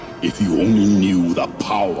If you only knew the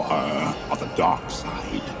power of the dark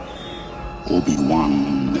side.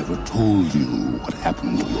 Obi-Wan never told you what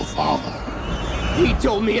happened to your father. He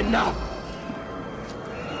told me enough.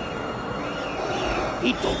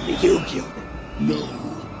 He told me you killed him. No.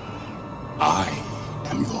 I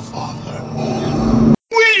am your father.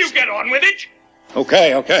 Will you get on with it?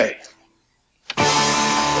 Okay.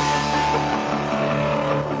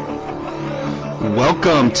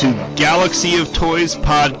 Welcome to Galaxy of Toys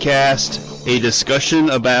Podcast, a discussion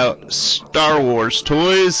about Star Wars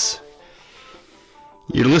toys.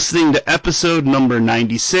 You're listening to episode number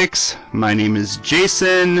 96. My name is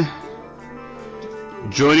Jason.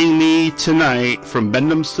 Joining me tonight from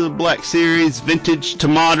Bendums to the Black Series, Vintage to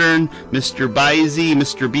Modern, Mr. ByZ,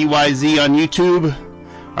 Mr. BYZ on YouTube,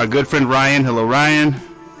 our good friend Ryan. Hello, Ryan.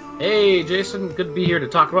 Hey, Jason. Good to be here to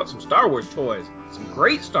talk about some Star Wars toys. Some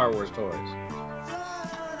great Star Wars toys.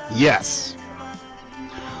 Yes.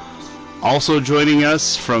 Also joining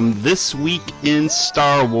us from This Week in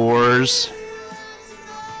Star Wars,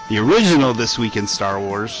 the original This Week in Star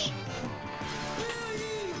Wars,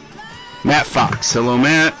 Matt Fox. Hello,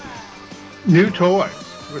 Matt. New toys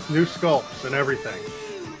with new sculpts and everything.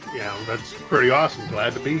 Yeah, that's pretty awesome.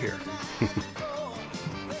 Glad to be here.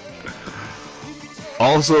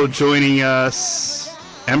 Also joining us,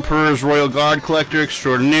 Emperor's Royal Guard Collector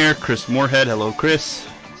Extraordinaire, Chris Moorhead. Hello, Chris.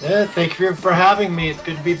 Yeah, thank you for having me. It's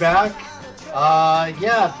good to be back.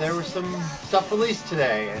 Yeah, there was some stuff released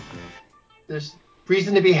today. There's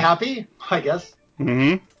reason to be happy, I guess.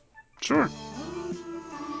 Mm-hmm. Sure.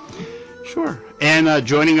 And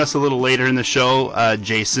joining us a little later in the show,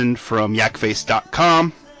 Jason from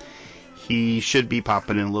yakface.com. He should be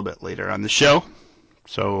popping in a little bit later on the show.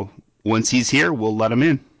 So once he's here, we'll let him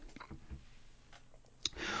in.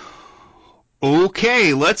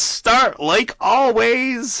 Okay, let's start like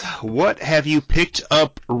always. What have you picked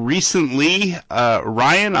up recently?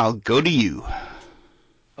 Ryan, I'll go to you.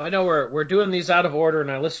 I know we're doing these out of order,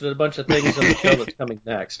 and I listed a bunch of things on the show that's coming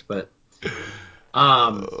next, but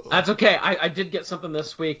that's okay. I did get something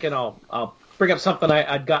this week, and I'll bring up something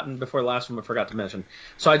I'd gotten before the last one, but forgot to mention.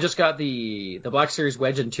 So I just got the Black Series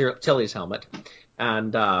Wedge and Tilly's helmet,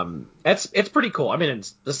 and it's pretty cool. I mean,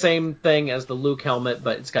 it's the same thing as the Luke helmet,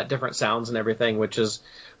 but it's got different sounds and everything, which is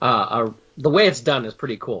the way it's done is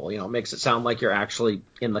pretty cool. You know, it makes it sound like you're actually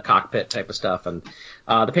in the cockpit type of stuff, and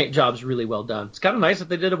the paint job's really well done. It's kind of nice that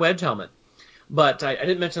they did a Wedge helmet. But I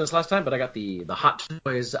didn't mention this last time, but I got the Hot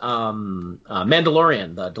Toys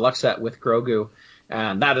Mandalorian, the deluxe set with Grogu,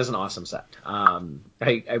 and that is an awesome set.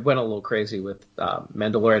 I went a little crazy with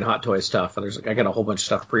Mandalorian Hot Toys stuff, and I got a whole bunch of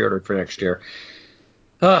stuff pre-ordered for next year.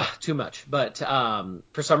 Too much. But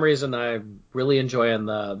for some reason, I'm really enjoying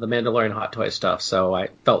the Mandalorian Hot Toys stuff, so I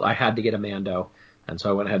felt I had to get a Mando, and so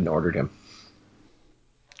I went ahead and ordered him.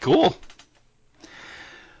 Cool.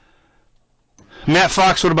 Matt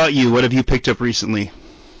Fox, what about you? What have you picked up recently?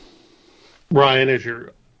 Ryan, is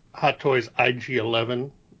your Hot Toys IG-11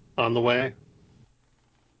 on the way?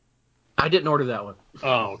 I didn't order that one.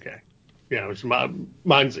 Oh, okay. Yeah, it was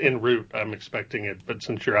mine's en route. I'm expecting it, but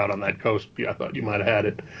since you're out on that coast, I thought you might have had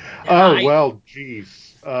it. Well,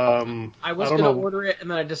 geez. I was going to order it, and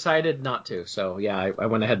then I decided not to. So, yeah, I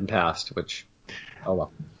went ahead and passed, which, oh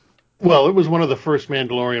well. Well, it was one of the first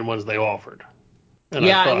Mandalorian ones they offered. And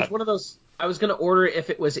yeah, it was one of those. I was going to order it if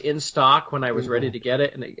it was in stock when I was ready to get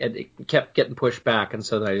it, and it kept getting pushed back, and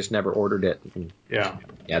so then I just never ordered it. And, yeah,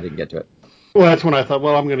 I didn't get to it. Well, that's when I thought,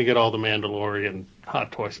 well, I'm going to get all the Mandalorian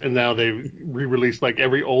Hot Toys. And now they re-released like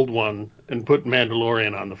every old one and put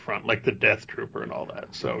Mandalorian on the front, like the Death Trooper and all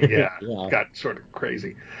that. So, yeah, got sort of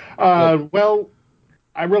crazy. Well,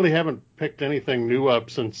 I really haven't picked anything new up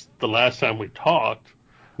since the last time we talked.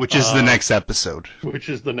 Which is the next episode. Which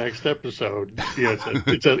is the next episode. Yeah,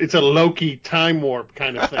 it's a Loki time warp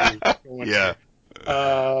kind of thing. Yeah.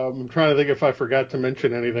 I'm trying to think if I forgot to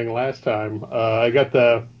mention anything last time.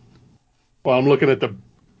 I'm looking at the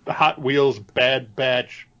Hot Wheels Bad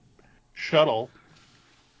Batch shuttle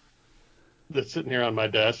that's sitting here on my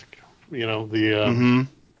desk. You know,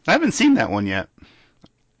 I haven't seen that one yet.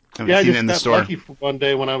 I just got lucky for one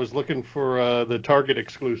day when I was looking for the Target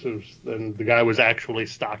exclusives, and the guy was actually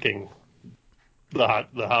stocking the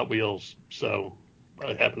Hot Wheels, so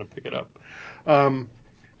I happened to pick it up. But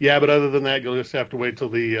other than that, you'll just have to wait till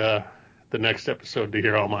the next episode to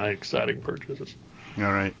hear all my exciting purchases.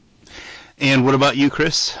 All right. And what about you,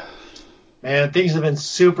 Chris? Man, things have been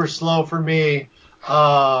super slow for me.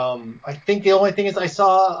 I think the only thing is I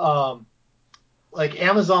saw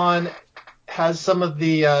Amazon has some of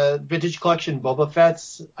the vintage collection Boba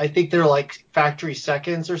Fett's. I think they're like factory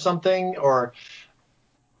seconds or something, or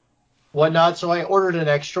whatnot. So I ordered an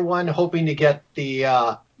extra one, hoping to get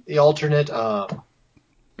the alternate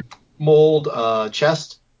mold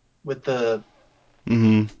chest with the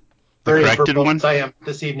the corrected one. I am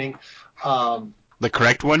this evening. The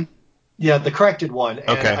correct one? Yeah, the corrected one. And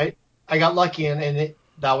okay. I got lucky, and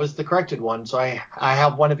that was the corrected one. So I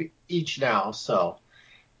have one of each now. So,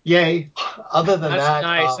 yay. Other than That's that.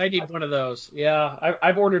 nice. I need one of those. Yeah,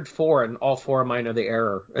 I've ordered 4, and all 4 of mine are the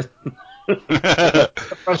error.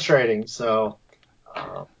 Frustrating. So,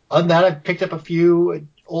 other than that, I've picked up a few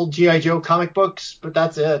old G.I. Joe comic books, but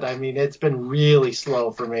that's it. I mean, it's been really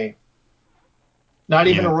slow for me. Not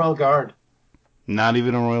even a Royal Guard. Not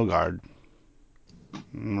even a Royal Guard.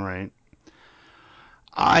 Right.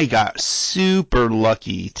 I got super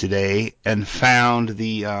lucky today and found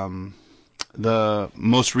the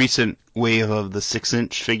most recent wave of the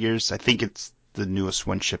 6-inch figures. I think it's the newest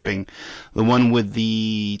one shipping. The one with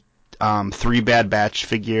the 3 Bad Batch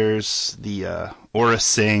figures, the Aura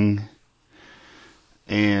Singh,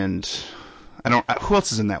 and I don't. Who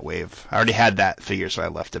else is in that wave? I already had that figure, so I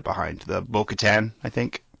left it behind. The Bo-Katan, I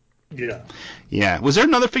think. Yeah. Yeah. Was there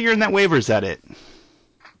another figure in that wave, or is that it?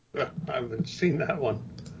 I haven't seen that one.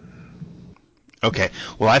 Okay.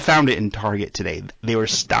 Well, I found it in Target today. They were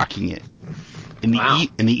stocking it in the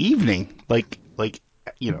in the evening, like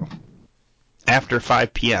after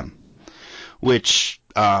 5 p.m. Which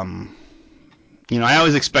I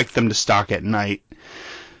always expect them to stock at night,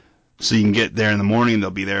 so you can get there in the morning and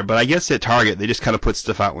they'll be there. But I guess at Target they just kind of put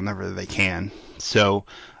stuff out whenever they can. So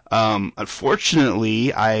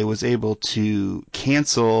unfortunately, I was able to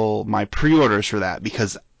cancel my pre-orders for that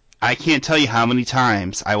because I can't tell you how many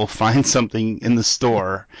times I will find something in the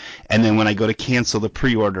store, and then when I go to cancel the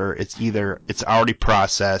pre-order, it's already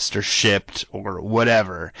processed or shipped or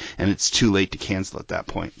whatever, and it's too late to cancel at that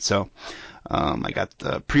point. So I got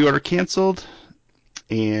the pre-order canceled,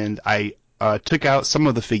 and I took out some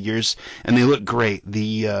of the figures, and they look great.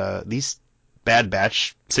 These Bad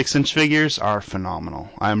Batch 6-inch figures are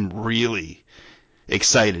phenomenal. I'm really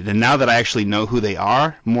excited, and now that I actually know who they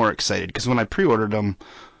are, more excited, because when I pre-ordered them,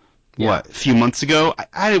 a few months ago,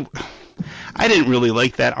 I didn't really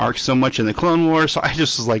like that arc so much in the Clone Wars, so I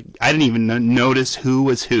just was like, I didn't even notice who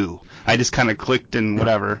was who. I just kind of clicked and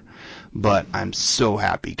whatever, but I'm so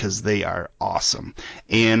happy because they are awesome.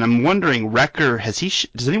 And I'm wondering, Wrecker,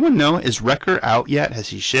 does anyone know, is Wrecker out yet? Has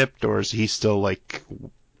he shipped, or is he still, like,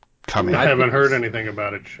 coming? I haven't heard anything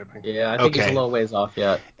about it shipping. Yeah, I think he's a little ways off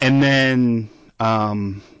yet. And then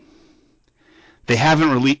they haven't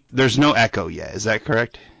released, there's no Echo yet, is that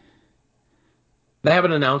correct? They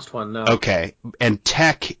haven't announced one, no. Okay, and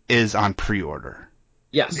Tech is on pre-order.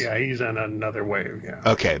 Yes. Yeah, he's on another wave, yeah.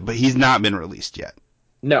 Okay, but he's not been released yet.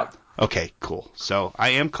 No. Okay, cool. So I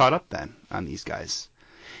am caught up then on these guys.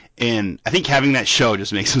 And I think having that show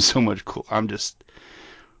just makes them so much cool. I'm just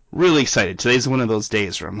really excited. Today's one of those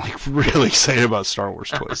days where I'm like really excited about Star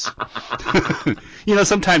Wars toys.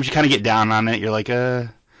 Sometimes you kind of get down on it. You're like,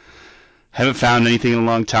 haven't found anything in a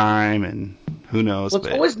long time, and who knows. Well,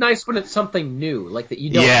 it's always nice when it's something new, like that you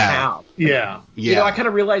don't have. Yeah. I kind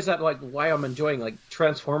of realize that, like, why I'm enjoying, like,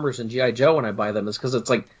 Transformers and G.I. Joe when I buy them is because it's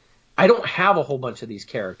like, I don't have a whole bunch of these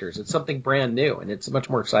characters. It's something brand new, and it's much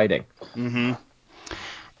more exciting. Mm-hmm.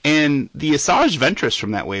 And the Asajj Ventress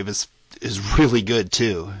from that wave is really good,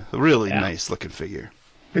 too. A really nice looking figure.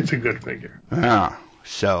 It's a good figure.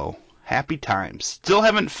 So, happy times. Still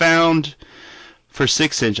haven't found, for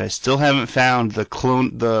 6-inch, I still haven't found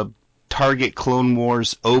the Target Clone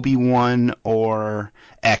Wars Obi-Wan or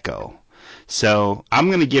Echo. So, I'm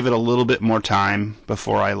going to give it a little bit more time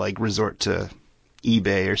before I, resort to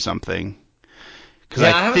eBay or something. Because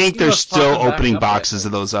I think they're still opening boxes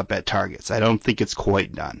of those up at Targets. I don't think it's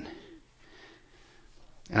quite done.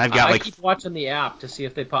 And I keep watching the app to see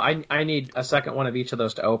if they pop. I need a second one of each of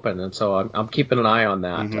those to open, and so I'm keeping an eye on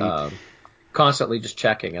that. Mm-hmm. Constantly just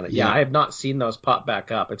checking. And I have not seen those pop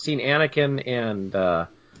back up. I've seen Anakin and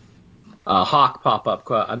Hawk pop up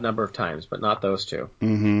a number of times, but not those two.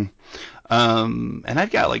 Mm-hmm. And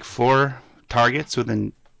I've got 4 targets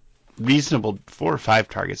within 4 or 5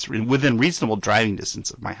 targets within reasonable driving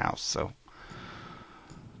distance of my house. So,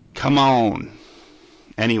 come on.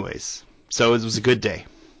 Anyways, so it was a good day.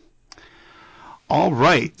 All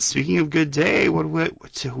right. Speaking of good day,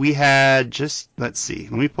 we had let's see.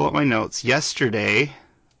 Let me pull up my notes. Yesterday,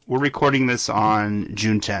 we're recording this on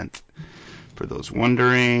June 10th. For those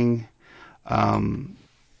wondering,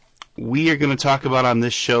 we are going to talk about on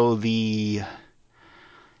this show the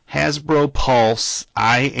Hasbro Pulse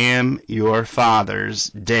I Am Your Father's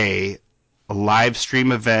Day, a live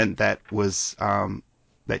stream event that was on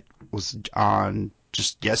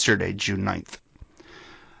just yesterday, June 9th.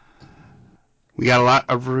 We got a lot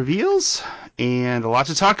of reveals and a lot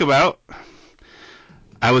to talk about.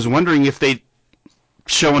 I was wondering if they'd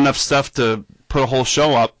show enough stuff to put a whole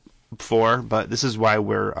show up for, but this is why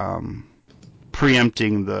we're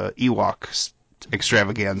preempting the Ewok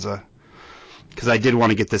extravaganza, because I did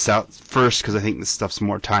want to get this out first because I think this stuff's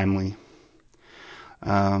more timely.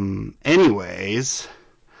 Anyways,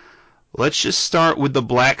 let's just start with the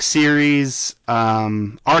Black Series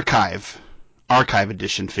Archive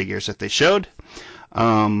edition figures that they showed.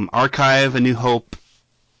 Archive, A New Hope,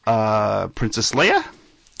 Princess Leia,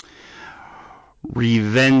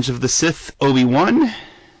 Revenge of the Sith, Obi-Wan,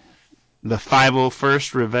 the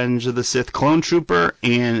 501st Revenge of the Sith Clone Trooper,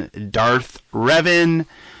 and Darth Revan.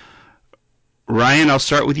 Ryan, I'll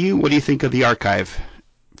start with you. What do you think of the Archive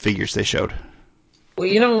figures they showed?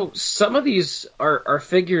 Well, some of these are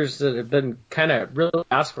figures that have been kind of really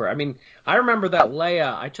asked for. I mean, I remember that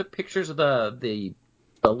Leia. I took pictures of the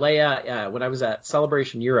Leia when I was at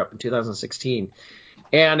Celebration Europe in 2016.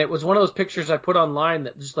 And it was one of those pictures I put online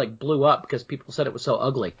that just like blew up because people said it was so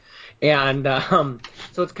ugly. And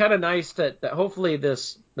so it's kind of nice that hopefully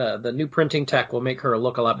the new printing tech will make her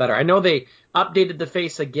look a lot better. I know they updated the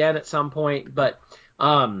face again at some point, but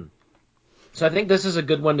so I think this is a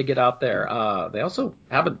good one to get out there. They also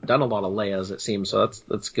haven't done a lot of Leias, it seems, so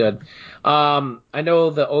that's good. I know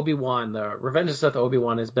the Obi-Wan, the Revenge of the Sith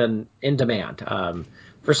Obi-Wan has been in demand.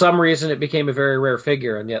 For some reason, it became a very rare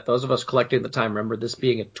figure, and yet those of us collecting at the time remember this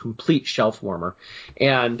being a complete shelf warmer.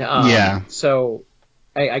 And so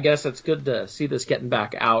I guess it's good to see this getting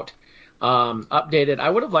back out, updated. I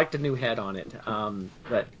would have liked a new head on it,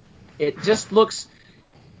 but it just looks...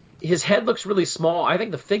 His head looks really small. I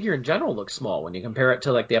think the figure in general looks small when you compare it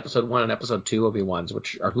to like the Episode 1 and Episode 2 Obi-Wans,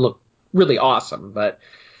 which look really awesome. But,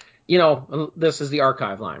 this is the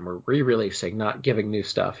Archive line. We're re-releasing, not giving new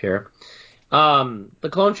stuff here. The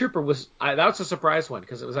Clone Trooper that was a surprise one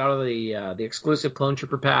because it was out of the exclusive Clone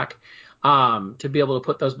Trooper pack. To be able to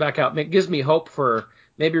put those back out, it gives me hope for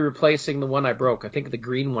maybe replacing the one I broke. I think the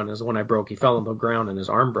green one is the one I broke. He fell on the ground and his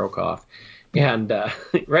arm broke off. And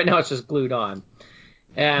right now it's just glued on.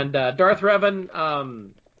 And Darth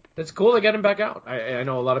Revan, it's cool to get him back out. I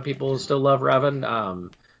know a lot of people still love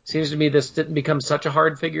Revan. Seems to me this didn't become such a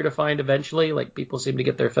hard figure to find eventually. Like, people seem to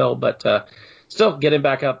get their fill, but still, get him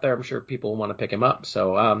back out there. I'm sure people want to pick him up.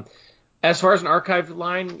 So as far as an archive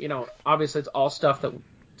line, obviously it's all stuff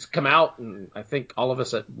that's come out, and I think all of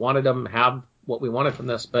us that wanted them have what we wanted from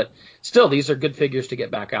this. But still, these are good figures to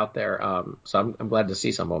get back out there. So I'm glad to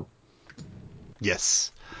see some of them.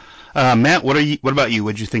 Yes. Matt, what about you?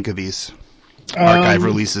 What'd you think of these Archive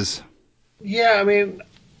releases? Yeah, I mean,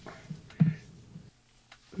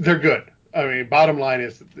 they're good. I mean, bottom line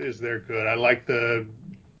is they're good. I like the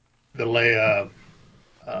Leia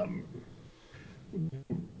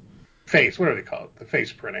face. What do they call it? The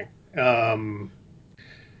face printing.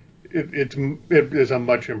 It is a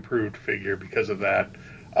much improved figure because of that.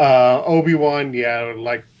 Obi-Wan, yeah,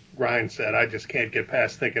 like Ryan said, I just can't get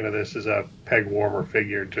past thinking of this as a peg warmer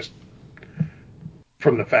figure, just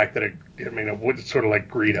from the fact that it was sort of like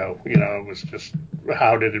Greedo. It was just,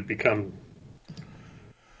 how did it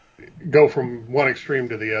go from one extreme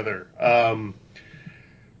to the other?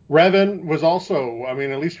 Revan was also,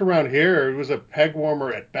 at least around here, it was a peg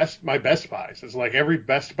warmer at my Best Buys. It's like every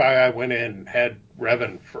Best Buy I went in had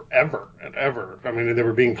Revan forever and ever. They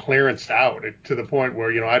were being clearanced out to the point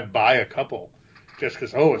where, I'd buy a couple just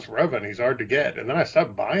because, it's Revan, he's hard to get. And then I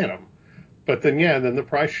stopped buying them. But then, then the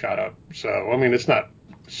price shot up. So, it's not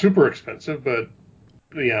super expensive, but,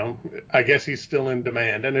 I guess he's still in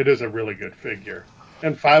demand. And it is a really good figure.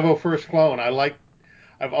 And 501st Clone,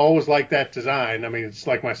 I've always liked that design. It's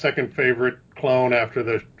like my second favorite clone after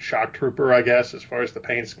the Shock Trooper, I guess, as far as the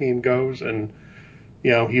paint scheme goes. And,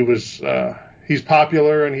 he's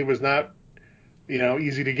popular and he was not,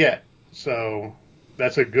 easy to get. So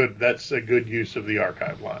that's a good use of the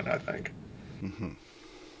Archive line, I think. Mm-hmm.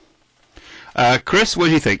 Chris, what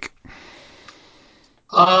do you think?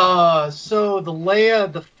 So the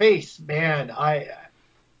Leia, the face, man,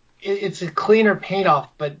 it's a cleaner paint off,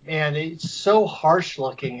 but man, it's so harsh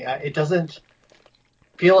looking. It doesn't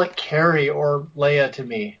feel like Carrie or Leia to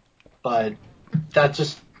me, but that's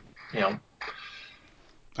just,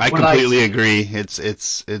 I completely agree.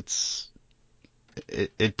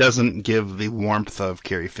 It doesn't give the warmth of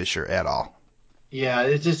Carrie Fisher at all. Yeah,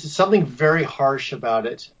 it's just something very harsh about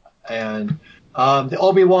it. And the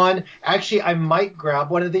Obi-Wan, actually, I might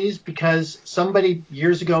grab one of these because somebody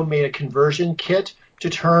years ago made a conversion kit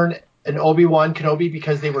to turn an Obi-Wan Kenobi,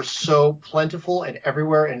 because they were so plentiful and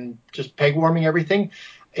everywhere and just peg warming everything,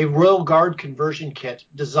 a Royal Guard conversion kit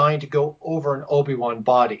designed to go over an Obi-Wan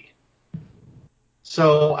body.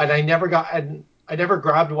 So, and I never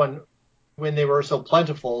grabbed one when they were so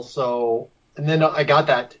plentiful. So, and then I got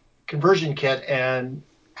that conversion kit and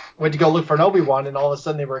went to go look for an Obi-Wan, and all of a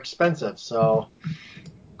sudden they were expensive. So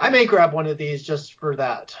I may grab one of these just for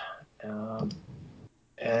that.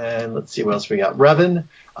 And let's see what else we got. Revan,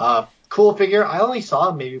 cool figure. I only saw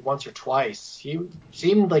him maybe once or twice. He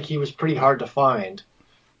seemed like he was pretty hard to find,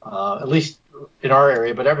 at least in our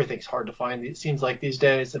area, but everything's hard to find, it seems like these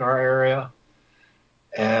days in our area.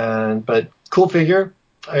 But cool figure.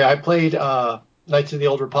 I played Knights of the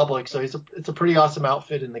Old Republic, so it's a pretty awesome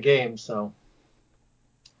outfit in the game. So,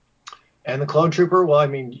 and the Clone Trooper, well, I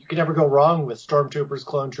mean, you can never go wrong with Stormtroopers,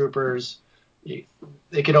 Clone Troopers.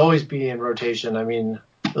 They can always be in rotation. I mean,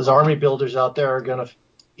 those army builders out there are going to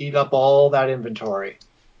eat up all that inventory.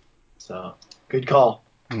 So, good call.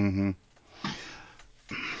 Mm-hmm.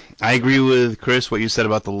 I agree with Chris, what you said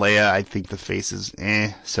about the Leia. I think the face is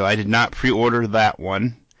so I did not pre-order that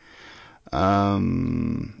one.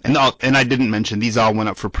 And I didn't mention, these all went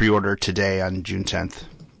up for pre-order today on June 10th.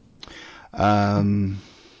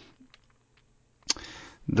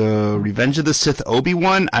 The Revenge of the Sith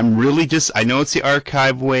Obi-Wan, I know it's the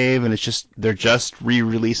archive wave, and they're just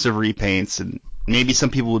re-release of repaints, and maybe some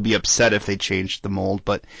people would be upset if they changed the mold,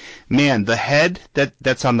 but man, the head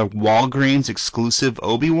that's on the Walgreens exclusive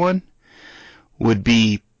Obi-Wan would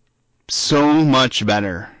be so much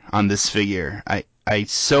better on this figure. I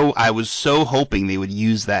was so hoping they would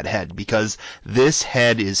use that head, because this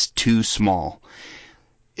head is too small.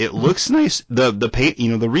 It looks nice. The paint,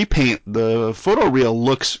 the repaint, the photoreal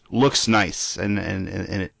looks nice, and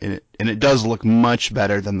it does look much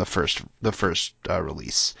better than the first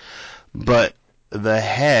release. But the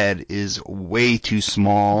head is way too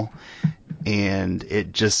small, and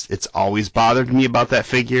it's always bothered me about that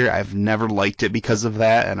figure. I've never liked it because of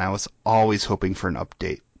that, and I was always hoping for an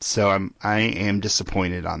update. So I am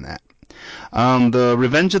disappointed on that. The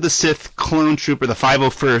Revenge of the Sith Clone Trooper, the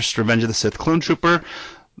 501st Revenge of the Sith Clone Trooper,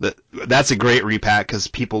 that's a great repack because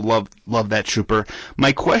people love that trooper.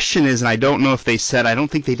 My question is, and I don't know if they said, I don't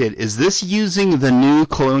think they did, is this using the new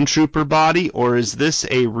Clone Trooper body, or is this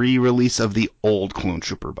a re-release of the old Clone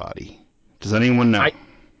Trooper body? Does anyone know?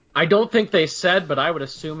 I don't think they said, but I would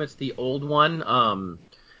assume it's the old one.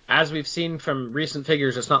 As we've seen from recent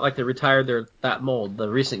figures, it's not like they retired that mold. The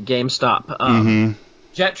recent GameStop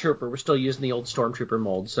Jet Trooper, we're still using the old Stormtrooper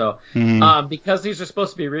mold. So because these are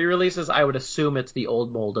supposed to be re-releases, I would assume it's the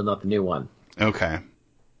old mold and not the new one. Okay.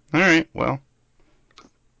 All right. Well,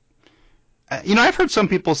 I've heard some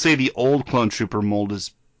people say the old Clone Trooper mold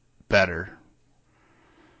is better,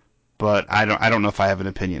 but I don't know if I have an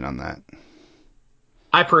opinion on that.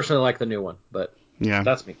 I personally like the new one, but yeah,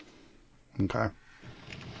 that's me. Okay.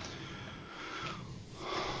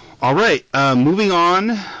 All right, moving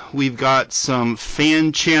on, we've got some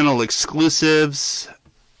fan channel exclusives,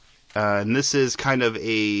 and this is kind of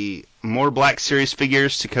a more Black Series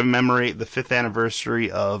figures to commemorate the 5th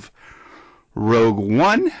anniversary of Rogue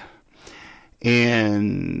One,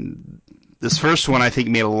 and this first one I think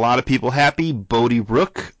made a lot of people happy. Bodhi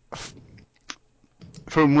Rook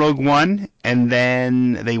from Rogue One, and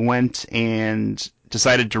then they went and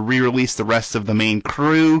decided to re-release the rest of the main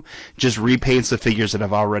crew, just repaints the figures that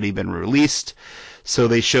have already been released. So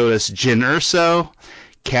they showed us Jyn Erso,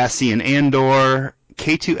 Cassian Andor,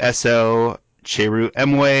 K2SO, Cheru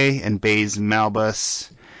Emwe, and Baze Malbus.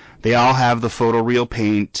 They all have the photoreal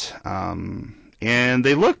paint, and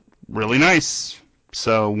they look really nice.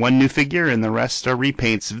 So one new figure and the rest are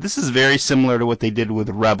repaints. This is very similar to what they did with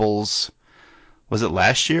Rebels. Was it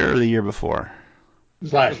last year or the year before?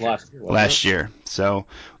 Last year. So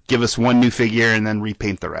give us one new figure and then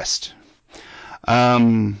repaint the rest.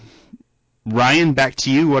 Ryan, back to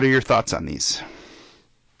you. What are your thoughts on these?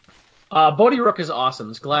 Bodhi Rook is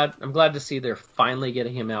awesome. I'm glad to see they're finally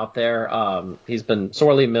getting him out there. He's been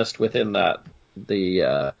sorely missed within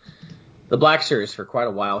the Black Series for quite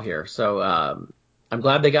a while here. So I'm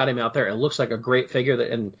glad they got him out there. It looks like a great figure.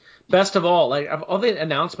 And best of all, like of all the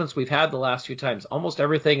announcements we've had the last few times, almost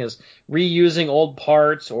everything is reusing old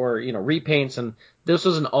parts or repaints, and this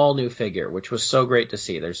was an all new figure, which was so great to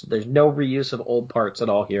see. There's no reuse of old parts at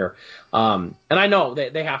all here, and I know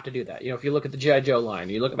they have to do that. If you look at the G.I. Joe line,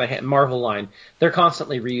 you look at the Marvel line, they're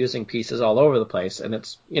constantly reusing pieces all over the place, and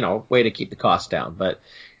it's a way to keep the cost down. But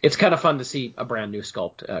it's kind of fun to see a brand new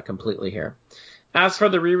sculpt completely here. As for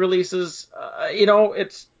the re-releases, like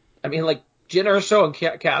Jyn Erso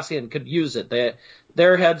and Cassian could use it.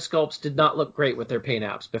 Their head sculpts did not look great with their paint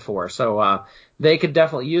apps before, so they could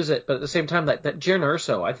definitely use it. But at the same time, that Jyn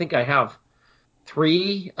Erso, I think I have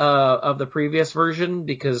 3 of the previous version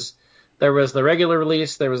because there was the regular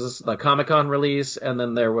release, there was the Comic-Con release, and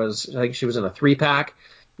then there was, I think she was in a 3-pack.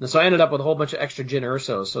 And so I ended up with a whole bunch of extra Jyn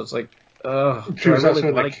Ersos. So it's like, she was also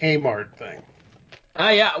in the Kmart thing.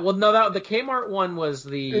 Yeah. Well, no, the Kmart one was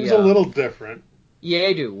the. It was a little different.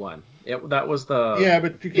 Yedu one. That was the. Yeah,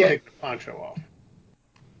 but you can take the poncho off.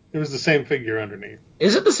 It was the same figure underneath.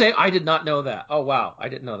 Is it the same? I did not know that. Oh, wow. I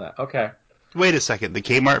didn't know that. Okay. Wait a second. The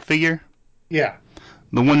Kmart figure? Yeah.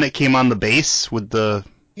 The one that came on the base with the...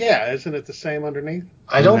 Yeah, isn't it the same underneath?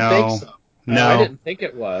 I don't think so. No. I didn't think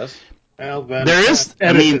it was. Well, then there is...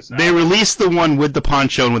 they released the one with the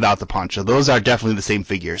poncho and without the poncho. Those are definitely the same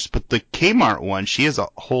figures. But the Kmart one, she has a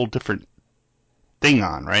whole different thing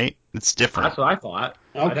on, right? It's different. That's what I thought.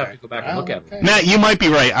 Okay. I'd have to go back and look at it. Matt, you might be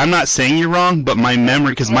right. I'm not saying you're wrong, but my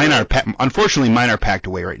memory, because unfortunately mine are packed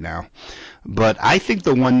away right now. But I think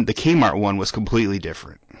the Kmart one was completely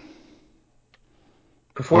different.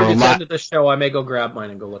 Before you get into the show, I may go grab mine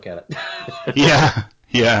and go look at it.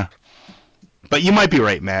 Yeah. But you might be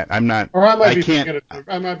right, Matt. I'm not. Or I might be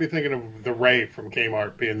thinking of the Ray from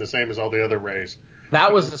Kmart being the same as all the other Rays.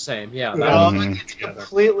 That was the same, yeah. It's a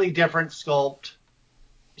completely different sculpt.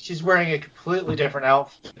 She's wearing a completely different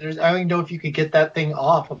outfit. I don't even know if you could get that thing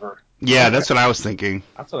off of her. Yeah, that's what I was thinking.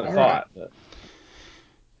 That's what I thought. Right.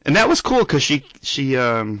 And that was cool because she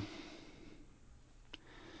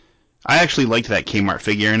I actually liked that Kmart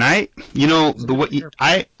figure, and I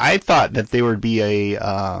thought that there would be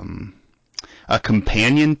a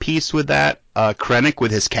companion piece with that Krennic with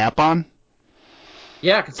his cap on.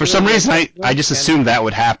 Yeah, for some reason I just assumed that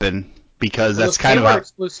would happen because that's kind of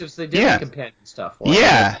exclusives. They did companion stuff.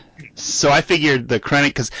 So I figured the Krennic,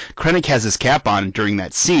 because Krennic has his cap on during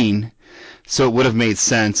that scene, so it would have made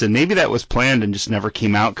sense, and maybe that was planned and just never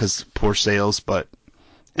came out because poor sales.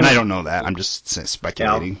 And I don't know that. I'm just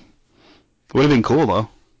speculating. Yeah. Would have been cool though.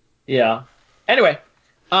 Yeah. Anyway,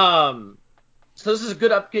 so this is a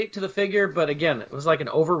good update to the figure, but again, it was like an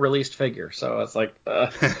over-released figure, so it's like,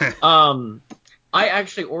 I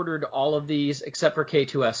actually ordered all of these except for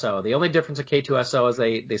K2SO. The only difference of K2SO is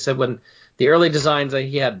they said when the early designs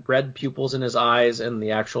he had red pupils in his eyes, and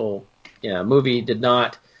the actual movie did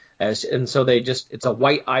not. And so it's a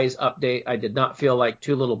white eyes update. I did not feel like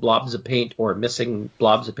 2 little blobs of paint or missing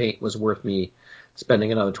blobs of paint was worth me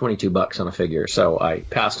spending another $22 on a figure. So I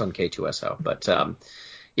passed on K2SO. But,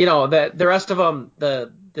 the rest of them,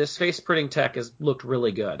 this face printing tech looked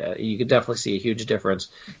really good. You could definitely see a huge difference.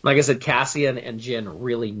 Like I said, Cassian and Jyn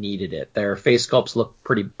really needed it. Their face sculpts look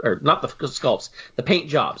not the sculpts, the paint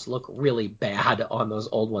jobs look really bad on those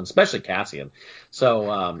old ones, especially Cassian.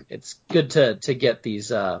 So it's good to get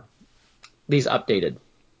these updated.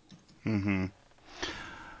 Mm-hmm.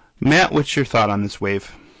 Matt, what's your thought on this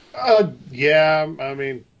wave? Yeah, I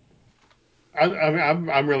mean,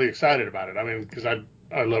 I'm really excited about it. I mean, because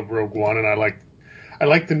I love Rogue One, and I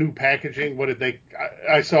like the new packaging. What did they?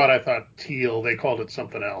 I saw it. I thought teal. They called it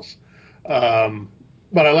something else.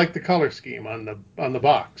 But I like the color scheme on the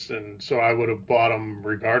box, and so I would have bought them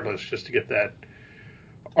regardless just to get that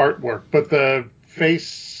artwork. But the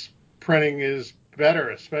face printing is better,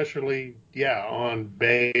 especially on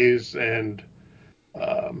Baze and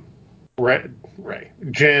Ray,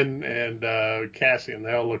 Jyn and Cassian.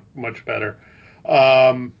 They all look much better.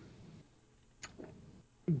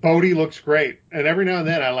 Bodhi looks great, and every now and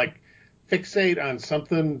then I fixate on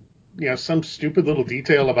something, some stupid little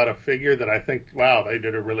detail about a figure that I think, wow, they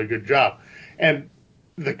did a really good job. And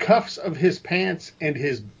the cuffs of his pants and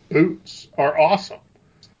his boots are awesome.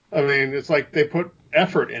 I mean, it's like they put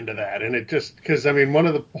effort into that, and it just because one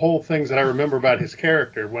of the whole things that I remember about his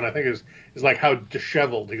character when I think is like how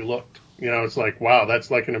disheveled he looked. It's like, wow,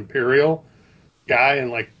 that's like an Imperial guy,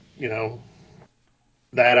 and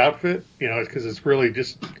that outfit, because it's really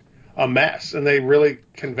just a mess, and they really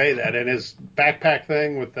convey that. And his backpack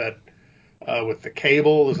thing with that, with the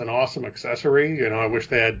cable is an awesome accessory. I wish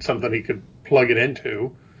they had something he could plug it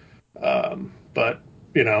into, but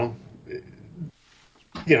that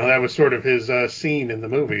was sort of his scene in the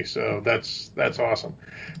movie, so that's awesome.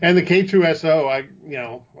 And the K2SO,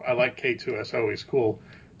 I like K2SO. He's cool,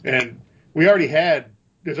 and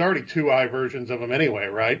there's already 2 eye versions of him anyway,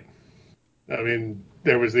 right?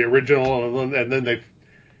 There was the original, and then they've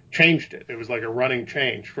changed it. It was like a running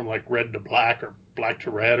change from red to black or black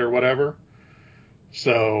to red or whatever.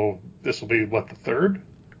 So this will be the 3rd?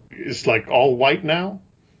 It's all white now?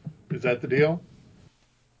 Is that the deal?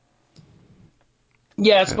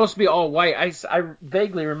 Yeah, it's supposed to be all white. I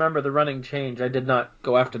vaguely remember the running change. I did not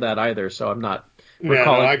go after that either, so I'm not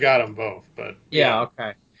recalling. Yeah, no, I got them both, but yeah,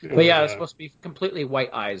 okay. But it's supposed to be completely white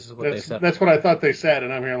eyes, is what they said. That's what I thought they said,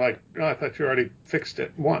 and I'm here I thought you already fixed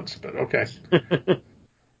it once, but okay.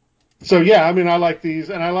 So yeah, I mean, I like these,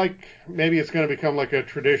 and I like, maybe it's going to become like a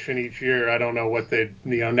tradition each year. I don't know what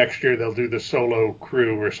next year they'll do the solo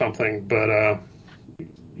crew or something, but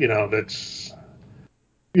that's,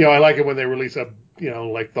 I like it when they release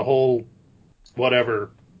like the whole whatever,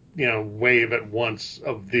 wave at once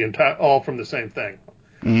of the entire, all from the same thing.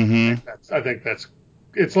 Mm-hmm. I think that's,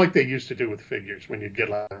 it's like they used to do with figures when you'd get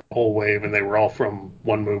like a whole wave and they were all from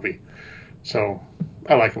one movie. So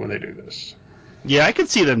I like it when they do this. Yeah, I could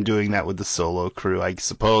see them doing that with the solo crew, I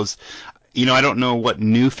suppose. I don't know what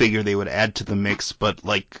new figure they would add to the mix, but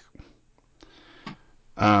like,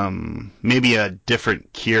 maybe a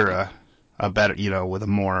different Kira, a better, with a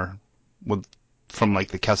more, from like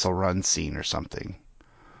the Kessel Run scene or something.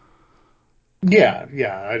 Yeah.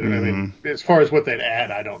 I mean, as far as what they'd add,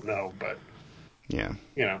 I don't know, but yeah,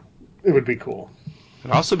 it would be cool. It'd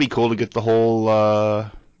also be cool to get the whole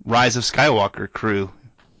Rise of Skywalker crew.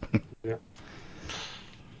 Yeah.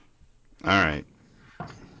 All right.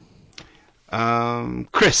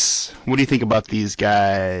 Chris, what do you think about these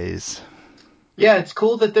guys? Yeah, it's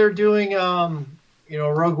cool that they're doing,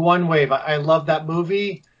 Rogue One wave. I love that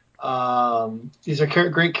movie. These are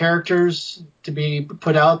great characters to be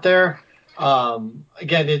put out there.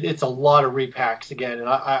 Again, it's a lot of repacks again, and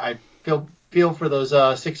I feel for those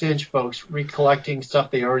 6-inch folks recollecting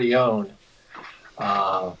stuff they already own.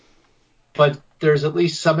 But there's at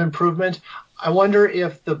least some improvement. I wonder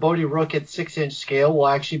if the Bodhi Rook at 6-inch scale will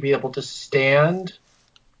actually be able to stand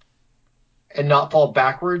and not fall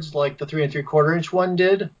backwards like the 3 3/4-inch one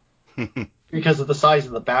did because of the size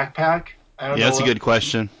of the backpack. I don't know. That's a good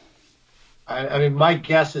question. I mean, my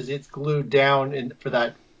guess is it's glued down for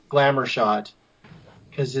that glamour shot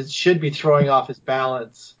because it should be throwing off his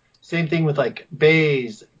balance. Same thing with like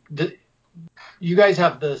Baze. You guys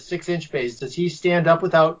have the 6-inch Baze. Does he stand up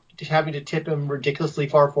without having to tip him ridiculously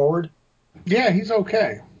far forward? Yeah, he's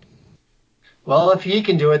okay. Well, if he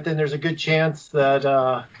can do it, then there's a good chance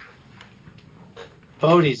that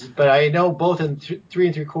Bodhi's. But I know both in 3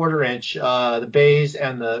 3/4-inch, the Baze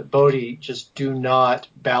and the Bodhi just do not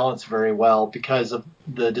balance very well because of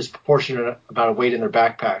the disproportionate amount of weight in their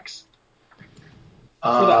backpacks.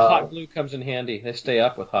 So that hot glue comes in handy. They stay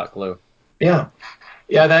up with hot glue. Yeah.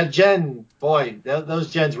 Yeah, that gen, boy,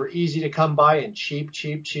 those gens were easy to come by and cheap.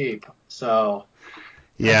 So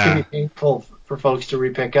yeah, that could be painful for folks to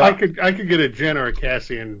repick up. I could get a gen or a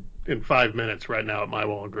Cassian in 5 minutes right now at my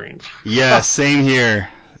Walgreens. Yeah, same here.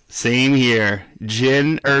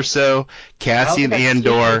 Jyn Erso, Cassian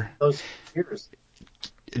Andor. Those years.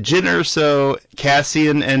 Jyn Erso,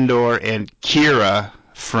 Cassian Andor, and Kira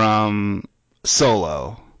from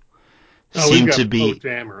Solo seem to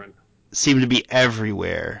be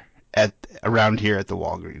everywhere around here at the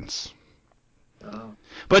Walgreens. Oh.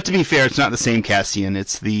 But to be fair, it's not the same Cassian.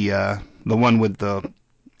 It's the one with the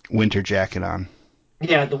winter jacket on.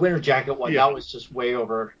 Yeah, the winter jacket one. Yeah. That was just way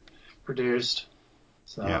overproduced.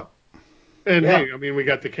 So. Yeah. And hey, I mean, we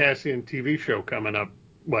got the Cassian TV show coming up,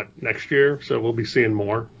 next year? So we'll be seeing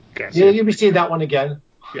more Cassian. Yeah, you'll be seeing that one again.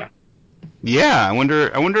 Yeah. Yeah, I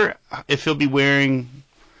wonder if he'll be wearing.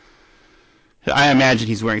 I imagine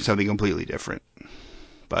he's wearing something completely different,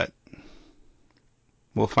 but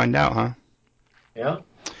we'll find out, huh? Yeah.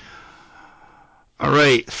 All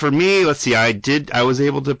right, for me, let's see. I was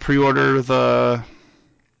able to pre-order the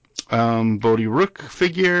Bodhi Rook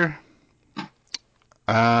figure.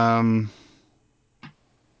 The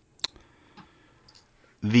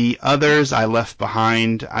others I left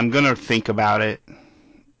behind. I'm gonna think about it.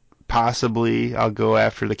 Possibly I'll go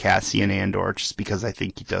after the Cassian Andor just because I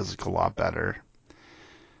think he does look a lot better.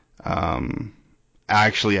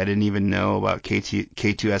 Actually, I didn't even know about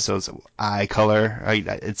K2SO's eye color.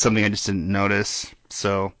 It's something I just didn't notice,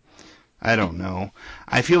 so I don't know.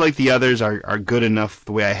 I feel like the others are good enough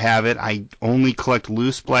the way I have it. I only collect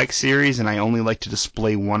loose Black Series, and I only like to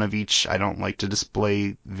display one of each. I don't like to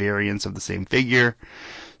display variants of the same figure,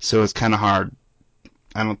 so it's kind of hard.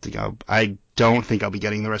 I don't think I'll be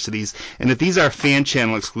getting the rest of these. And if these are fan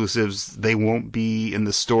channel exclusives, they won't be in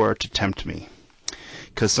the store to tempt me.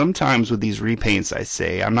 Because sometimes with these repaints, I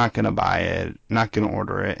say, I'm not going to buy it, not going to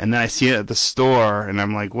order it, and then I see it at the store, and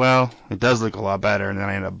I'm like, well, it does look a lot better, and then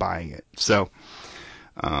I end up buying it. So,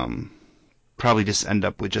 probably just end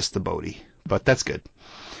up with just the Bodhi, but that's good.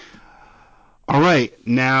 All right,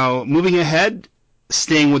 now moving ahead,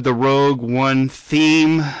 staying with the Rogue One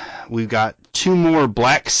theme, we've got 2 more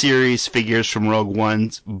Black Series figures from Rogue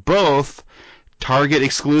One, both Target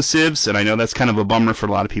exclusives, and I know that's kind of a bummer for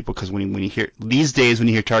a lot of people because when you hear these days when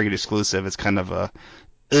you hear Target exclusive, it's kind of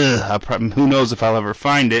who knows if I'll ever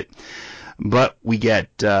find it. But we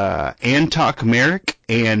get Antok Merrick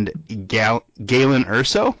and Galen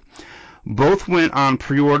Erso Both went on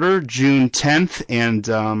pre-order June 10th,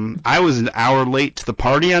 and I was an hour late to the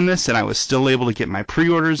party on this, and I was still able to get my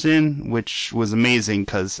pre-orders in, which was amazing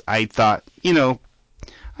because I thought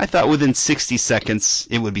within 60 seconds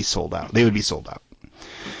it would be sold out. They would be sold out.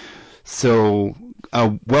 So,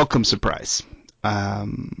 a welcome surprise.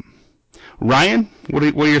 Ryan, what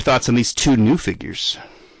are your thoughts on these two new figures?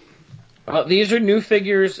 These are new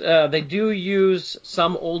figures. They do use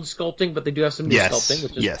some old sculpting, but they do have some new sculpting,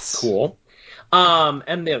 which is cool.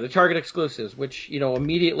 And the Target exclusives, which,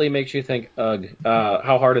 immediately makes you think, ugh,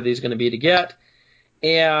 how hard are these going to be to get?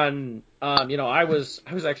 And, I was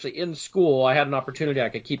actually in school. I had an opportunity. I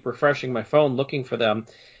could keep refreshing my phone looking for them.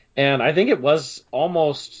 And I think it was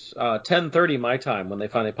almost 10:30 my time when they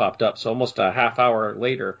finally popped up, so almost a half hour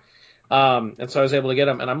later. And so I was able to get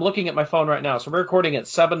them. And I'm looking at my phone right now. So we're recording at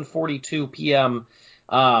 7:42 p.m.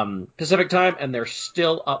 Pacific time, and they're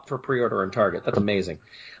still up for pre-order in Target. That's amazing.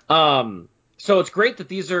 So it's great that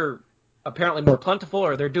these are apparently more plentiful,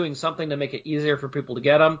 or they're doing something to make it easier for people to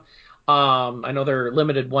get them. I know they're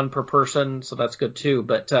limited one per person, so that's good too.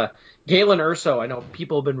 But Galen Urso, I know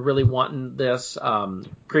people have been really wanting this.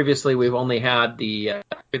 Previously, we've only had the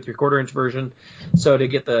 3/4 inch version, so to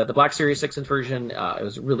get the Black Series 6-inch version, it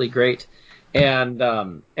was really great. And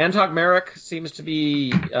Anton Marek seems to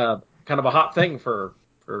be kind of a hot thing for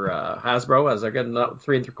Hasbro, as they're getting the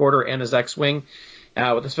 3 3/4 and his X-Wing.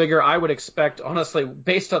 With this figure, I would expect, honestly,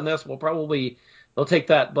 based on this, they'll take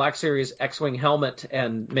that Black Series X-Wing helmet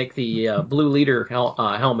and make the Blue Leader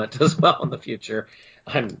helmet as well in the future.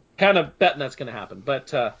 I'm kind of betting that's going to happen.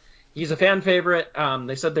 But he's a fan favorite.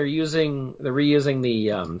 They said they're reusing the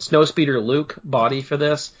Snowspeeder Luke body for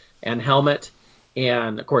this and helmet,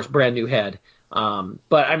 and of course brand new head.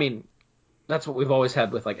 But I mean, that's what we've always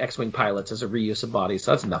had with like X-Wing pilots, as a reuse of bodies.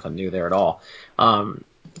 So that's nothing new there at all.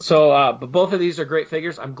 But both of these are great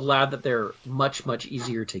figures. I'm glad that they're much, much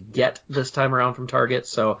easier to get this time around from Target.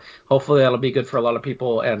 So hopefully that'll be good for a lot of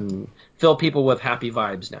people and fill people with happy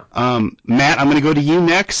vibes now. Matt, I'm going to go to you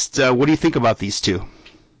next. What do you think about these two?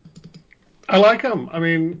 I like them. I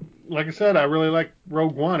mean, like I said, I really like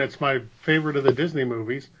Rogue One. It's my favorite of the Disney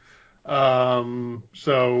movies.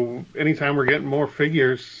 So anytime we're getting more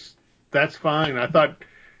figures, that's fine. I thought,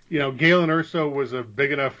 Galen Urso was a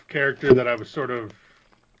big enough character that I was sort of,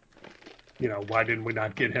 why didn't we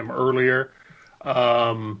not get him earlier?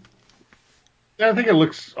 I think it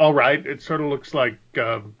looks all right. It sort of looks like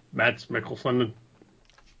Mads Mikkelsen.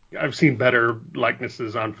 I've seen better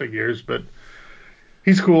likenesses on figures, but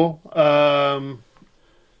he's cool.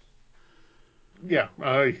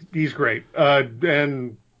 He's great.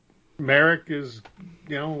 And Marek is,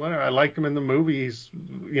 I liked him in the movies.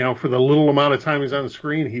 For the little amount of time he's on the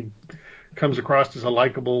screen, he comes across as a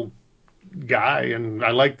likable guy, and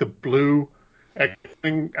I like the blue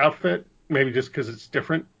X-Wing outfit, maybe just because it's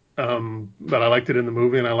different. But I liked it in the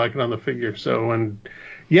movie, and I like it on the figure. So, and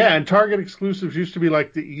Target exclusives used to be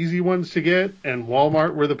like the easy ones to get, and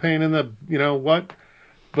Walmart were the pain in the what.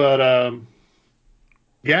 But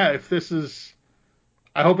if this is,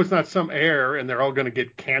 I hope it's not some error and they're all going to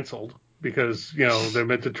get canceled because they're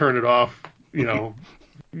meant to turn it off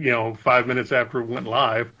 5 minutes after it went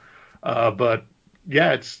live. But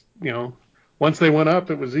it's once they went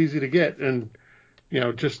up, it was easy to get, and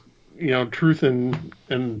truth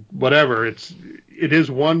and whatever. It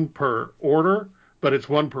is one per order, but it's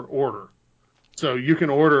one per order. So you can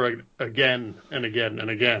order again and again and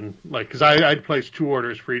again. Like, because I'd place 2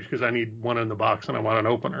 orders for each because I need one in the box and I want an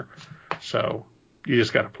opener. So you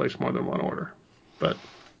just got to place more than one order. But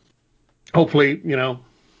hopefully,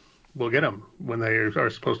 we'll get them when they are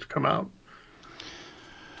supposed to come out.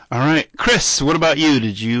 All right. Chris, what about you?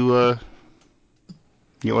 Did you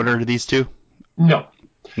order these two? No.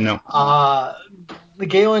 The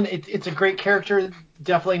Galen, it's a great character.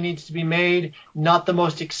 Definitely needs to be made. Not the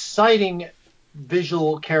most exciting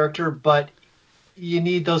visual character, but you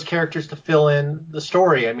need those characters to fill in the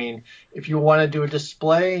story. I mean, if you want to do a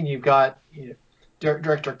display and you've got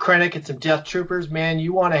Director Krennic and some Death Troopers, man,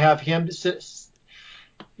 you want to have him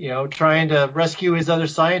trying to rescue his other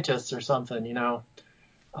scientists or something,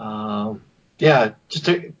 just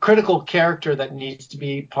a critical character that needs to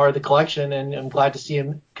be part of the collection, and I'm glad to see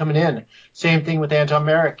him coming in. Same thing with Anton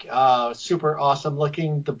Marek. Super awesome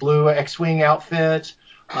looking, the blue X-Wing outfit.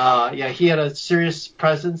 He had a serious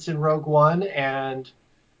presence in Rogue One, and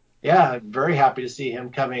very happy to see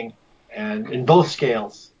him coming, and in both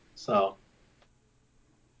scales. So,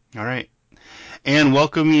 all right, and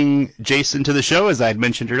welcoming Jason to the show, as I had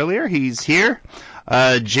mentioned earlier, he's here.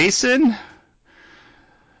 Jason,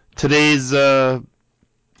 today's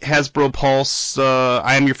Hasbro Pulse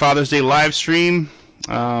I Am Your Father's Day live stream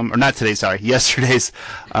or not today, sorry, yesterday's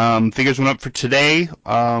figures went up for today.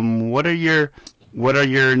 What are your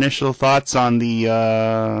initial thoughts on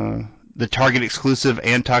the Target exclusive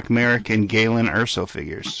Antok Merrick and Galen Erso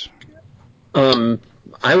figures?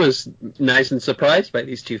 I was nice and surprised by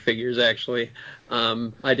these two figures, actually.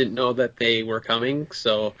 I didn't know that they were coming,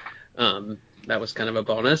 so that was kind of a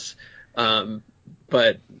bonus.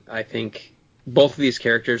 But I think both of these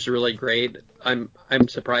characters are really great. I'm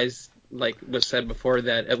surprised, like was said before,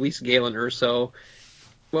 that at least Galen Erso,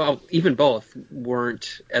 well, even both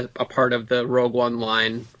weren't a part of the Rogue One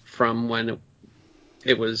line from when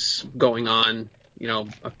it was going on,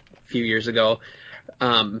 a few years ago.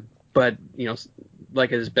 But,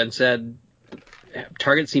 like has been said,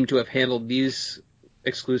 Target seemed to have handled these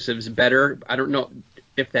exclusives better. I don't know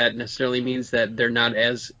if that necessarily means that they're not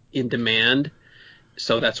as in demand,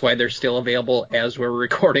 so that's why they're still available as we're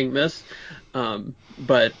recording this.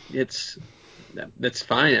 But that's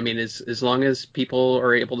fine. I mean, as long as people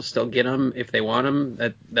are able to still get them if they want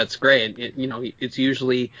them, that's great. It's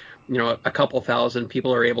usually a couple thousand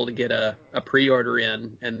people are able to get a pre-order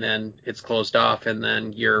in, and then it's closed off, and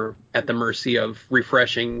then you're at the mercy of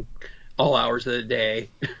refreshing all hours of the day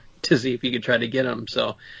to see if you can try to get them.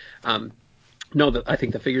 So, I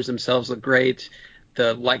think the figures themselves look great.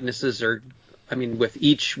 The likenesses are, I mean, with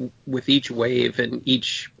each wave and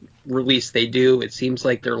each release they do, it seems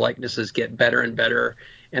like their likenesses get better and better,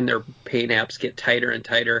 and their paint apps get tighter and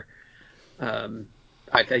tighter.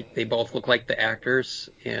 I think they both look like the actors,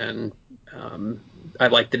 and I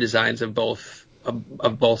like the designs of both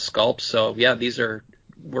sculpts. So yeah, these were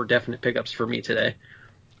definite pickups for me today.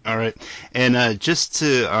 All right, and just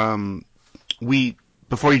to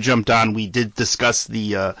before you jumped on, we did discuss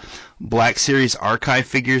the Black Series archive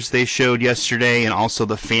figures they showed yesterday, and also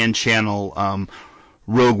the fan channel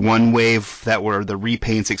Rogue One wave that were the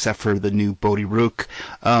repaints except for the new Bodhi Rook.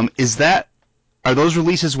 Are those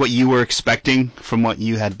releases what you were expecting from what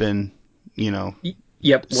you had been, Yep,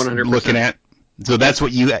 100%. looking at? So that's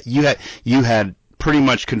what you had pretty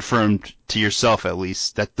much confirmed to yourself, at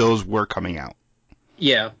least, that those were coming out.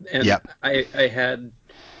 Yeah, and yep. I had,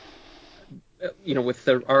 with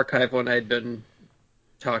the archive one, I'd been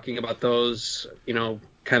talking about those,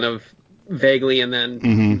 kind of vaguely, and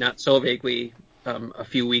then not so vaguely. A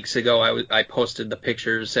few weeks ago, I posted the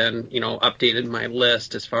pictures and updated my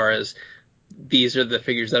list as far as these are the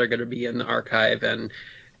figures that are going to be in the archive, and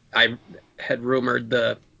I had rumored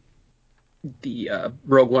the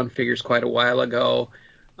Rogue One figures quite a while ago,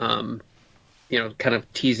 kind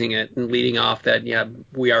of teasing it and leading off that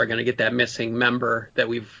we are going to get that missing member that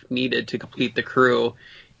we've needed to complete the crew,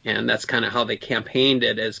 and that's kind of how they campaigned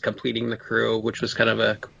it, as completing the crew, which was kind of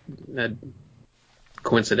a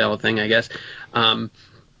coincidental thing, I guess.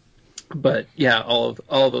 But yeah, all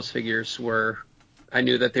of those figures were. I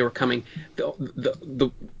knew that they were coming.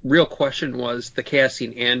 The real question was the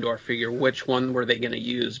Cassian Andor figure. Which one were they going to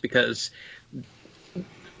use? Because,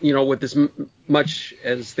 with as much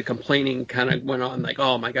as the complaining kind of went on, like,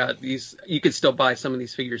 oh my God, you could still buy some of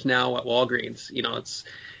these figures now at Walgreens.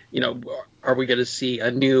 Are we going to see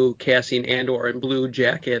a new Cassian Andor in blue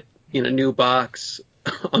jacket in a new box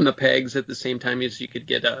on the pegs at the same time as you could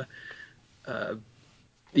get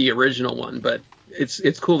the original one? But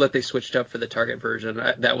it's cool that they switched up for the Target version.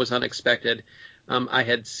 That was unexpected. I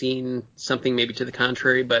had seen something maybe to the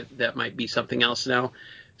contrary, but that might be something else now.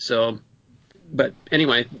 So, but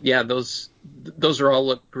anyway, yeah, those are all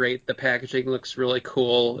look great. The packaging looks really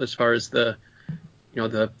cool as far as the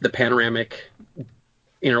panoramic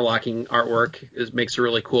interlocking artwork makes a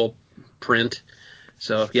really cool print.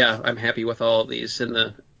 So yeah, I'm happy with all of these.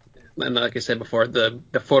 And like I said before, the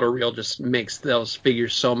photoreal just makes those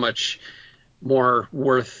figures so much more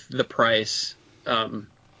worth the price,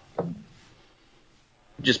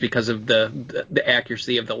 just because of the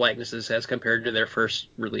accuracy of the likenesses as compared to their first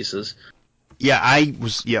releases. Yeah,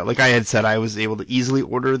 like I had said, I was able to easily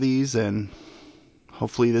order these, and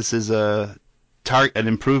hopefully this is an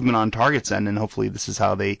improvement on Target's end, and hopefully this is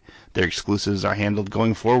how their exclusives are handled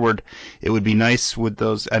going forward. It would be nice with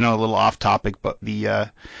those. I know a little off topic, but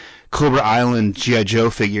the Cobra Island G.I.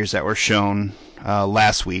 Joe figures that were shown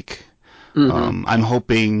last week. I'm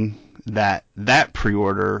hoping that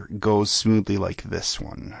pre-order goes smoothly like this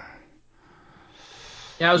one.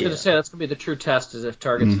 Yeah, I was going to say that's going to be the true test, is if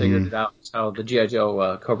Target's figured it out, how the G.I.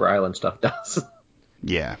 Joe Cobra Island stuff does.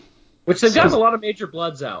 Yeah. Which they've gotten a lot of major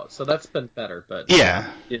bloods out, so that's been better. But yeah.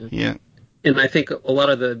 And I think a lot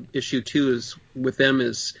of the issue too is with them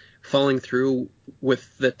is falling through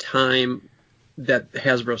with the time that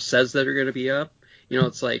Hasbro says that are going to be up.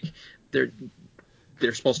 It's like they're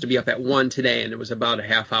supposed to be up at 1 today, and it was about a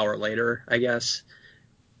half hour later, I guess.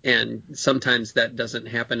 and sometimes that doesn't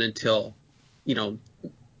happen until,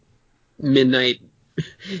 midnight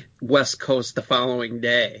West Coast the following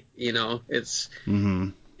day. It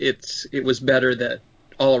was better that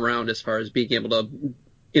all around as far as being able to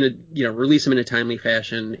release them in a timely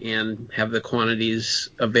fashion and have the quantities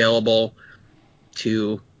available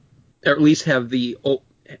to at least have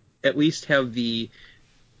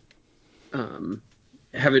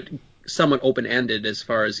have it somewhat open-ended as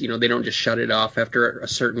far as, they don't just shut it off after a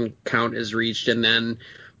certain count is reached and then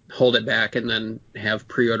hold it back and then have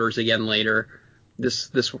pre-orders again later.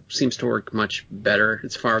 This seems to work much better.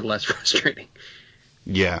 It's far less frustrating.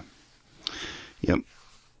 Yeah. Yep.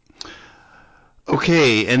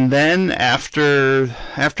 Okay, and then after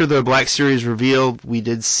the Black Series revealed, we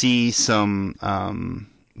did see some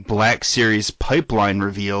Black Series pipeline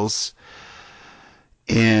reveals,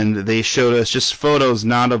 and they showed us just photos,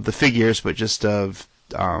 not of the figures, but just of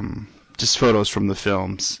just photos from the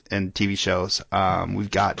films and TV shows.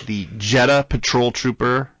 We've got the Jedha Patrol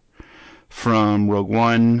Trooper from Rogue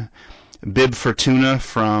One, Bib Fortuna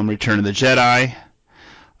from Return of the Jedi,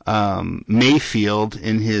 Mayfield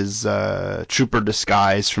in his trooper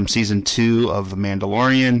disguise from Season 2 of The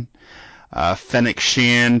Mandalorian, Fennec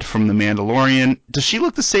Shand from The Mandalorian. Does she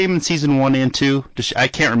look the same in Season 1 and 2? I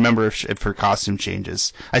can't remember if her costume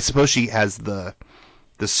changes. I suppose she has the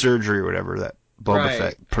surgery or whatever that Boba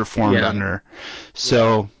Fett performed on her.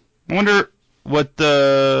 So I wonder what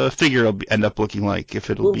the figure will end up looking like.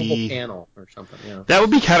 If it'll be panel or something. Yeah. That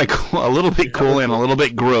would be kind of cool, a little bit cool and a little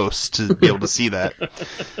bit gross to be able to see that.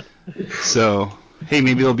 So, hey,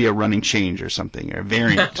 maybe there'll be a running change or something, or a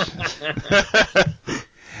variant.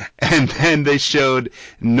 And then they showed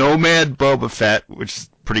Nomad Boba Fett, which is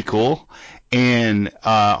pretty cool, and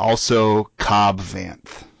also Cobb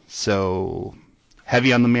Vanth. So,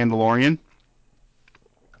 heavy on the Mandalorian.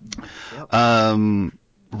 Yep.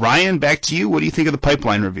 Ryan, back to you. What do you think of the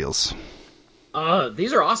pipeline reveals?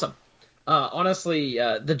 These are awesome. Honestly,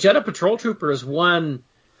 the Jedha Patrol Trooper is one.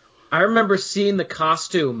 I remember seeing the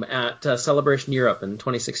costume at Celebration Europe in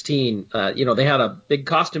 2016. They had a big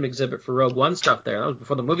costume exhibit for Rogue One stuff there. That was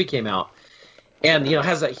before the movie came out. And, it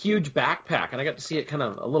has that huge backpack, and I got to see it kind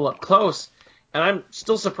of a little up close. And I'm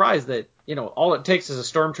still surprised that, all it takes is a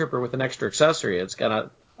stormtrooper with an extra accessory. It's kind of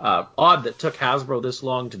odd that it took Hasbro this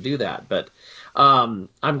long to do that. But I'm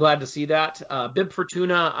glad to see that. Bib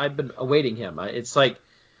Fortuna, I've been awaiting him. It's like,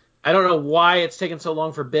 I don't know why it's taken so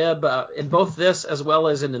long for Bib in both this as well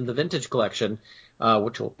as in the Vintage Collection,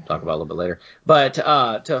 which we'll talk about a little bit later, but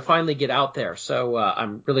to finally get out there. So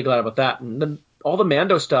I'm really glad about that. And then all the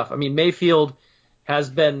Mando stuff. I mean, Mayfield has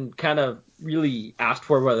been kind of really asked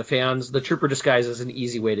for by the fans. The Trooper disguise is an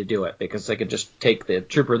easy way to do it because they could just take the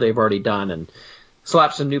Trooper they've already done and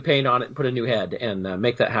slap some new paint on it and put a new head and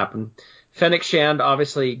make that happen. Fennec Shand,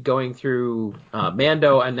 obviously going through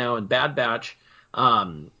Mando and now in Bad Batch.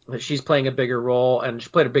 She's playing a bigger role, and she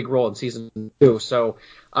played a big role in Season 2. So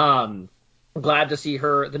glad to see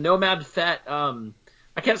her. The Nomad Fett,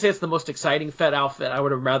 I can't say it's the most exciting Fett outfit. I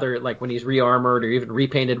would have rather, like, when he's re-armored or even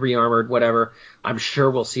repainted, re-armored, whatever. I'm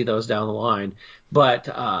sure we'll see those down the line. But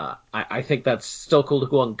I think that's still cool to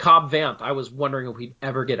go. And Cobb Vanth, I was wondering if we'd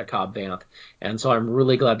ever get a Cobb Vanth. And so I'm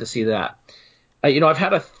really glad to see that. I've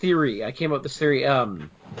had a theory. I came up with this theory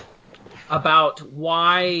about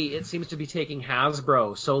why it seems to be taking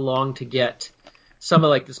Hasbro so long to get some of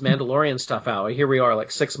like this Mandalorian stuff out. Here we are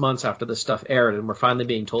like 6 months after this stuff aired, and we're finally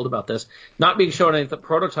being told about this. Not being shown any of the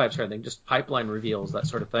prototypes or anything, just pipeline reveals, that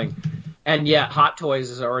sort of thing. And yet Hot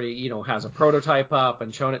Toys is already, has a prototype up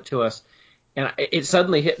and shown it to us. And it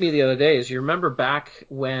suddenly hit me the other day. As you remember back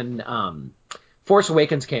when Force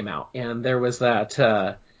Awakens came out, and there was that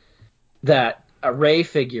a Rey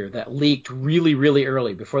figure that leaked really, really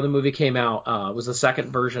early before the movie came out. Was the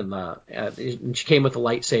second version. And she came with a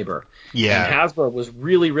lightsaber. Yeah. And Hasbro was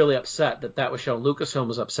really, really upset that was shown. Lucasfilm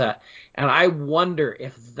was upset. And I wonder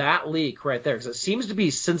if that leak right there, because it seems to be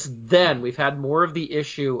since then we've had more of the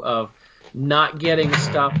issue of not getting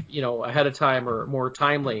stuff, ahead of time or more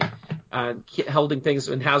timely, holding things.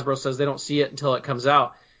 And Hasbro says they don't see it until it comes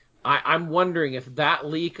out. I'm wondering if that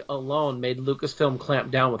leak alone made Lucasfilm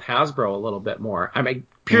clamp down with Hasbro a little bit more. I mean,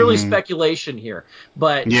 purely speculation here,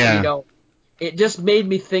 but it just made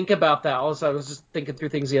me think about that. Also, I was just thinking through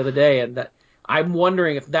things the other day, and that I'm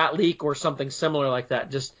wondering if that leak or something similar like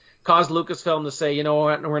that just caused Lucasfilm to say,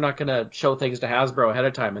 what, we're not going to show things to Hasbro ahead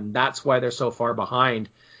of time, and that's why they're so far behind.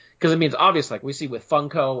 Because it means, obviously, like we see with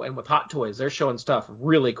Funko and with Hot Toys, they're showing stuff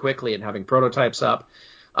really quickly and having prototypes up.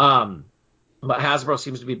 But Hasbro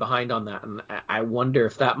seems to be behind on that, and I wonder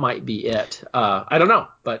if that might be it. I don't know,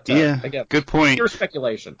 but again, good point. Pure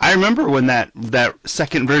speculation. I remember when that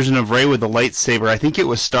second version of Rey with the lightsaber, I think it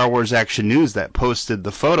was Star Wars Action News that posted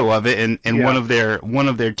the photo of it, and one of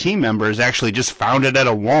their team members actually just found it at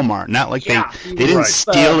a Walmart. Not like they didn't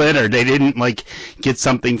steal it or they didn't like get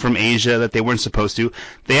something from Asia that they weren't supposed to.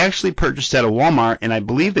 They actually purchased it at a Walmart, and I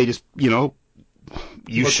believe they just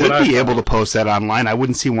you should be able to post that online. I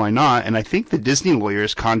wouldn't see why not. And I think the Disney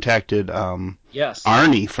lawyers contacted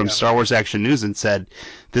Arnie from Star Wars Action News and said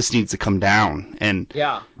this needs to come down. And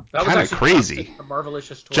that was kind of crazy. Justin,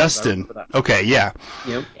 Marvelicious Toys. Justin. Okay, yeah.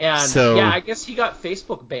 Yep. And I guess he got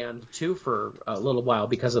Facebook banned too for a little while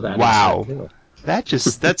because of that. Wow. That's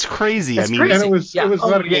crazy. That's crazy. And it was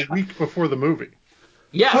not a week before the movie.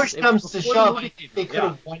 Yes. Push comes to shove, they could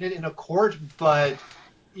have won it in a court, but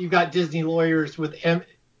you've got Disney lawyers with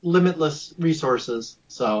limitless resources,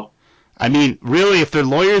 so. I mean, really, if their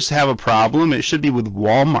lawyers have a problem, it should be with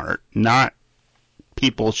Walmart, not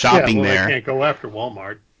people shopping there. They can't go after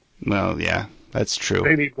Walmart. Well, yeah, that's true.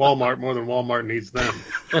 They need Walmart more than Walmart needs them.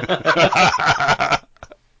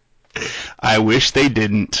 I wish they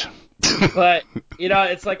didn't. But,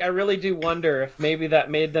 it's like I really do wonder if maybe that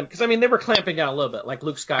made them... Because, I mean, they were clamping down a little bit. Like,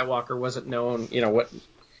 Luke Skywalker wasn't known, what...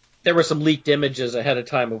 There were some leaked images ahead of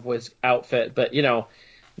time of his outfit, but,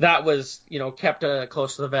 that was, kept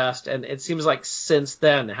close to the vest. And it seems like since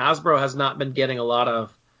then, Hasbro has not been getting a lot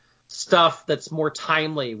of stuff that's more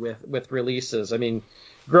timely with releases. I mean,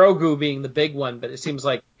 Grogu being the big one, but it seems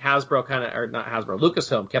like Hasbro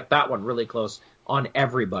Lucasfilm kept that one really close on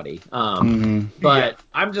everybody. But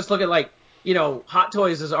I'm just looking like, Hot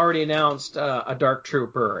Toys has already announced a Dark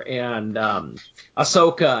Trooper and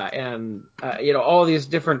Ahsoka and, all these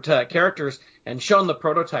different characters and shown the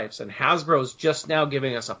prototypes. And Hasbro's just now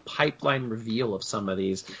giving us a pipeline reveal of some of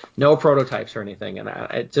these. No prototypes or anything. And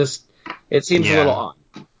it seems a little odd.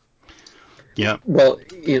 Yeah. Well,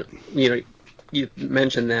 you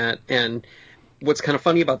mentioned that. And what's kind of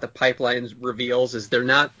funny about the pipelines reveals is they're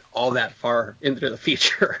not all that far into the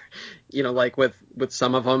future. Like with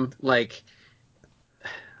some of them, like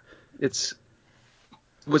it's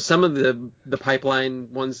with some of the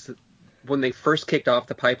pipeline ones when they first kicked off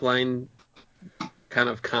the pipeline kind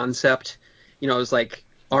of concept, it was like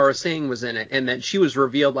Aura Singh was in it, and then she was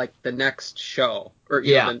revealed like the next show or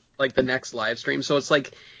like the next live stream. So it's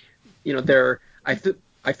like, I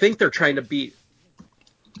think they're trying to beat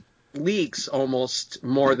leaks almost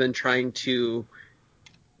more than trying to,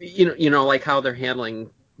 like how they're handling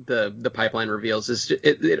the pipeline reveals is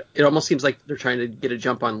it almost seems like they're trying to get a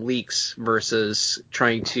jump on leaks versus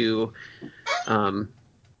trying to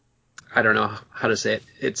I don't know how to say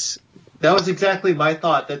it. That was exactly my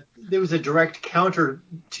thought, that there was a direct counter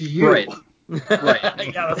to you. Right. Yeah,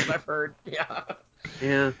 that's what I've heard. Yeah.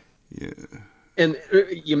 And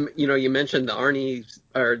you mentioned the Arnie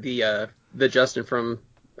or the Justin from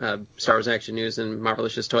Star Wars Action News and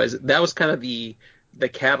Marvelicious Toys. That was kind of the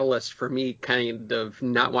catalyst for me kind of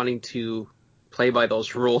not wanting to play by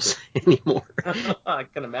those rules anymore. I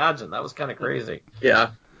can imagine. That was kind of crazy.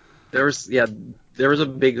 Yeah. There was a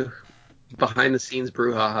big behind the scenes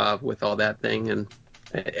brouhaha with all that thing, and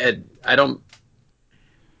I don't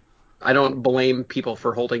blame people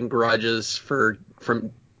for holding grudges for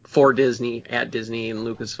Disney at Disney and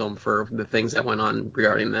Lucasfilm for the things that went on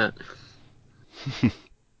regarding that.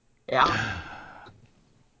 Yeah.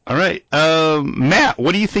 All right, Matt,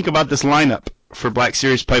 what do you think about this lineup for Black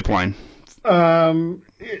Series Pipeline?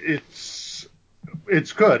 It's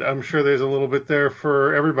good. I'm sure there's a little bit there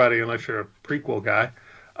for everybody, unless you're a prequel guy.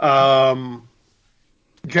 Jedha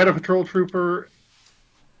Patrol Trooper.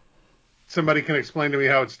 Somebody can explain to me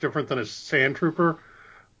how it's different than a Sand Trooper,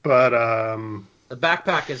 but the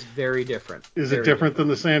backpack is very different. Is it different than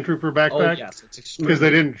the Sand Trooper backpack? Oh yes, it's extremely. Because they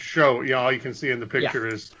didn't show. All you can see in the picture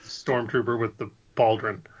is Stormtrooper with the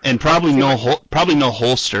pauldron, and probably no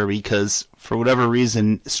holster, because for whatever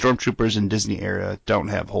reason Stormtroopers in Disney era don't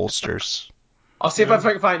have holsters. I'll see if I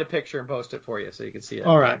can find a picture and post it for you so you can see it.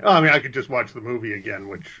 All right. I mean, I could just watch the movie again,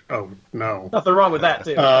 which no, nothing wrong with that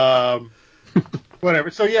too. Whatever.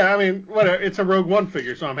 So yeah, I mean, whatever. It's a Rogue One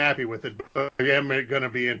figure, so I'm happy with it. But I am going to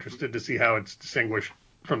be interested to see how it's distinguished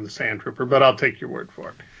from the Sand Trooper. But I'll take your word for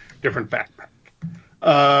it. Different backpack.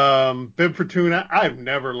 Bib Fortuna. I've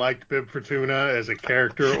never liked Bib Fortuna as a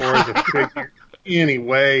character or as a figure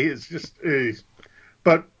anyway. It's just,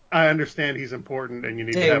 but I understand he's important and you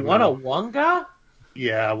need to have him. Wonga?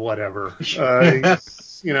 Yeah, whatever.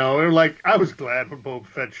 Like I was glad when Boba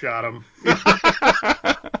Fett shot him.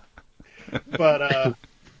 But at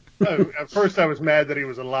first I was mad that he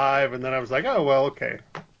was alive, and then I was like, oh well, okay.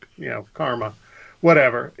 karma,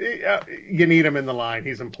 whatever. You need him in the line.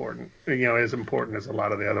 He's important. As important as a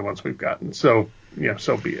lot of the other ones we've gotten. So,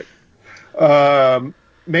 so be it.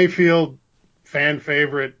 Mayfield, fan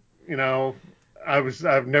favorite.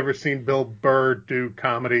 I've never seen Bill Burr do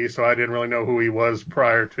comedy, so I didn't really know who he was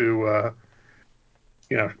prior to,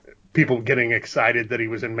 people getting excited that he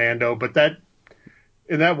was in Mando. But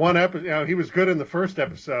in that one episode, he was good in the first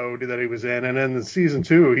episode that he was in, and then in season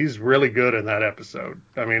 2, he's really good in that episode.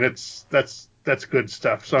 I mean, that's good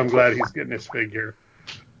stuff. So I'm glad he's getting his figure.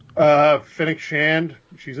 Fennec Shand,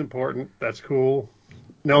 she's important. That's cool.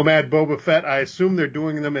 Nomad Boba Fett, I assume they're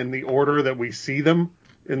doing them in the order that we see them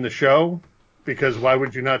in the show, because why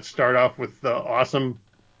would you not start off with the awesome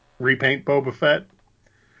repaint Boba Fett?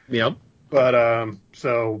 Yep. But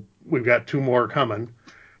so we've got 2 more coming.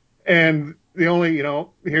 And the only,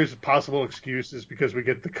 here's a possible excuse is because we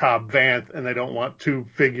get the Cobb Vanth and they don't want 2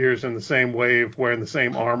 figures in the same wave wearing the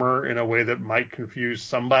same armor in a way that might confuse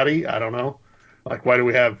somebody. I don't know. Like, why do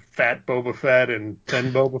we have fat Boba Fett and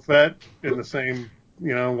thin Boba Fett in the same,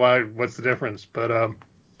 what's the difference? But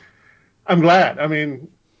I'm glad. I mean,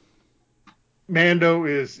 Mando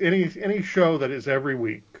is any show that is every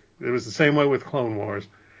week. It was the same way with Clone Wars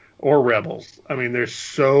or Rebels. I mean, there's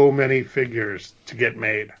so many figures to get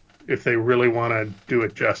made if they really want to do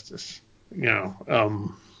it justice,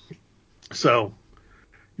 so,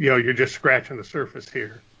 you're just scratching the surface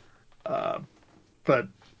here. But,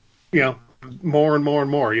 more and more and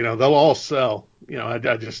more, they'll all sell. I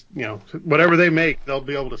just, whatever they make, they'll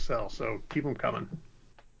be able to sell. So keep them coming.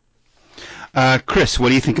 Chris, what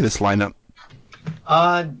do you think of this lineup?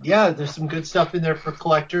 Yeah, there's some good stuff in there for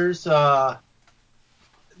collectors. The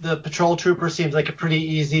Patrol Trooper seems like a pretty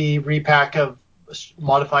easy repack of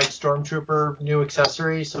modified Stormtrooper new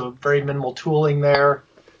accessory, so very minimal tooling there.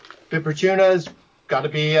 Bib Fortuna's got to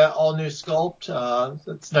be all new sculpt.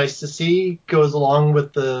 It's nice to see. Goes along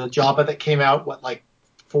with the Jabba that came out,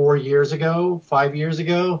 5 years ago?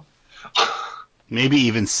 Maybe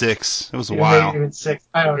even 6. It was a while. Maybe even 6.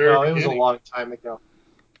 I don't know. It was a long time ago.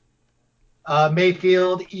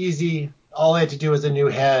 Mayfield, easy. All they had to do was a new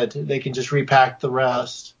head. They can just repack the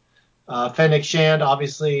rest. Fennec Shand,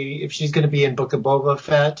 obviously, if she's going to be in Book of Boba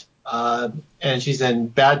Fett, and she's in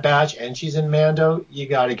Bad Batch, and she's in Mando, you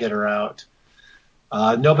got to get her out.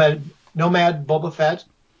 Nomad Boba Fett,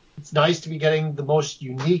 it's nice to be getting the most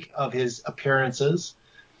unique of his appearances.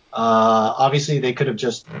 Obviously, they could have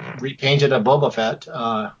just repainted a Boba Fett,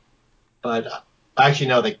 but actually,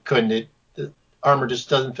 no, they couldn't. The armor just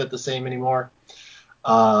doesn't fit the same anymore.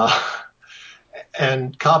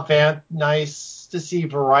 And Cobb Vanth, nice to see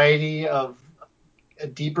variety of a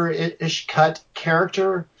deeper-ish cut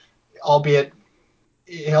character, albeit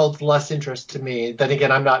it held less interest to me. Then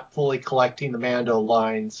again, I'm not fully collecting the Mando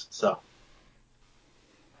lines, so.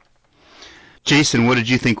 Jason, what did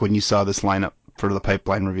you think when you saw this lineup for the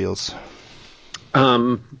pipeline reveals?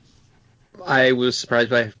 I was surprised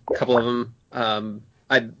by a couple of them.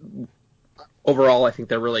 Overall, I think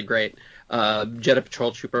they're really great. Jedha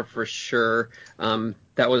Patrol Trooper for sure.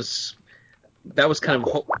 That was kind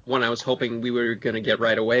of one I was hoping we were going to get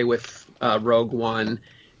right away with Rogue One,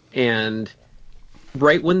 and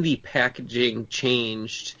right when the packaging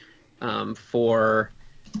changed for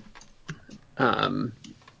the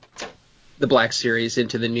Black Series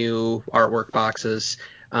into the new artwork boxes,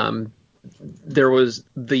 there was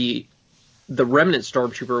the Remnant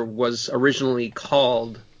Stormtrooper was originally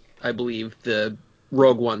called, I believe, the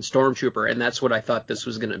Rogue One Stormtrooper, and that's what I thought this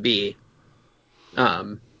was going to be.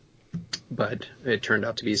 But it turned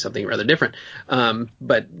out to be something rather different.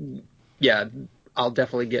 But yeah, I'll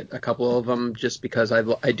definitely get a couple of them just because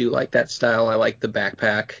I do like that style. I like the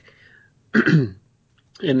backpack.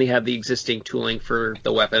 And they have the existing tooling for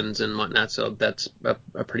the weapons and whatnot, so that's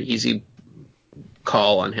a pretty easy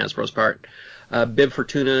call on Hasbro's part. Bib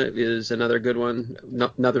Fortuna is another good one,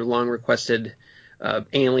 another long requested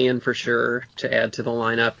alien for sure to add to the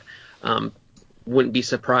lineup. Wouldn't be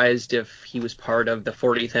surprised if he was part of the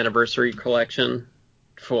 40th anniversary collection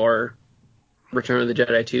for Return of the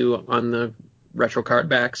Jedi 2 on the retro card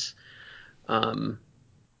backs.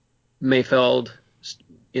 Mayfeld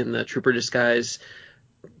in the Trooper disguise.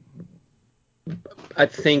 I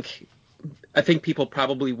think people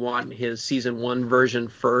probably want his season 1 version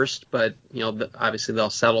first, but obviously they'll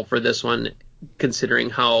settle for this one, considering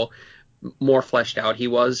how more fleshed out he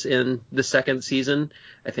was in the second season.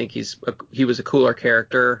 I think he was a cooler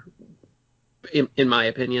character, in my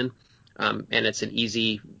opinion, and it's an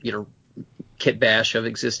easy kit bash of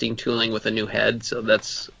existing tooling with a new head, so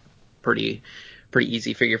that's pretty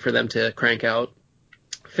easy figure for them to crank out.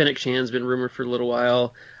 Fennec Shand's been rumored for a little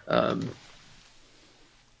while.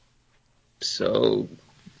 So,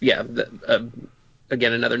 yeah,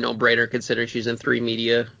 again, another no-brainer considering she's in 3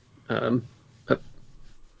 media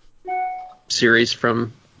series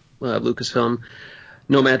from Lucasfilm.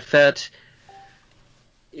 Nomad Fett,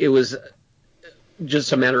 it was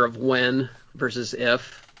just a matter of when versus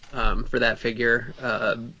if for that figure.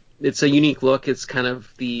 It's a unique look. It's kind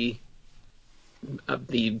of the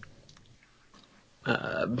kind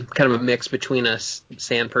of a mix between a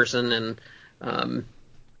sand person and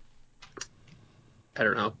I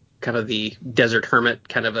don't know, kind of the desert hermit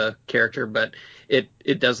kind of a character, but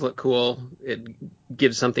it does look cool. It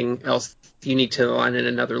gives something else unique to the line and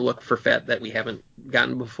another look for Fett that we haven't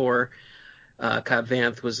gotten before. Cobb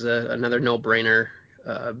Vanth was another no-brainer,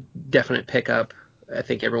 definite pickup. I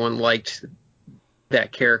think everyone liked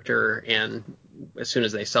that character, and as soon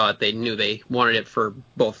as they saw it, they knew they wanted it for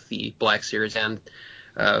both the Black Series and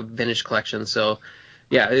Vintage Collection. So,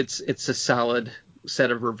 yeah, it's a solid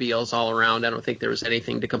set of reveals all around. I don't think there was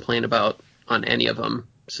anything to complain about on any of them.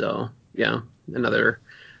 So, yeah, another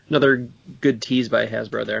good tease by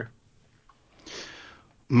Hasbro there.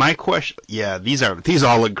 My question, yeah, these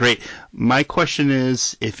all look great. My question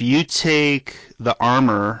is, if you take the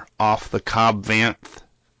armor off the Cobb Vanth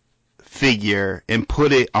figure and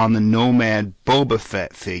put it on the Nomad Boba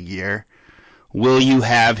Fett figure, will you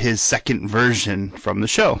have his second version from the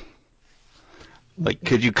show? Like,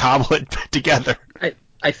 could you cobble it together?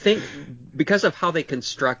 I think because of how they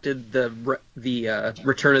constructed the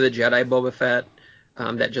Return of the Jedi Boba Fett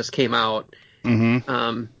that just came out,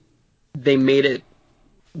 they made it.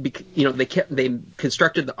 They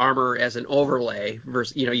constructed the armor as an overlay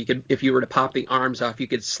versus, you could, if you were to pop the arms off, you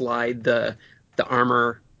could slide the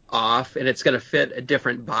armor off and it's going to fit a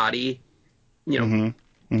different body. I'm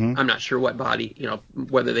not sure what body,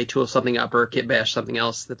 whether they tool something up or kit bash something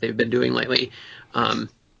else that they've been doing lately.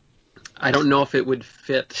 I don't know if it would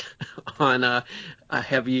fit on a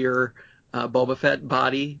heavier Boba Fett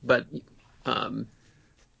body, but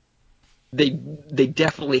they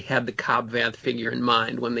definitely had the Cobb Vanth figure in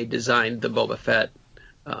mind when they designed the Boba Fett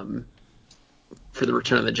for the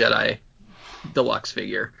Return of the Jedi deluxe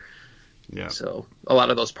figure. Yeah. So a lot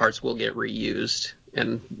of those parts will get reused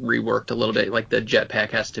and reworked a little bit. Like the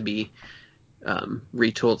jetpack has to be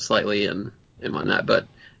retooled slightly and whatnot. But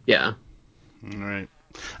yeah. All right.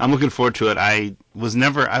 I'm looking forward to it. I've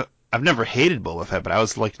never hated Boba Fett, but I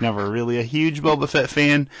was never really a huge Boba Fett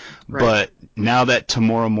fan. Right. But now that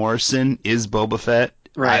Tamora Morrison is Boba Fett,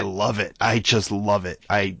 right. I love it. I just love it.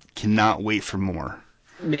 I cannot wait for more.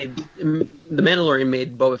 The Mandalorian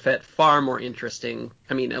made Boba Fett far more interesting.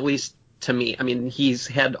 I mean, at least to me. I mean, he's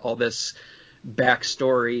had all this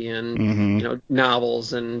backstory and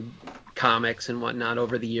novels and comics and whatnot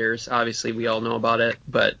over the years. Obviously, we all know about it,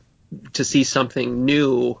 but to see something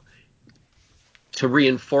new to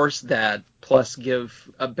reinforce that, plus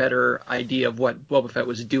give a better idea of what Boba Fett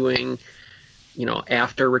was doing,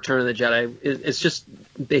 after Return of the Jedi, it's just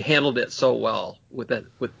they handled it so well with the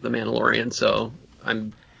Mandalorian. So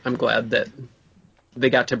I'm glad that they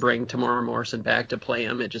got to bring Tamora Morrison back to play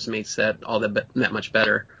him. It just makes that all that much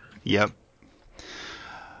better. Yep.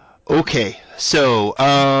 Okay, so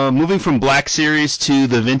moving from Black Series to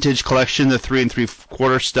the Vintage Collection, the 3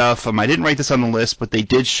 3/4 stuff. I didn't write this on the list, but they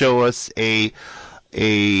did show us a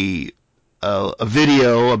video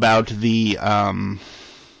about the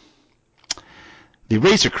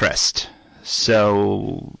Razor Crest.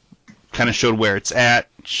 So kind of showed where it's at,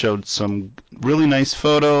 showed some really nice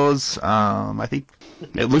photos. I think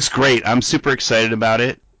it looks great. I'm super excited about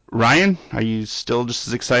it. Ryan, are you still just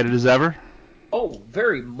as excited as ever? Oh,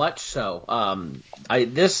 very much so.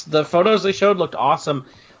 The photos they showed looked awesome.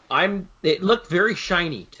 It looked very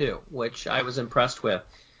shiny too, which I was impressed with.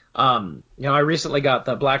 I recently got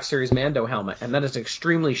the Black Series Mando helmet, and that is an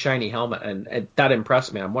extremely shiny helmet, and that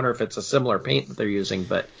impressed me. I wonder if it's a similar paint that they're using,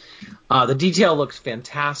 but the detail looks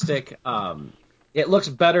fantastic. It looks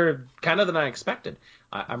better kind of than I expected.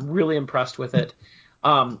 I'm really impressed with it.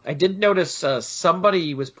 I did notice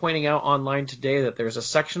somebody was pointing out online today that there's a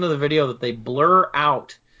section of the video that they blur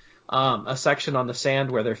out a section on the sand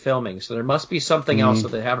where they're filming. So there must be something else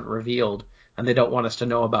that they haven't revealed and they don't want us to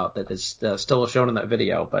know about that is still shown in that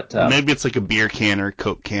video. But maybe it's like a beer can or a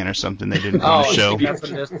Coke can or something they didn't want to show. That's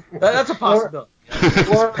what it is. That's a possibility.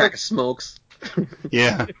 Or a pack of smokes.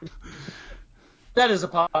 Yeah. That is a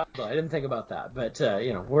possibility. I didn't think about that, but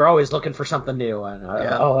we're always looking for something new, and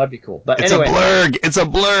that'd be cool. But it's anyway, a blurg. It's a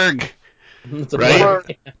blurg. It's a right?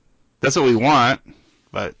 blurg. That's what we want.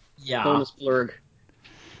 But yeah, bonus blurg.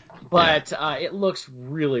 But it looks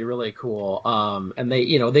really, really cool. And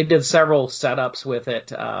they did several setups with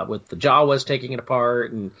it, with the Jawas taking it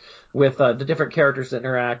apart, and with the different characters that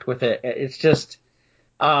interact with it. It's just,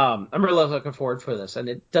 I'm really looking forward for this, and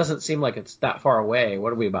it doesn't seem like it's that far away.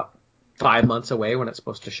 What are we, about 5 months away when it's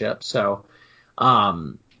supposed to ship? So,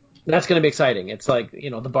 that's going to be exciting. It's like,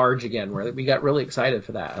 the barge again, where we got really excited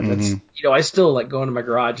for that. And that's, I still like going to my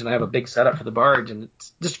garage and I have a big setup for the barge, and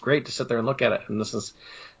it's just great to sit there and look at it. And this is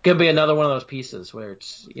going to be another one of those pieces where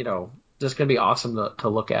it's, just going to be awesome to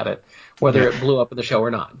look at it, whether it blew up in the show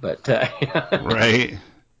or not. But Right.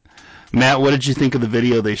 Matt, what did you think of the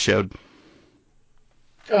video they showed?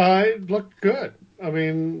 It looked good. I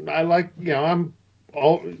mean, I like, I'm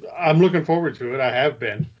looking forward to it. I have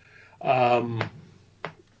been.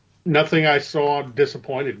 Nothing I saw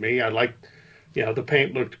disappointed me. I liked, the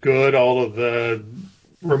paint looked good. All of the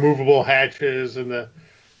removable hatches and the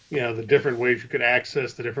different ways you could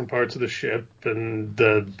access the different parts of the ship and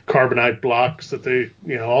the carbonite blocks that they,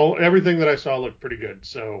 everything that I saw looked pretty good.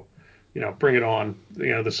 So, bring it on.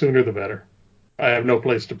 The sooner the better. I have no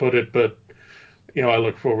place to put it, but, I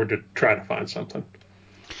look forward to trying to find something.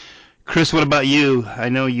 Chris, what about you? I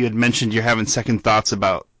know you had mentioned you're having second thoughts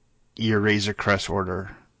about your Razor Crest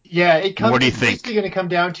order. Yeah, what do you think? It's basically going to come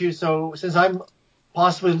down to, so since I'm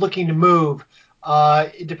possibly looking to move,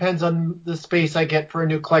 it depends on the space I get for a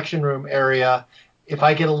new collection room area. If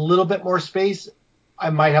I get a little bit more space, I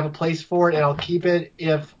might have a place for it and I'll keep it.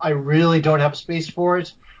 If I really don't have space for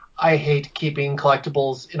it, I hate keeping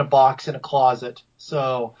collectibles in a box in a closet.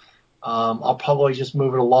 So I'll probably just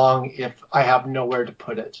move it along if I have nowhere to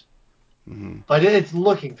put it. But it's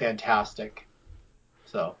looking fantastic.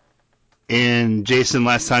 So. And Jason,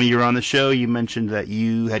 last time you were on the show, you mentioned that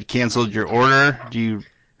you had canceled your order.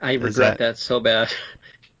 I regret that so bad.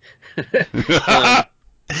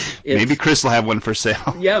 Maybe Chris will have one for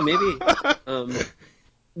sale. Yeah, maybe.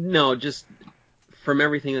 No, just from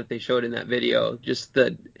everything that they showed in that video, just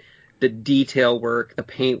the detail work, the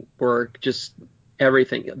paint work, just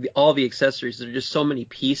everything, all the accessories. There are just so many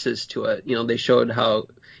pieces to it. They showed how,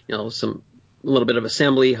 a little bit of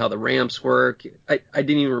assembly, how the ramps work. I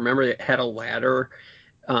didn't even remember it had a ladder.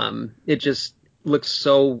 It just looks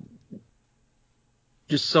so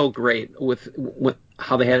great with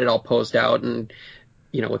how they had it all posed out, and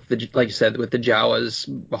with the, like you said, with the Jawas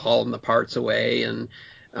hauling the parts away, and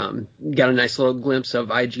got a nice little glimpse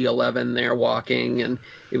of IG-11 there walking, and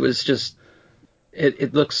it was just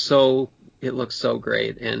it looks so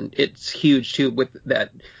great, and it's huge too with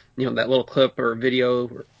that that little clip or video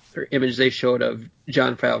or image they showed of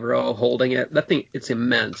Jon Favreau holding it. That thing, it's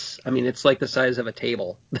immense. I mean, it's like the size of a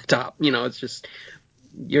table, the top. It's just,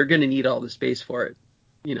 you're going to need all the space for it,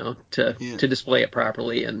 to display it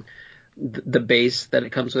properly. And the base that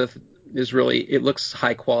it comes with is really, it looks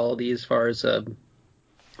high quality as far as, with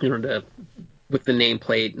the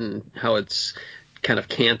nameplate and how it's kind of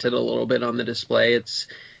canted a little bit on the display.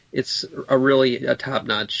 It's a really a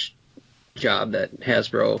top-notch job that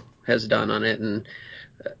Hasbro has done on it, and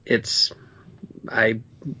I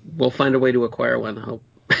will find a way to acquire one, I hope.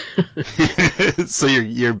 So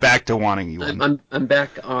you're back to wanting one. I'm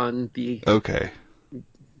back on the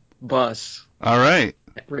bus. All right.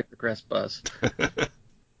 Razor Crest bus.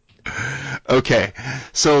 Okay,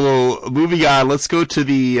 so moving on, let's go to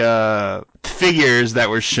the figures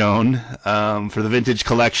that were shown for the Vintage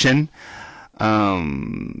Collection.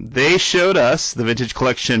 They showed us the Vintage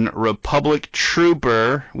Collection Republic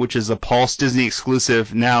Trooper, which is a Pulse Disney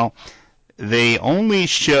exclusive. Now, they only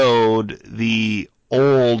showed the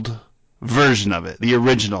old version of it, the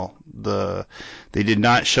original. They did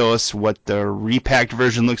not show us what the repacked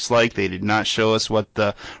version looks like. They did not show us what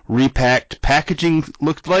the repacked packaging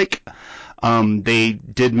looked like. They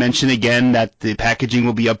did mention again that the packaging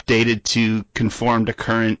will be updated to conform to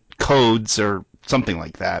current codes or something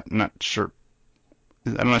like that. I'm not sure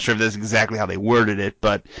if that's exactly how they worded it,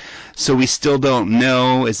 but so we still don't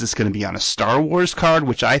know, is this going to be on a Star Wars card,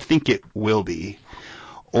 which I think it will be,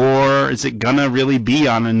 or is it going to really be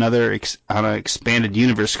on on an expanded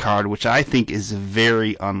universe card, which I think is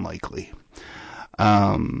very unlikely.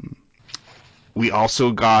 We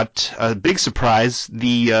also got a big surprise.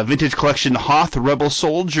 The Vintage Collection Hoth Rebel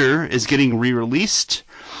Soldier is getting re-released.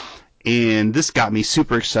 And this got me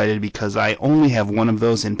super excited because I only have one of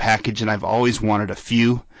those in package, and I've always wanted a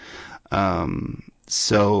few.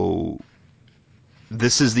 So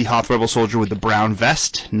this is the Hoth Rebel Soldier with the brown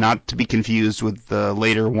vest, not to be confused with the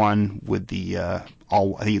later one with the I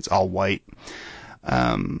think it's all white.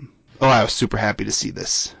 I was super happy to see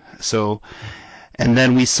this. So, and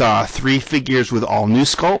then we saw 3 figures with all new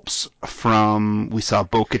sculpts we saw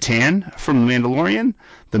Bo-Katan from The Mandalorian,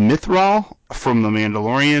 the Mythrol from The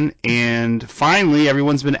Mandalorian, and finally,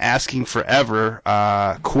 everyone's been asking forever,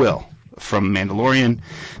 Quill from Mandalorian.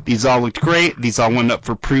 These all looked great. These all went up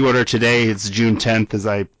for pre-order today. It's June 10th, as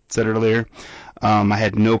I said earlier. I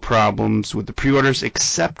had no problems with the pre-orders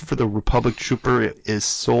except for the Republic Trooper. It is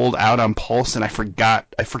sold out on Pulse, and I forgot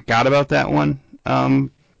about that one. And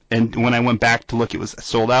when I went back to look, it was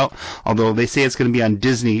sold out. Although they say it's going to be on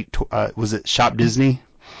Disney. Was it Shop Disney?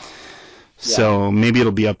 Yeah. So maybe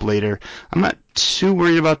it'll be up later. I'm not too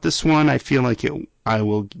worried about this one. I feel like it'll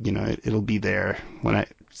be there when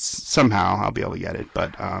somehow I'll be able to get it.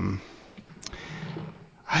 But I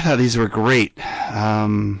thought these were great.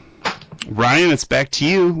 Ryan, it's back to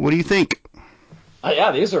you. What do you think?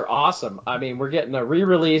 Yeah, these are awesome. I mean, we're getting a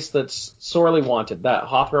re-release that's sorely wanted. That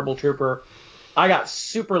Hoth Rebel Trooper, I got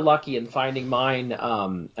super lucky in finding mine.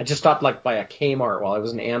 I just stopped by a Kmart while I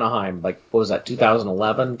was in Anaheim. What was that,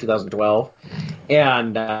 2011, 2012?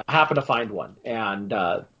 And happened to find one. And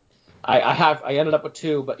I ended up with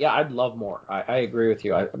two, but yeah, I'd love more. I agree with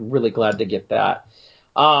you. I'm really glad to get that.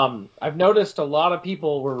 I've noticed a lot of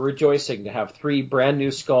people were rejoicing to have 3 brand new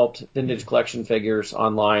Sculpt Vintage Collection figures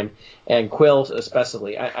online, and Quill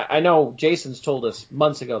especially. I know Jason's told us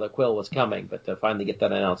months ago that Quill was coming, but to finally get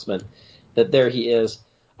that announcement that there he is.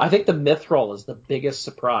 I think the Mithril is the biggest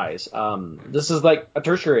surprise. This is like a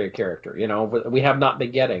tertiary character, we have not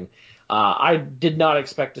been getting. I did not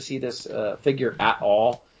expect to see this figure at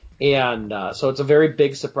all. And so it's a very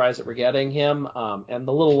big surprise that we're getting him. And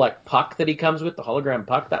the little puck that he comes with, the hologram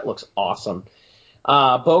puck, that looks awesome.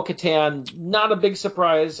 Bo-Katan, not a big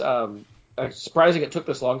surprise. Surprising it took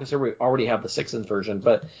this long because we already have the 6-inch version,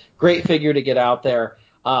 but great figure to get out there.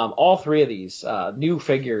 All 3 of these new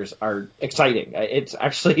figures are exciting. It's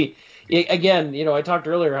actually, again, I talked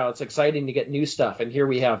earlier how it's exciting to get new stuff, and here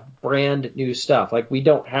we have brand new stuff. We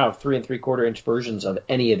don't have 3 3/4-inch versions of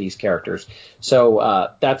any of these characters,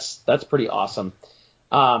 so that's pretty awesome.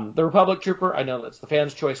 The Republic Trooper, I know that's the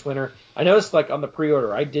Fans' Choice winner. I noticed on the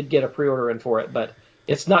pre-order, I did get a pre-order in for it, but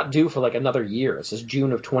it's not due for another year. This is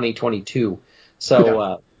June of 2022,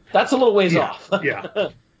 so that's a little ways off. Yeah.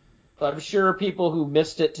 I'm sure people who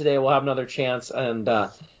missed it today will have another chance. And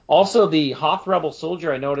also the Hoth Rebel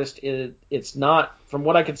Soldier, I noticed it's not, from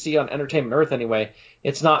what I could see on Entertainment Earth anyway,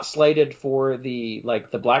 it's not slated for the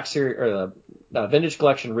Black Series or the Vintage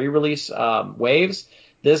Collection re-release waves.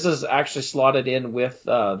 This is actually slotted in with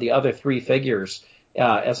the other 3 figures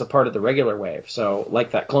as a part of the regular wave. So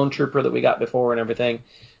that Clone Trooper that we got before and everything.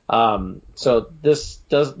 So this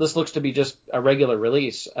looks to be just a regular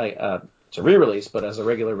release. It's a re-release, but as a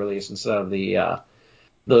regular release instead of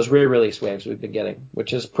those re-release waves we've been getting,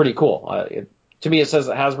 which is pretty cool. To me, it says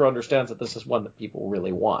that Hasbro understands that this is one that people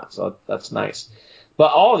really want, so that's nice.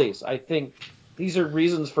 But all of these, I think, these are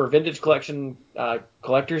reasons for vintage collection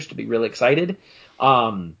collectors to be really excited.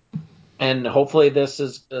 And hopefully this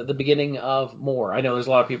is the beginning of more. I know there's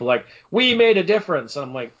a lot of people we made a difference.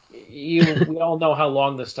 And I'm we all know how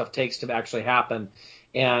long this stuff takes to actually happen.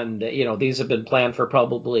 And, these have been planned for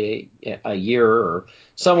probably a year or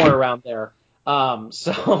somewhere around there. But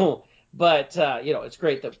it's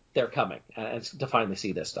great that they're coming and to finally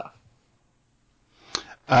see this stuff.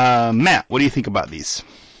 Matt, what do you think about these?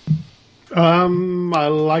 I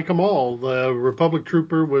like them all. The Republic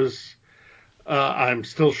Trooper was, I'm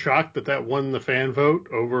still shocked that won the fan vote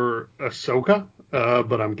over Ahsoka,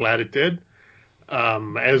 but I'm glad it did.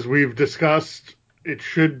 As we've discussed, it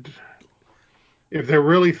should, if they're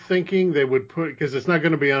really thinking, they would put, because it's not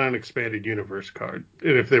going to be on an expanded universe card.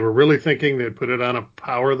 And if they were really thinking, they'd put it on a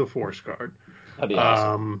Power of the Force card. That'd be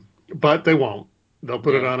awesome. But they won't. They'll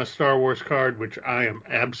put it on a Star Wars card, which I am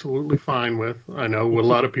absolutely fine with. I know a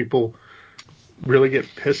lot of people really get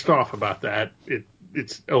pissed off about that. It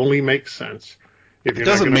only makes sense. It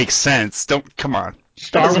doesn't make sense. Come on.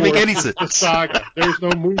 Star Wars make any sense. Is the saga. There's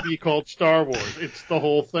no movie called Star Wars. It's the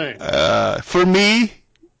whole thing. For me,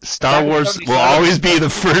 Star Wars will always be the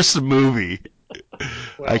first movie.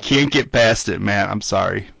 Well, I can't get past it, man. I'm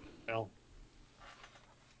sorry. Well,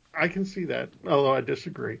 I can see that, although I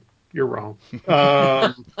disagree. You're wrong. You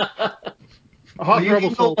can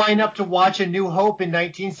go line up to watch A New Hope in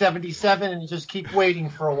 1977 and just keep waiting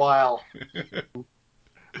for a while.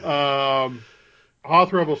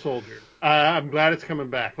 Hoth Rebel Soldier. I'm glad it's coming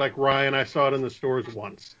back. Like Ryan, I saw it in the stores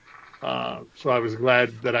once. So I was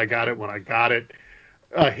glad that I got it when I got it.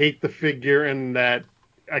 I hate the figure in that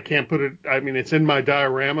I can't put it, it's in my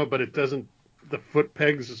diorama, but it doesn't, the foot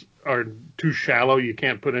pegs are too shallow. You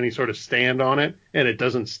can't put any sort of stand on it, and it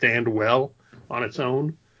doesn't stand well on its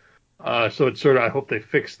own. So it's I hope they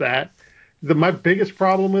fix that. My biggest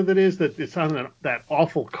problem with it is that it's on that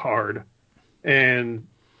awful card, and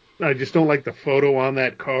I just don't like the photo on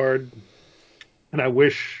that card. And I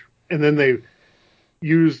wish, and then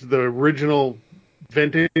used the original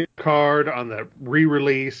vintage card on the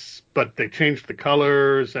re-release, but they changed the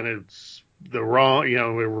colors and it's the wrong, we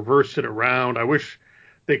reversed it around. I wish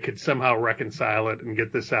they could somehow reconcile it and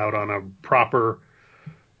get this out on a proper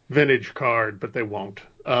vintage card, but they won't.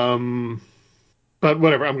 But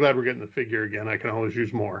whatever. I'm glad we're getting the figure again. I can always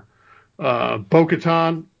use more.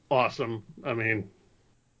 Bo-Katan, awesome. I mean,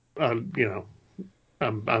 I'm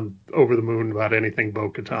over the moon about anything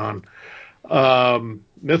Bo-Katan.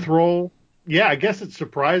 Mithril, yeah, I guess it's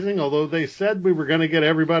surprising, although they said we were going to get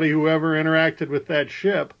everybody who ever interacted with that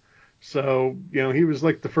ship. So, he was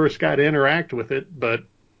like the first guy to interact with it, but,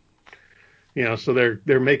 so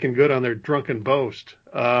they're making good on their drunken boast.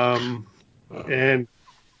 And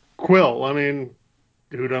Quill, I mean,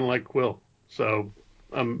 who doesn't like Quill? So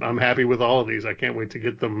I'm happy with all of these. I can't wait to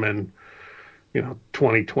get them in,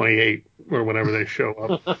 2028 or whenever they show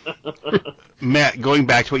up. Matt, going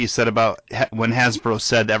back to what you said about when Hasbro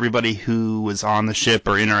said everybody who was on the ship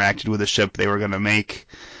or interacted with the ship they were going to make,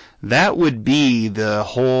 that would be the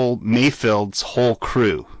whole Mayfield's whole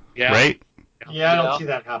crew, right? Yeah, I don't see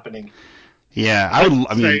that happening. Yeah,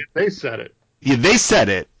 they said it. Yeah, they said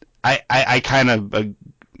it. I kind of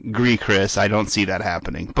agree, Chris. I don't see that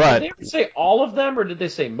happening. But did they say all of them, or did they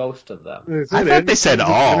say most of them? I thought they said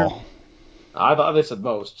all. I thought they said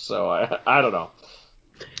most, so I don't know.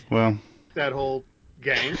 Well, that whole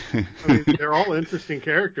gang. I mean, they're all interesting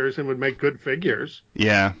characters and would make good figures.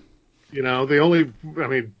 Yeah. I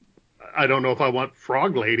don't know if I want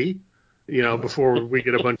Frog Lady, before we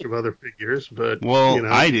get a bunch of other figures, but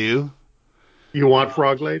I do. You want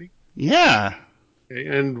Frog Lady? Yeah. Okay,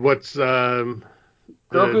 and what's Girl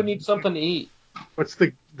who needs something to eat. What's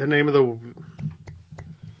the name of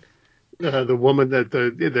the woman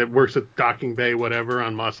that works at Docking Bay, whatever,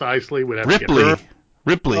 on Mos Eisley? Would have Ripley. To get her.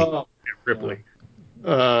 Ripley. Oh, yeah, Ripley.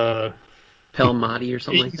 Pelmati or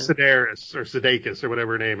something like that. Sedaris or Sudeikis or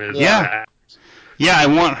whatever her name is. Yeah. Yeah, I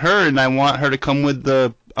want her, and I want her to come with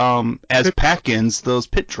the as pack-ins, those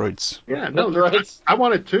pit droids. Yeah, no, I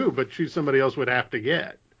want it too, but she's somebody else would have to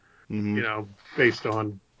get, based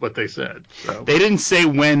on what they said. So they didn't say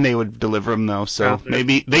when they would deliver them, though. So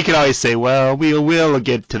maybe they could always say, "Well, we'll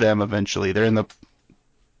get to them eventually." They're in the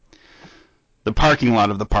parking lot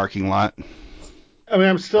of the parking lot. I mean,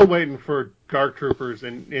 I'm still waiting for Dark Troopers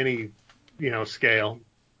in any, scale.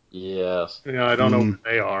 Yes. I don't know what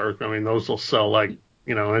they are. I mean, those will sell like,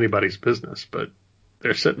 anybody's business, but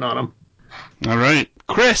they're sitting on them. All right.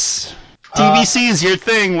 Chris, TVC is your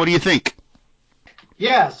thing. What do you think?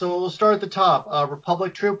 Yeah, so we'll start at the top.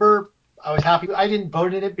 Republic Trooper, I was happy. I didn't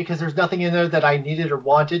vote in it because there's nothing in there that I needed or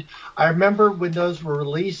wanted. I remember when those were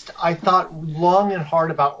released, I thought long and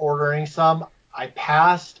hard about ordering some. I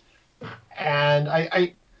passed, and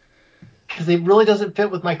because it really doesn't fit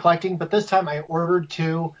with my collecting, but this time I ordered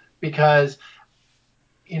two because,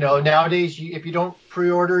 nowadays if you don't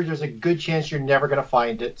pre-order, there's a good chance you're never going to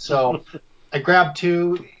find it. So I grabbed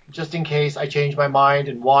two just in case I change my mind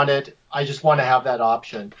and want it. I just want to have that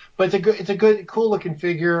option. But it's a good, cool looking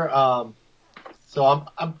figure. So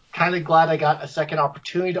I'm kind of glad I got a second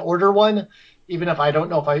opportunity to order one, even if I don't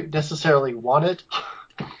know if I necessarily want it.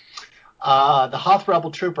 The Hoth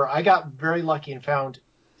Rebel Trooper, I got very lucky and found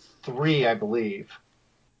 3, I believe.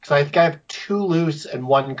 Because I think I have 2 loose and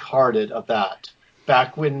 1 carded of that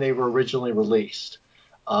back when they were originally released.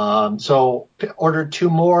 So ordered 2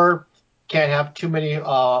 more. Can't have too many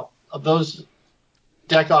of those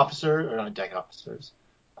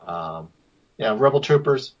Rebel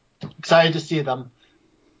Troopers. Excited to see them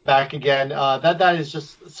back again. That is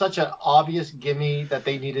just such an obvious gimme that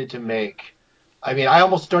they needed to make. I mean, I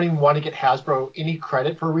almost don't even want to get Hasbro any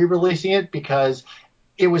credit for re-releasing it because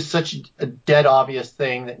it was such a dead obvious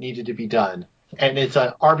thing that needed to be done. And it's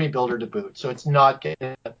an army builder to boot, so it's not going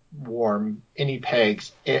to warm any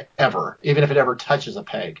pegs ever, even if it ever touches a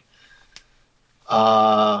peg.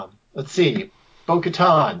 Let's see.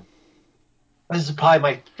 Bo-Katan. This is probably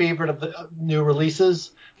my favorite of the new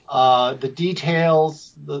releases. The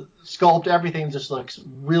details, the sculpt, everything just looks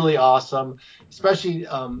really awesome. Especially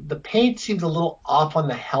the paint seems a little off on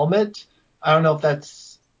the helmet. I don't know if that's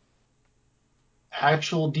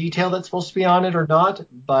actual detail that's supposed to be on it or not,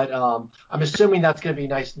 but I'm assuming that's going to be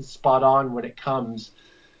nice and spot on when it comes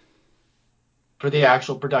for the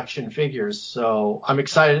actual production figures. So I'm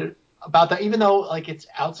excited about that, even though it's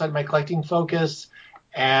outside my collecting focus,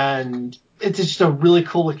 and it's just a really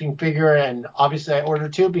cool looking figure. And obviously I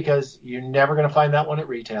ordered 2 because you're never going to find that one at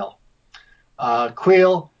retail.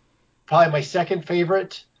 Quill, probably my second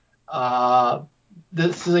favorite.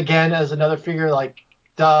 This is again as another figure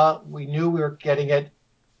we knew we were getting it.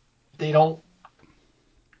 They don't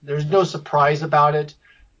There's no surprise about it.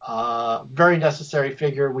 Very necessary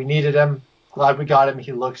figure. We needed him. Glad we got him.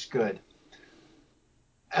 He looks good.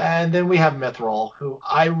 And then we have Mithril, who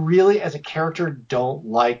I really, as a character, don't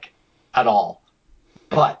like at all.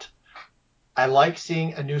 But I like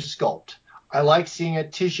seeing a new sculpt. I like seeing a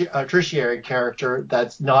tertiary character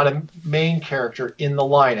that's not a main character in the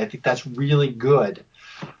line. I think that's really good.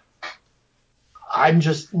 I'm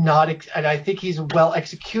just not, and I think he's a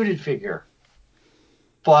well-executed figure,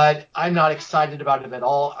 but I'm not excited about him at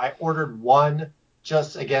all. I ordered one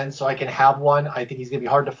just, again, so I can have one. I think he's going to be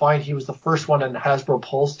hard to find. He was the first one in Hasbro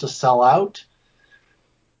Pulse to sell out,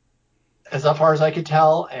 as far as I could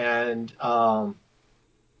tell, and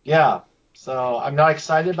yeah. So I'm not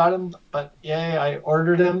excited about him, but yay, I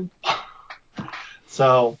ordered him.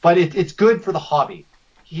 So, but it's good for the hobby.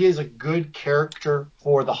 He is a good character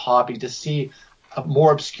for the hobby to see a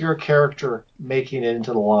more obscure character making it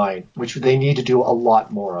into the line, which they need to do a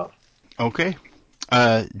lot more of. Okay.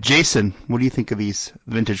 Jason, what do you think of these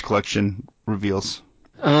vintage collection reveals?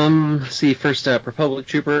 See, first up, Republic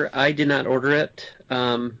Trooper. I did not order it.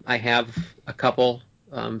 I have a couple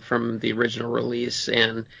from the original release,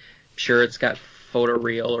 and sure, it's got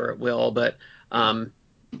photoreal, or it will, but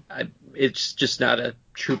it's just not a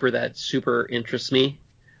trooper that super interests me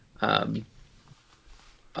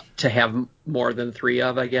to have more than 3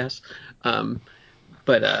 of, I guess.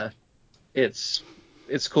 But it's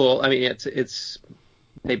cool. I mean, it's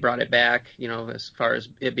they brought it back, as far as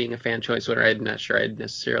it being a fan choice winner. I'm not sure I'd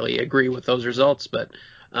necessarily agree with those results, but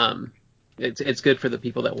it's good for the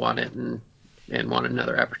people that want it and want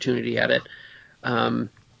another opportunity at it.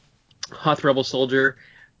 Hoth Rebel Soldier,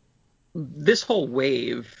 this whole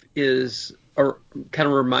wave kind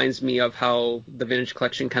of reminds me of how the vintage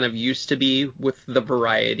collection kind of used to be, with the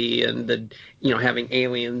variety and the having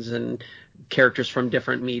aliens and characters from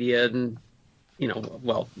different media, and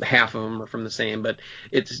half of them are from the same, but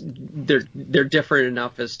they're different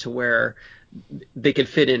enough as to where they could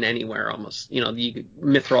fit in anywhere almost.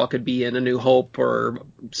 Mithril could be in A New Hope or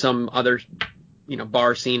some other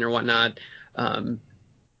bar scene or whatnot.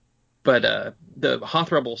 But the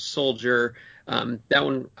Hoth Rebel Soldier, that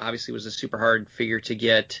one obviously was a super hard figure to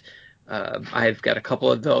get. I've got a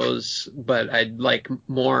couple of those, but I'd like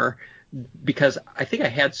more because I think I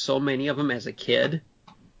had so many of them as a kid.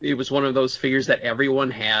 It was one of those figures that everyone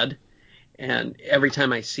had, and every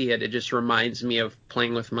time I see it, it just reminds me of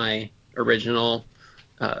playing with my original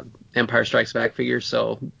Empire Strikes Back figures,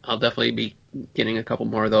 so I'll definitely be getting a couple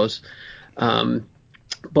more of those.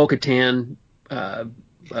 Bo-Katan,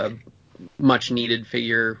 much needed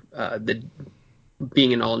figure,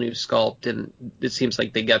 being an all new sculpt, and it seems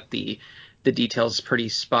like they got the details pretty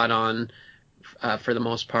spot on for the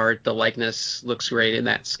most part. The likeness looks great in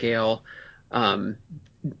that scale.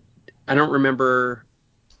 I don't remember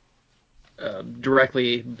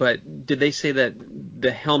directly, but did they say that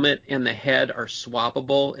the helmet and the head are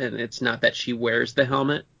swappable, and it's not that she wears the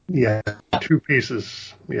helmet? Yeah, 2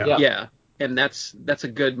 pieces. Yeah. And that's a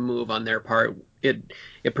good move on their part. It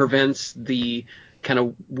prevents the kind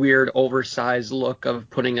of weird oversized look of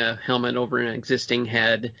putting a helmet over an existing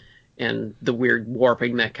head and the weird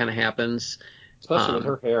warping that kind of happens. Especially with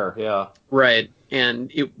her hair, yeah. Right.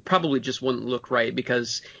 And it probably just wouldn't look right,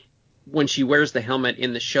 because when she wears the helmet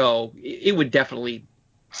in the show, it would definitely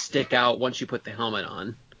stick out once you put the helmet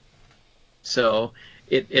on. So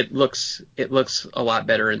it looks a lot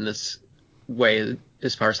better in this way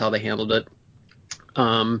as far as how they handled it.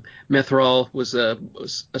 Mithril was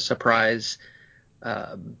a surprise.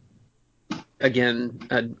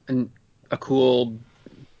 Again, a cool,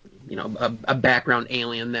 a background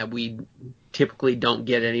alien that we typically don't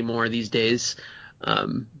get anymore these days.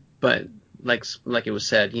 But like it was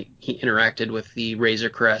said, he interacted with the Razor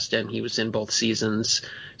Crest, and he was in both seasons.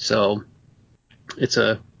 So it's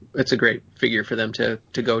a great figure for them to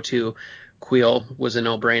go to. Queel was a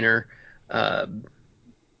no-brainer.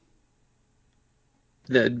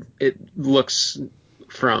 It looks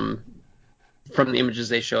from the images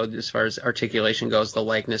they showed, as far as articulation goes, the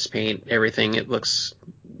likeness, paint, everything, it looks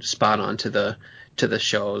spot on to the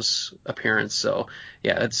show's appearance. So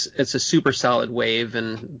yeah, it's a super solid wave,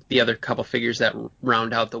 and the other couple figures that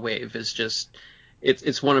round out the wave is just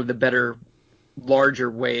it's one of the better, larger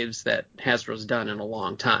waves that Hasbro's done in a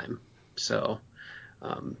long time. So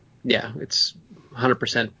yeah, it's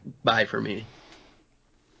 100% buy for me.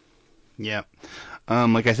 Yeah.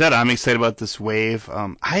 Like I said, I'm excited about this wave.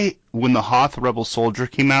 When the Hoth Rebel Soldier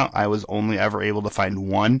came out, I was only ever able to find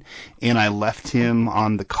one, and I left him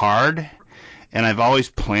on the card. And I've always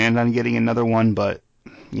planned on getting another one, but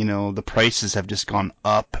the prices have just gone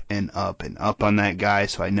up and up and up on that guy,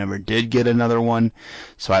 so I never did get another one.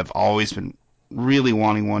 So I've always been really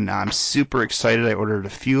wanting one. Now I'm super excited. I ordered a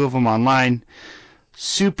few of them online.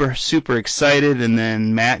 Super, super excited, and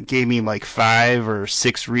then Matt gave me like 5 or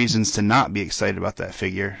 6 reasons to not be excited about that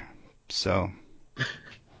figure. So...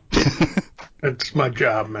 That's my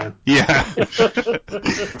job, man. Yeah.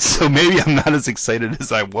 So maybe I'm not as excited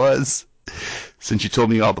as I was, since you told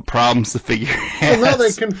me all the problems the figure has. Well, now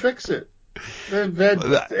they can fix it. They've had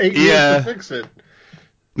 8 years to fix it.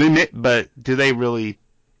 But do they really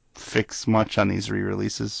fix much on these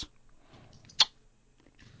re-releases?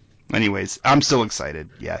 Anyways, I'm still excited.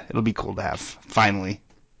 Yeah, it'll be cool to have, finally.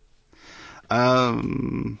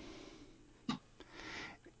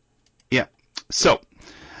 Yeah. So,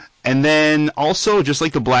 and then also, just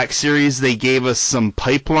like the Black Series, they gave us some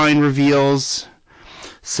pipeline reveals.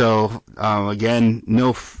 So, again,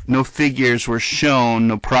 no figures were shown,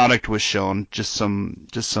 no product was shown, just some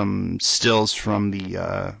stills from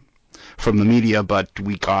the media, but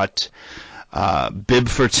we got Bib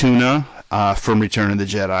Fortuna from Return of the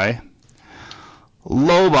Jedi,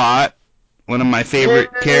 Lobot, one of my favorite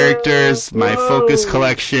characters, my Focus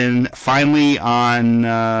collection, finally on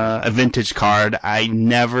a vintage card. I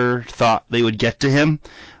never thought they would get to him.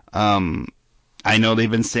 I know they've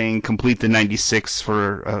been saying complete the 96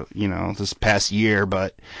 for this past year,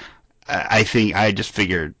 but I just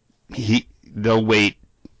figured they'll wait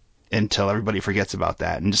until everybody forgets about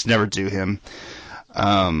that and just never do him.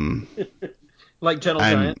 Like Gentle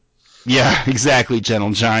Giant. Yeah, exactly.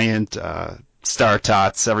 Gentle Giant, Star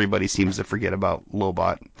Tots. Everybody seems to forget about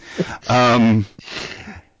Lobot.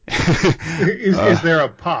 Is there a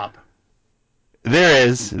pop? There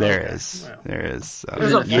is. Well, There's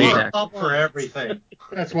a pop for everything.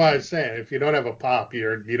 That's why I was saying, if you don't have a pop,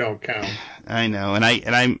 you don't count. I know, and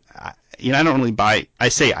I don't really buy. I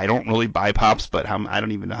say I don't really buy pops, but I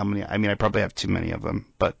don't even know how many. I mean, I probably have too many of them,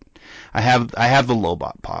 but I have the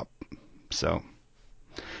Lobot pop, so.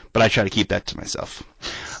 But I try to keep that to myself.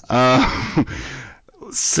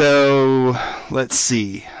 So let's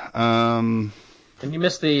see. And you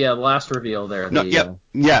missed the last reveal there.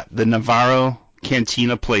 The Navarro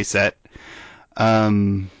Cantina playset.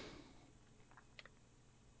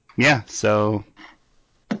 Yeah, so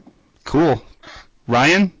cool.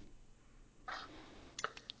 Ryan?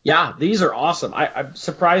 Yeah, these are awesome. I'm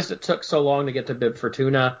surprised it took so long to get to Bib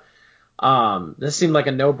Fortuna. This seemed like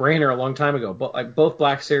a no-brainer a long time ago, both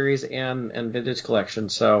Black Series and Vintage Collection.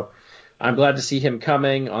 So I'm glad to see him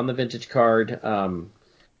coming on the Vintage card.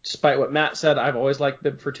 Despite what Matt said, I've always liked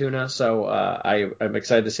Bib Fortuna, so I'm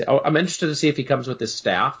excited to see. I'm interested to see if he comes with his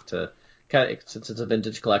staff since it's a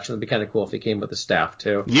Vintage Collection. It'd be kind of cool if he came with his staff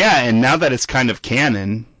too. Yeah, and now that it's kind of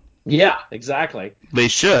canon. Yeah, exactly. They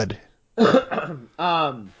should. Lobot.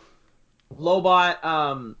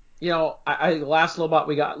 The last Lobot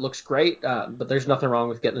we got looks great, but there's nothing wrong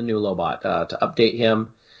with getting a new Lobot to update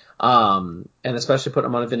him, and especially putting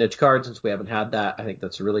him on a vintage card since we haven't had that. I think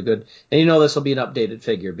that's really good. And this will be an updated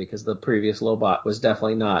figure because the previous Lobot was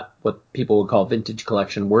definitely not what people would call Vintage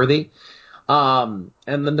Collection worthy. And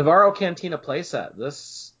the Navarro Cantina playset,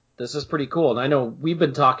 this is pretty cool. And I know we've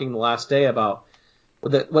been talking the last day about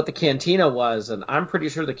what the Cantina was, and I'm pretty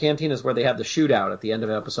sure the Cantina is where they had the shootout at the end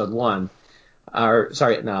of episode 1.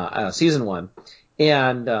 Season 1,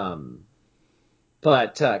 and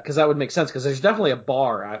but because that would make sense because there's definitely a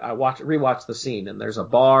bar. I rewatched the scene and there's a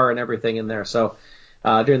bar and everything in there. So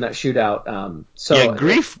during that shootout, yeah,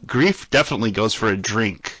 Grief definitely goes for a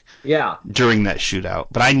drink. Yeah, during that shootout,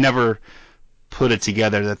 but I never put it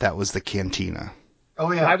together that was the Cantina.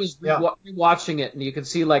 Oh yeah, I was rewatching it and you could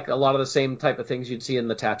see like a lot of the same type of things you'd see in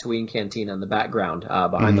the Tatooine Cantina in the background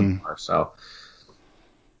behind the bar. So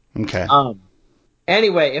okay.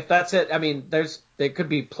 Anyway, if that's it, I mean, there could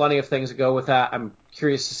be plenty of things to go with that. I'm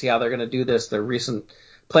curious to see how they're going to do this. The recent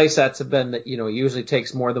play sets have been that, usually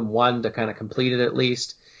takes more than one to kind of complete it at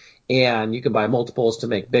least. And you can buy multiples to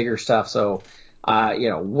make bigger stuff. So,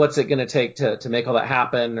 what's it going to take to make all that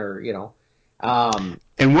happen or,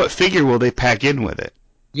 and what figure will they pack in with it?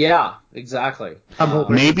 Yeah, exactly. I'm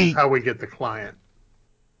hoping maybe this is how we get the client.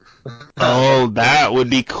 Oh, that would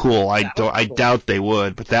be cool. I doubt they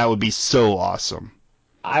would, but that would be so awesome.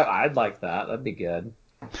 I'd like that. That'd be good.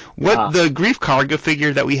 The Grief Karga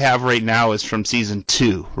figure that we have right now is from season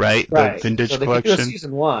 2, right? Right. The vintage so they collection. Could do a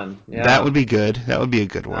season 1. Yeah. That would be good. That would be a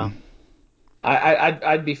good one.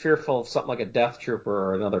 I'd be fearful of something like a Death Trooper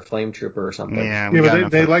or another Flame Trooper or something. Yeah,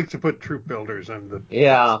 but they like to put troop builders on the.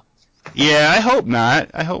 Yeah. Yeah, I hope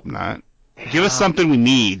not. Give us something we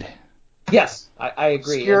need. Yes, I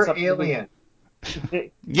agree. Obscure alien.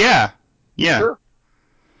 Yeah. Sure.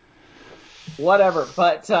 Whatever,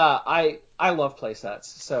 but I love playsets.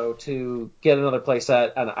 So to get another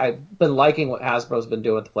playset, and I've been liking what Hasbro's been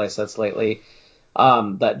doing with the playsets lately.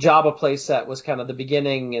 That Jabba playset was kind of the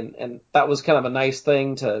beginning, and that was kind of a nice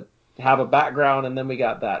thing to have a background. And then we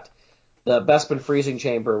got the Bespin freezing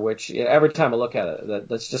chamber, which every time I look at it,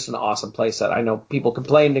 that's just an awesome playset. I know people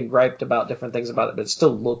complained and griped about different things about it, but it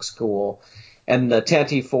still looks cool. And the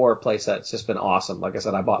Tantive 4 playset's just been awesome. Like I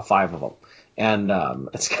said, I bought 5 of them. And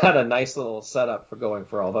it's got a nice little setup for going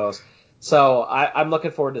for all those. So I'm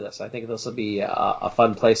looking forward to this. I think this will be a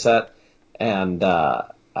fun playset, and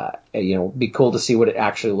be cool to see what it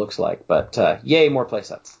actually looks like. But yay, more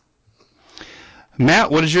playsets.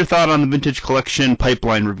 Matt, what is your thought on the Vintage Collection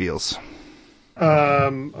pipeline reveals?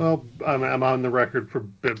 Well, I'm on the record for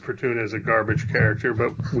Bib Fortuna as a garbage character,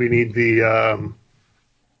 but we need the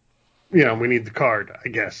we need the card, I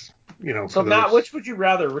guess. So Matt, which would you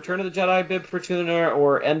rather, Return of the Jedi Bib Fortuna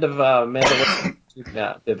or End of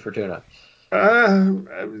Mandalorian Bib Fortuna?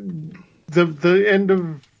 The end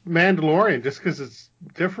of Mandalorian, just because it's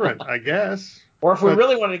different, I guess. Or if we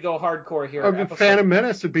really wanted to go hardcore here, Phantom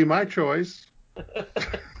Menace would be my choice.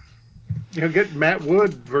 Get Matt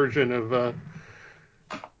Wood version of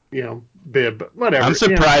Bib, whatever. I'm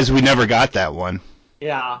surprised we never got that one.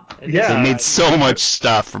 Yeah. They made so much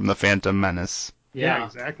stuff from the Phantom Menace. Yeah,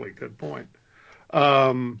 exactly. Good point.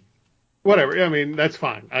 Whatever. I mean, that's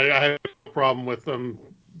fine. I have no problem with them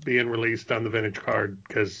being released on the vintage card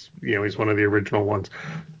because, he's one of the original ones,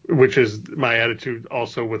 which is my attitude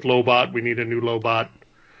also with Lobot. We need a new Lobot.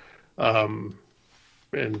 And,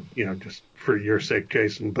 just for your sake,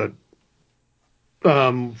 Jason, but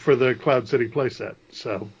for the Cloud City playset.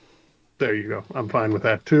 So there you go. I'm fine with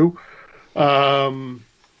that, too.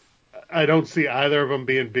 I don't see either of them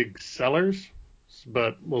being big sellers,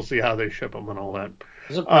 but we'll see how they ship them and all that.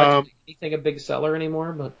 Isn't practically anything a big seller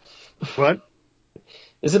anymore? But what?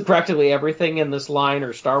 Isn't practically everything in this line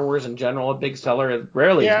or Star Wars in general a big seller?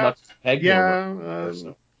 Rarely as much as Peg. Yeah,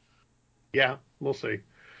 we'll see.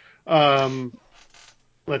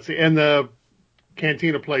 Let's see. And the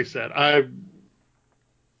Cantina playset.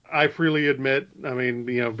 I freely admit, I mean,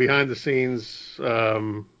 behind the scenes,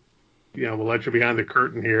 we'll let you behind the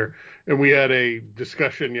curtain here. And we had a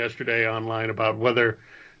discussion yesterday online about whether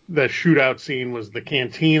the shootout scene was the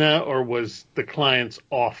cantina or was the client's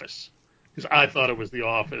office. Because I thought it was the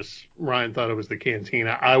office. Ryan thought it was the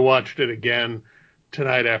cantina. I watched it again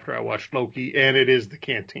tonight after I watched Loki, and it is the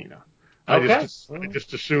cantina. Okay. I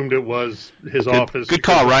just assumed it was his office. Good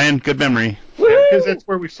call, Ryan. Good memory. Because that's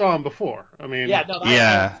where we saw him before. I mean, I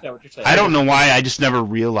understand what you're saying. I don't know why. I just never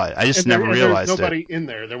realized. There's nobody in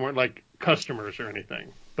there. There weren't like customers or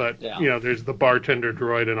anything. But there's the bartender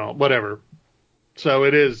droid and all, whatever. So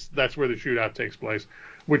that's where the shootout takes place,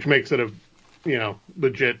 which makes it a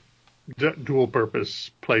legit dual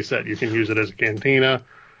purpose playset. You can use it as a cantina.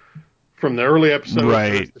 From the early episodes,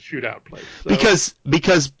 right. The shootout place. So.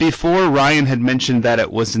 Because before Ryan had mentioned that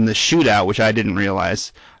it was in the shootout, which I didn't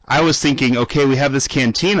realize, I was thinking, okay, we have this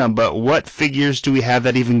cantina, but what figures do we have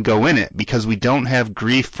that even go in it? Because we don't have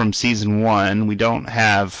Grief from season 1. We don't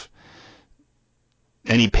have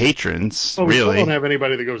any patrons, we really. We don't have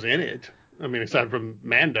anybody that goes in it. I mean, aside from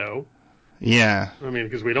Mando. Yeah. I mean,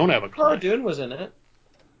 because we don't have a Cara Dune was in it.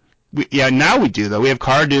 Now we do, though. We have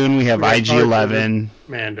Cara Dune, we have IG-11.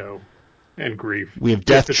 Mando. And Grief. We have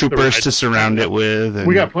Death Troopers to surround it with. And...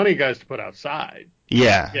 we got plenty of guys to put outside.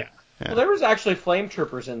 Yeah. Well, there was actually Flame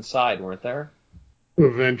Troopers inside, weren't there?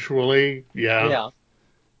 Eventually, yeah. Yeah.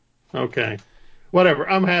 Okay. Whatever.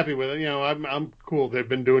 I'm happy with it. I'm cool. They've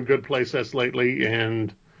been doing good playsets lately,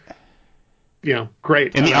 and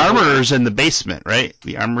great. And the armor's in the basement, right?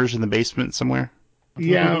 The armor's in the basement somewhere.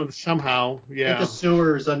 Yeah, somehow. Yeah. Like the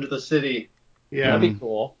sewers under the city. Yeah. That'd be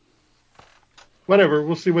cool. Whatever,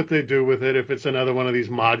 we'll see what they do with it. If it's another one of these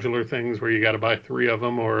modular things where you got to buy 3 of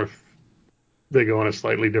them, or if they go in a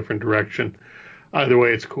slightly different direction. Either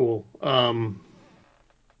way, it's cool. Hopefully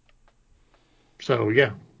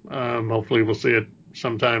we'll see it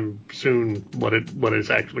sometime soon. What it's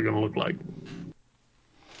actually going to look like.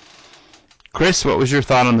 Chris, what was your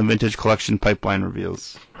thought on the Vintage Collection pipeline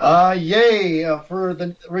reveals? Yay for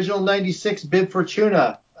the original '96 Bib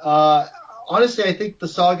Fortuna. Honestly, I think the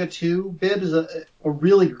Saga 2 Bib is a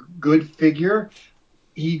really good figure.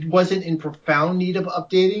 He wasn't in profound need of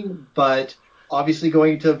updating, but obviously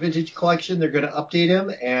going to a Vintage Collection, they're going to update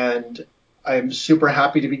him, and I'm super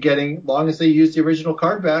happy to be getting, as long as they use the original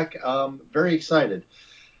card back, very excited.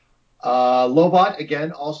 Lobot,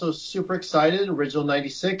 again, also super excited. Original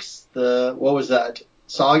 96, what was that?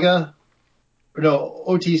 Saga? No,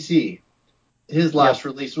 OTC. His last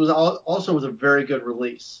release was a very good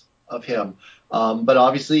release. of him. But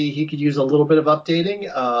obviously he could use a little bit of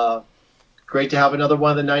updating. Great to have another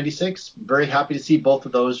one of the 96. Very happy to see both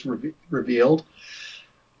of those revealed.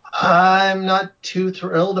 I'm not too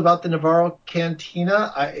thrilled about the Navarro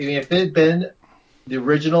Cantina. I mean, if it had been the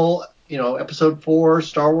original, Episode 4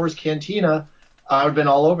 Star Wars Cantina, I would have been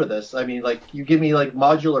all over this. I mean, like, you give me like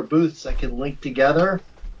modular booths that can link together,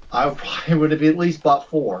 I probably would have at least bought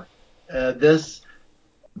 4. This,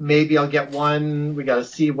 maybe I'll get one. We got to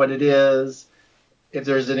see what it is. If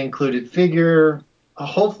there's an included figure,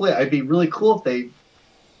 hopefully, it'd be really cool if they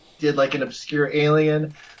did like an obscure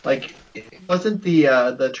alien. Like, wasn't the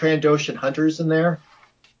Trandoshan hunters in there?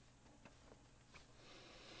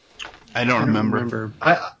 I don't remember.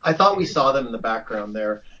 I thought we saw them in the background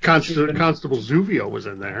there. Constable Zuvio was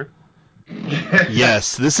in there.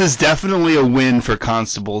 Yes, this is definitely a win for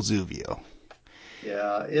Constable Zuvio.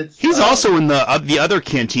 Yeah, he's also in the other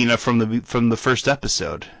cantina from the first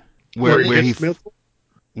episode where he apprehends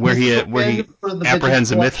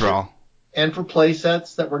a Mythrol. And for play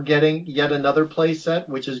sets that we're getting yet another play set,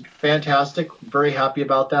 which is fantastic. Very happy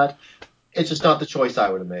about that. It's just not the choice I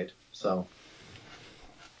would have made. So.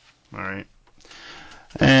 All right.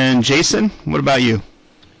 And Jason, what about you?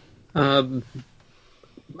 I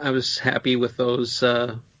was happy with those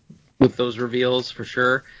reveals for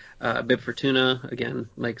sure. Bib Fortuna, again,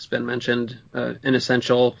 like Sven mentioned, an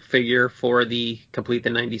essential figure for the complete the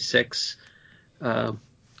 96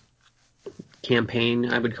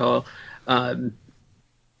 campaign, I would call. And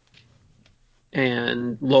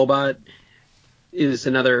Lobot is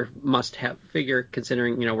another must-have figure,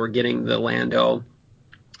 considering we're getting the Lando,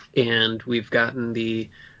 and we've gotten the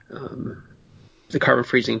carbon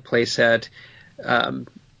freezing playset.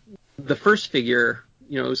 The first figure,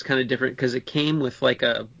 it was kind of different because it came with like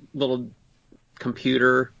a little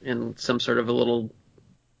computer and some sort of a little,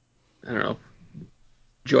 I don't know,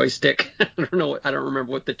 joystick. I don't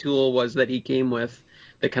remember what the tool was that he came with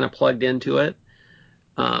that kind of plugged into it.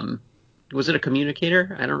 Was it a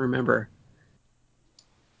communicator? I don't remember.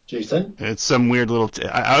 Jason? It's some weird little.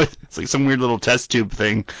 It's like some weird little test tube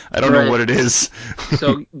thing. I don't know what it is.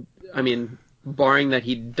 So, I mean, barring that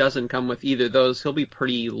he doesn't come with either of those, he'll be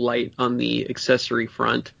pretty light on the accessory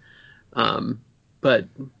front. But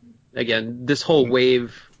again, this whole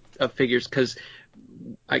wave of figures, because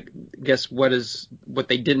I guess what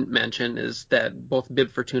they didn't mention is that both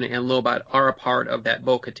Bib Fortuna and Lobot are a part of that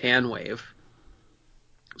Bo-Katan wave.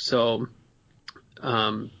 So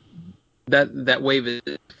that wave is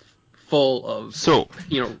full of it's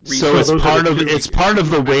part of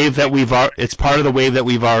the wave that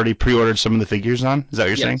we've already pre-ordered some of the figures on. Is that what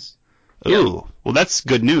you're saying? Ooh, well, that's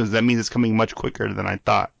good news. That means it's coming much quicker than I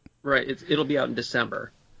thought. Right, it'll be out in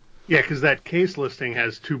December. Yeah, because that case listing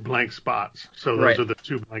has 2 blank spots, so those are the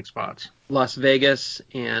 2 blank spots. Las Vegas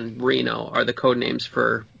and Reno are the code names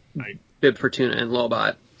for Bib Fortuna and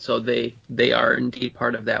Lobot, so they are indeed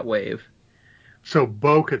part of that wave. So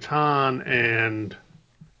Bo-Katan and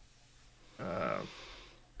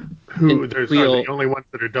who are the only ones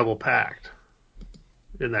that are double packed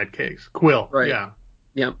in that case? Quill, right? Yeah.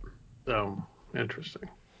 Yep. So interesting.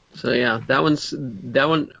 So yeah, that one.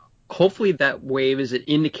 Hopefully, that wave is an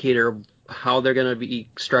indicator of how they're going to be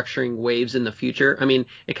structuring waves in the future. I mean,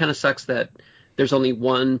 it kind of sucks that there's only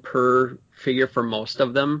one per figure for most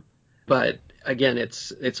of them, but again,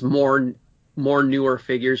 it's more newer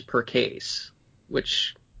figures per case,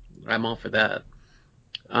 which I'm all for that.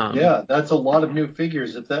 Yeah, that's a lot of new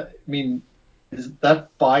figures. Is that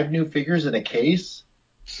 5 new figures in a case?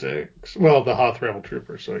 6. Well, the Hoth Rebel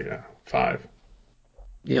Trooper, so yeah, 5.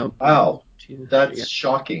 Yeah. Wow, that's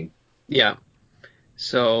shocking. Yeah.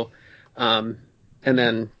 So, and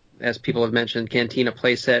then as people have mentioned, Cantina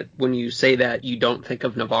playset. When you say that, you don't think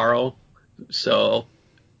of Navarro. So,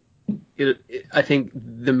 I think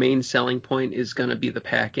the main selling point is going to be the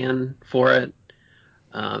pack-in for it.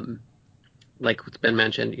 Like what's been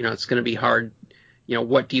mentioned, it's going to be hard.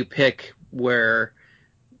 What do you pick? Where,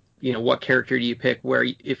 what character do you pick? Where,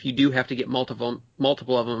 if you do have to get multiple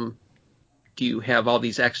of them, do you have all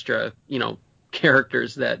these extra,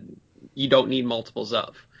 characters that you don't need multiples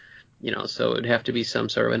of? So it'd have to be some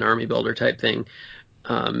sort of an army builder type thing.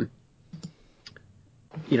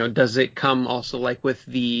 Does it come also like with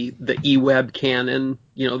the E-Web cannon,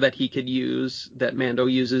 that he could use, that Mando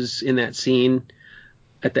uses in that scene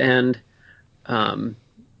at the end? I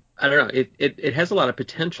don't know. It has a lot of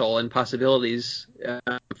potential and possibilities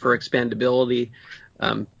for expandability.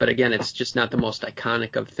 But again, it's just not the most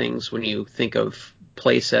iconic of things when you think of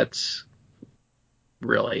play sets,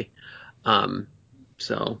 really.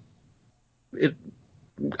 So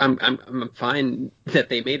I'm fine that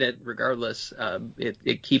they made it regardless.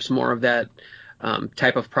 It keeps more of that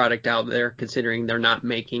type of product out there, considering they're not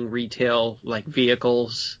making retail like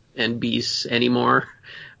vehicles and beasts anymore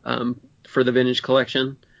for the vintage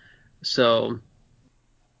collection. So,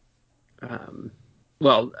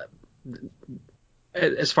 well,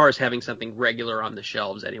 as far as having something regular on the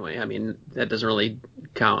shelves anyway, I mean, that doesn't really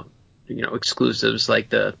count, exclusives like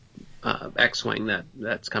the X-Wing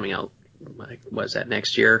that's coming out, like, was that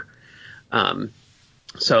next year?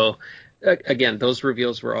 So again, those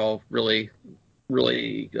reveals were all really,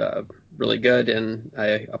 really, really good, and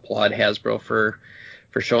I applaud Hasbro for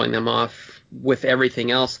showing them off with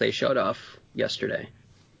everything else they showed off yesterday.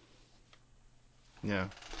 Yeah.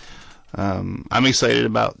 I'm excited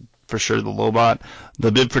about, for sure, the Lobot,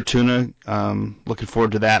 the Bib Fortuna. Looking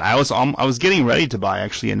forward to that. I was getting ready to buy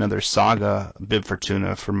actually another Saga Bib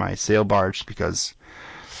Fortuna for my sail barge because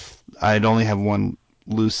I'd only have one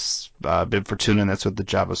loose Bib Fortuna, and that's with the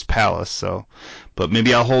Jabba's Palace. So, but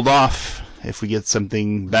maybe I'll hold off if we get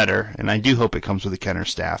something better, and I do hope it comes with a Kenner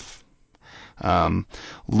staff.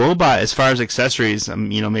 Lobot, as far as accessories,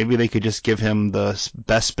 maybe they could just give him the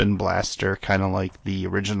Bespin blaster, kind of like the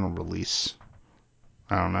original release.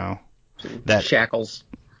 I don't know. That shackles.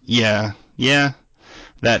 Yeah.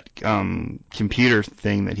 That computer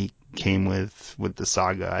thing that he came with the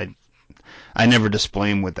Saga. I never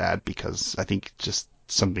display him with that because I think it's just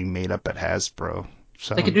something made up at Hasbro.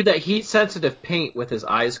 So they could do that heat-sensitive paint with his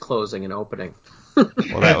eyes closing and opening.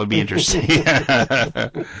 Well, that would be interesting.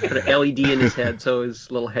 Put an LED in his head so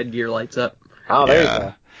his little headgear lights up. Oh, there you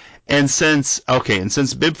go. And since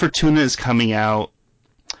Bib Fortuna is coming out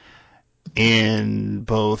in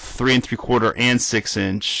both 3 3/4 and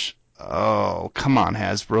 6-inch, oh, come on,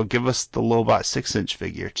 Hasbro, give us the Lobot 6-inch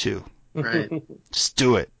figure too. Right. Just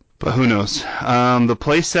do it. But who knows? The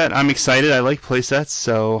playset, I'm excited. I like playsets,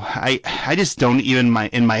 so I just don't even,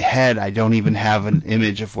 in my head, I don't even have an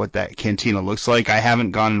image of what that cantina looks like. I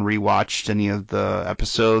haven't gone and rewatched any of the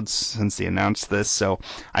episodes since they announced this, so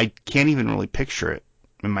I can't even really picture it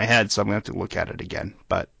in my head, so I'm going to have to look at it again.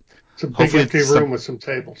 But it's a big empty room with some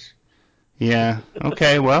tables. Yeah,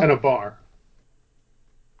 okay, well. And a bar.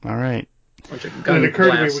 All right. And it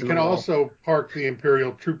occurred to me we can also park the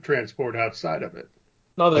Imperial troop transport outside of it.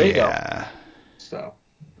 Oh, there you go. So.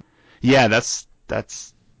 Yeah,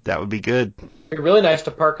 that would be good. It'd be really nice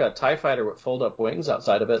to park a TIE fighter with fold-up wings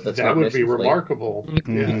outside of it. That would be remarkable.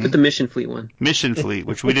 Mm-hmm. Put the Mission Fleet one. Mission Fleet,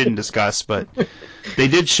 which we didn't discuss, but they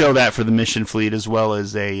did show that for the Mission Fleet as well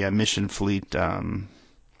as a Mission Fleet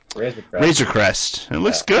Razor Crest. It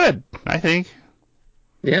looks good, I think.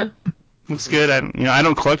 Yeah. Looks good. I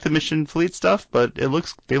don't collect the Mission Fleet stuff, but they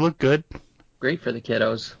look good. Great for the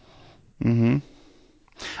kiddos. Mm-hmm.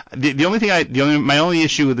 My only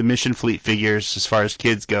issue with the Mission Fleet figures, as far as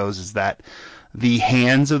kids goes, is that the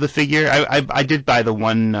hands of the figure. I did buy the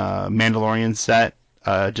one Mandalorian set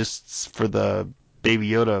just for the Baby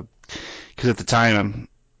Yoda, because at the time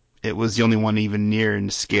it was the only one even near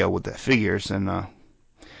in scale with the figures, and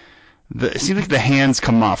it seems like the hands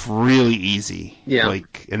come off really easy. Yeah.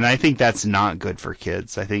 And I think that's not good for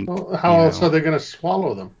kids. I think. Well, how else are they going to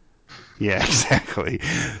swallow them? Yeah, exactly.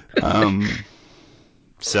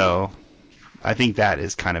 So I think that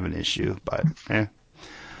is kind of an issue, but yeah.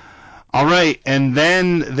 All right, and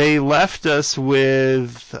then they left us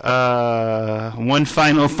with one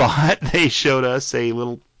final thought. They showed us a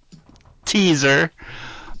little teaser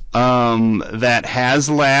that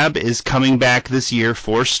HasLab is coming back this year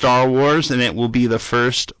for Star Wars, and it will be the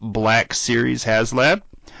first Black Series HasLab.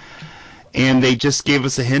 And they just gave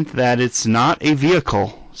us a hint that it's not a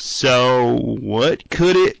vehicle. So what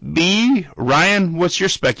could it be? Ryan, what's your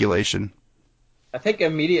speculation? I think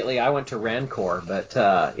immediately I went to Rancor, but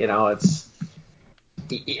it's.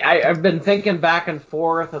 I've been thinking back and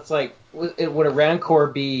forth. It's like, would a Rancor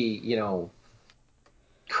be,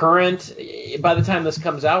 current? By the time this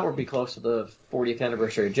comes out, we'll be close to the 40th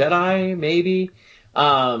anniversary of Jedi, maybe.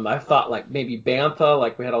 I've thought like maybe Bantha,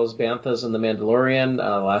 like we had all those Banthas in The Mandalorian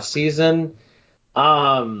last season.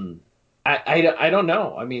 I don't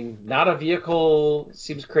know. I mean, not a vehicle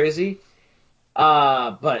seems crazy.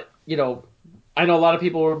 But, I know a lot of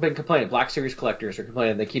people have been complaining. Black Series collectors are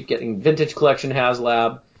complaining. They keep getting Vintage Collection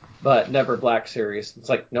HasLab, but never Black Series. It's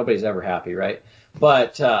like nobody's ever happy, right?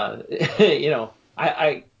 But,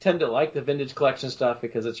 I tend to like the Vintage Collection stuff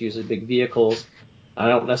because it's usually big vehicles. I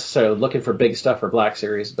don't necessarily looking for big stuff for Black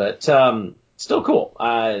Series, but still cool.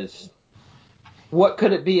 What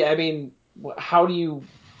could it be? I mean, how do you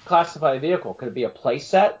classify a vehicle? Could it be a play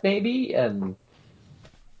set, maybe? And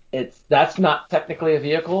that's not technically a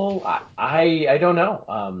vehicle. I don't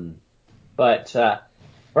know. But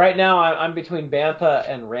Right now, I'm between Bantha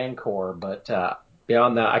and Rancor, but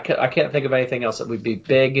beyond that, I can't think of anything else that would be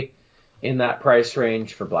big in that price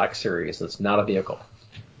range for Black Series. That's not a vehicle.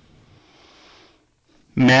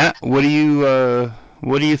 Matt, what do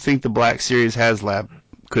you think the Black Series HasLab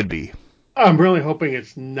could be? I'm really hoping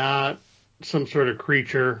it's not some sort of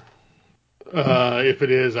creature. If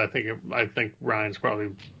it is, I think Ryan's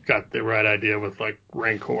probably got the right idea with like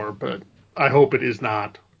Rancor, but I hope it is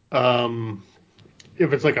not.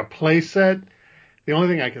 If it's like a play set, the only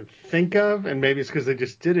thing I can think of, and maybe it's because they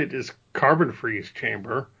just did it, is Carbon Freeze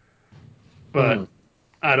Chamber, but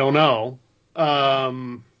I don't know.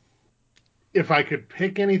 If I could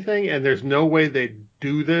pick anything, and there's no way they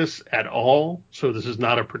do this at all, so this is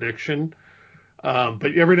not a prediction.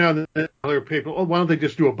 But every now and then, other people, why don't they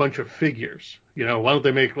just do a bunch of figures? Why don't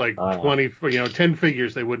they make like 20, 10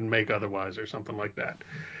 figures they wouldn't make otherwise, or something like that?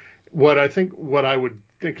 What I would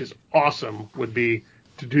think is awesome would be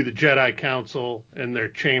to do the Jedi Council and their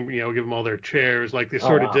chamber, give them all their chairs, like they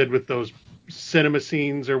sort of did with those cinema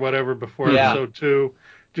scenes or whatever before Episode 2.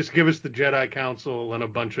 Just give us the Jedi Council and a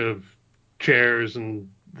bunch of chairs and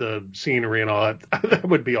the scenery and all that. That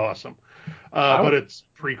would be awesome. But it's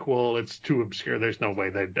prequel. It's too obscure. There's no way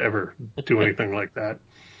they'd ever do anything like that.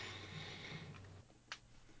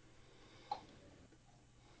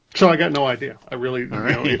 So I got no idea. I really, who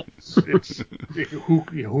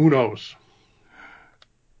knows?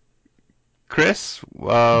 Chris,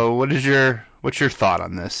 what's your thought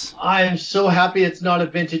on this? I am so happy it's not a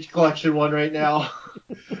vintage collection one right now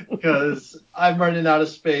because I'm running out of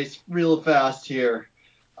space real fast here.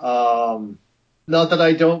 Not that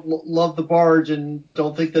I don't love the barge and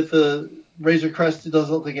don't think that the Razor Crest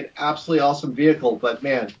doesn't look like an absolutely awesome vehicle, but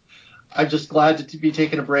man, I'm just glad to be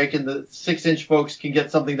taking a break and the 6-inch folks can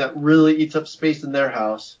get something that really eats up space in their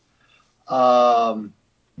house. As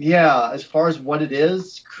far as what it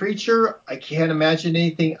is, creature, I can't imagine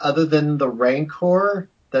anything other than the Rancor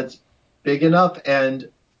that's big enough and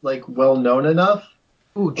like well known enough.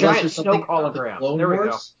 Ooh, giant Snoke hologram. There we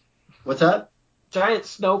go. What's that? Giant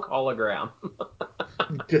Snoke hologram.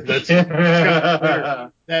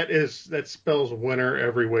 That spells winner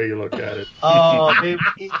every way you look at it. Oh, they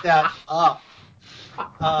eat that up.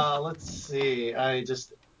 Let's see.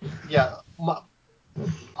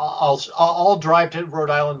 I'll drive to Rhode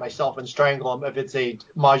Island myself and strangle him if it's a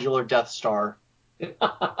modular Death Star.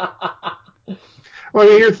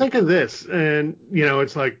 Well, you think of this, and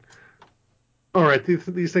it's like, all right,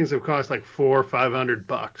 these things have cost like $400 or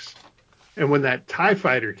 $500. And when that TIE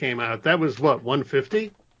Fighter came out, that was what,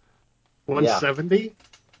 $150? $170?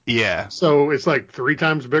 Yeah. So it's like 3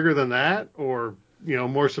 times bigger than that, or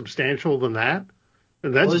more substantial than that.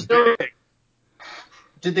 And that's big.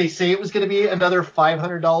 Did they say it was going to be another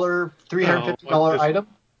 $500, $350 item?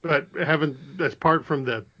 But apart from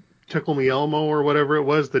the Tickle Me Elmo or whatever it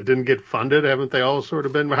was that didn't get funded, haven't they all sort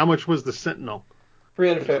of been? How much was the Sentinel?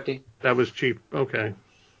 $350. That was cheap. Okay.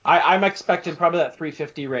 I'm expecting probably that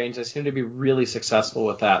 $350 range. They seem to be really successful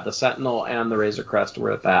with that. The Sentinel and the Razor Crest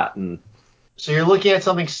were at that. And so you're looking at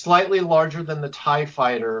something slightly larger than the TIE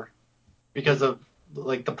Fighter because of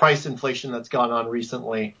like the price inflation that's gone on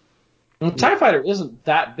recently. The TIE Fighter isn't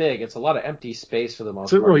that big. It's a lot of empty space for the most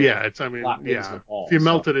part. Well, yeah. If you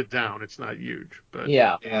melted it down, it's not huge. But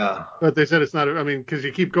yeah. But they said it's not. Because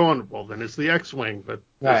you keep going, well, then it's the X-Wing. But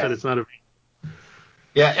they said it's not a.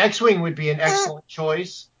 Yeah, X-Wing would be an excellent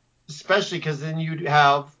choice, especially because then you'd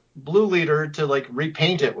have Blue Leader to like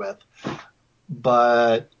repaint it with.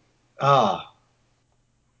 But, that's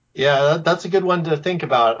a good one to think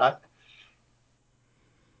about.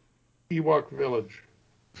 Ewok Village,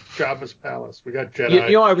 Jabba's Palace. We got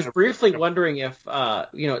Jedi. I was briefly wondering if,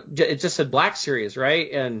 it just said Black Series,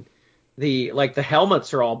 right? And the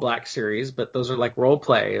helmets are all Black Series, but those are like role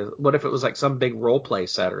play. What if it was like some big role play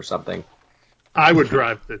set or something? I would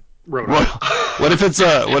drive the Rhode Island. What if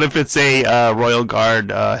it's a Royal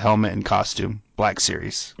Guard helmet and costume, Black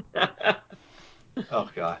Series? Oh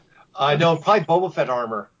God, no, probably Boba Fett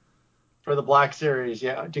armor for the Black Series.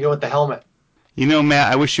 Yeah, to go with the helmet.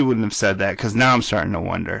 Matt, I wish you wouldn't have said that because now I'm starting to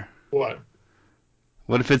wonder. What?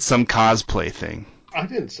 What if it's some cosplay thing? I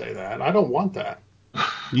didn't say that. I don't want that.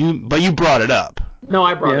 But you brought it up. No,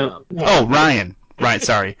 I brought it up. Oh, Ryan. Right,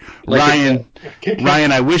 sorry. Ryan,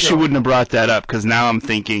 I wish you wouldn't have brought that up because now I'm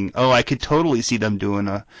thinking, I could totally see them doing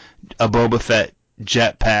a Boba Fett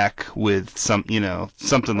jetpack with something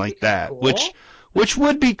like that, cool. which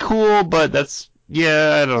would be cool, but that's,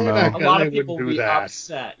 I don't know. A lot of people would be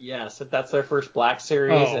upset, yes, if that's their first Black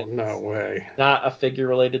Series. Oh, no way. Not a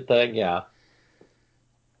figure-related thing, yeah.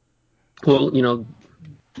 Well,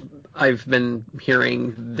 I've been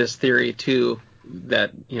hearing this theory too,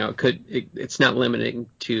 that it's not limiting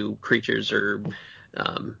to creatures or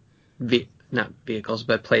not vehicles,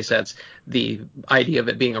 but play sets. The idea of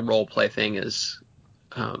it being a role play thing is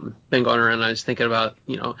been going around. I was thinking about,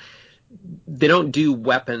 they don't do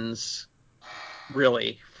weapons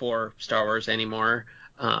really for Star Wars anymore.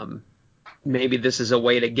 Maybe this is a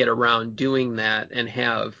way to get around doing that and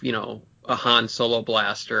have, a Han Solo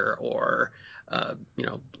blaster or,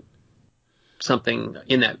 something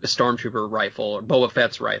in that, a Stormtrooper rifle or Boba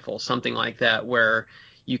Fett's rifle, something like that, where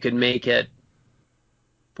you could make it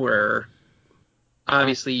where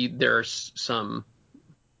obviously there's some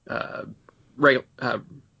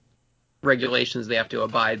regulations they have to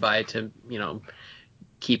abide by to,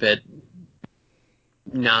 keep it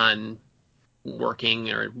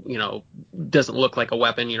non-working or, doesn't look like a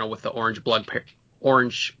weapon, with the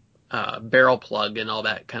orange barrel plug and all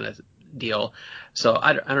that kind of deal. So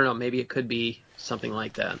I don't know, maybe it could be something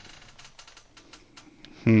like that.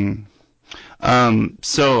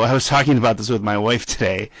 So I was talking about this with my wife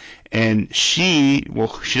today, and she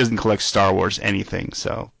doesn't collect Star Wars anything,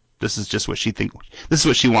 so this is just what she this is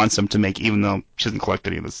what she wants them to make, even though she doesn't collect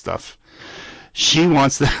any of this stuff. She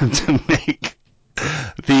wants them to make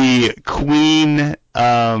the Queen,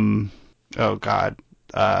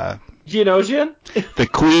 Geonosian? The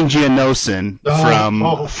Queen Geonosian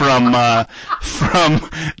from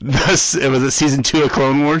it was season 2 of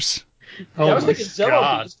Clone Wars. I was thinking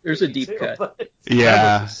God. There's a deep cut. Yeah.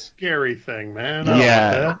 That was a scary thing, man.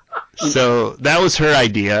 Yeah. So that was her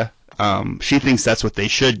idea. She thinks that's what they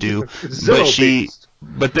should do.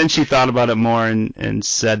 But then she thought about it more and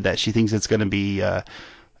said that she thinks it's going to be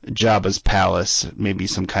Jabba's palace, maybe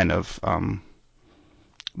some kind of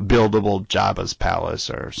buildable Jabba's palace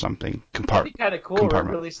or something. That'd be kind of cool.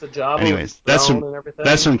 Release the Jabba. Anyways,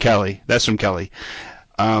 that's from Kelly.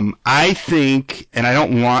 I think, and I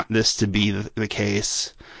don't want this to be the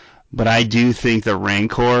case, but I do think the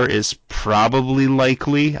Rancor is probably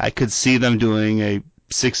likely. I could see them doing a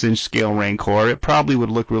 6-inch scale Rancor. It probably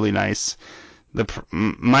would look really nice.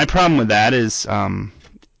 My problem with that is I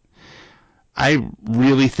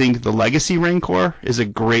really think the Legacy Rancor is a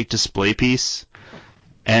great display piece.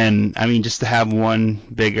 And, I mean, just to have one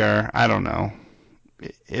bigger, I don't know.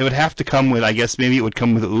 It would have to come with, I guess maybe it would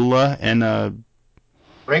come with Ula and a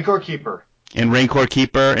Rancor Keeper. And Rancor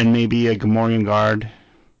Keeper and maybe a Gamorrean Guard.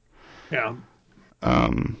 Yeah.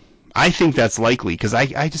 I think that's likely because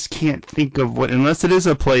I just can't think of what, unless it is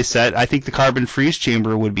a play set. I think the Carbon Freeze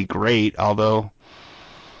Chamber would be great, although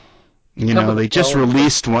they just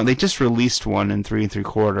released one. They just released one in 3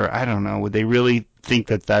 3/4. I don't know. Would they really think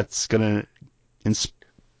that that's gonna be inspiring?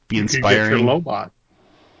 You could get your Lobot.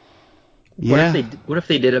 Yeah. What if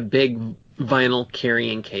they did a big vinyl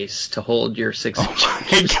carrying case to hold your 6-inch? Oh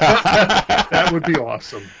my God. That would be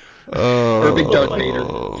awesome. Or a big Darth Vader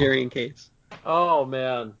carrying case. Oh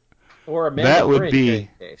man. Or a that would be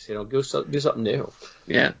case. Do something new.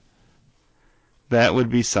 Yeah. That would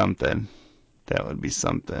be something.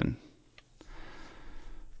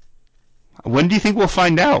 When do you think we'll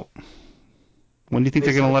find out? When do you think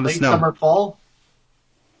they're going to let us know? Late summer, fall?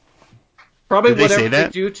 Probably whatever they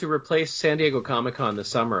do to replace San Diego Comic-Con this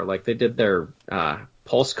summer, like they did their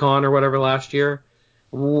PulseCon or whatever last year.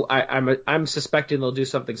 I'm suspecting they'll do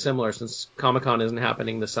something similar since Comic-Con isn't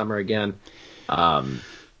happening this summer again. I'm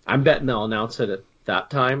betting they'll announce it at that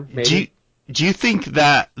time. Maybe. Do you think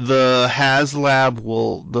that the HasLab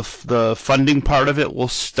the funding part of it will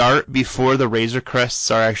start before the Razor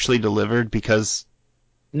Crests are actually delivered? Because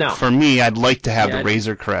for me, I'd like to have the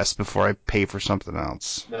Razor Crest before I pay for something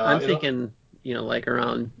else. No, I'm thinking, like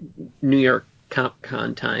around New York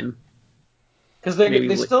Comic-Con time. Because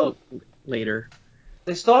they still later.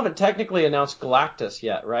 They still haven't technically announced Galactus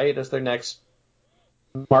yet, right? As their next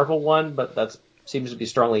Marvel one, but that seems to be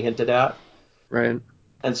strongly hinted at. Right.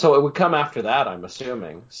 And so it would come after that, I'm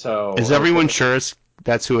assuming. So is everyone sure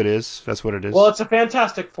that's who it is? That's what it is? Well, it's a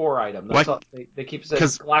Fantastic Four item. That's all, they keep saying.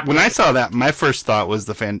 Because when I saw that, my first thought was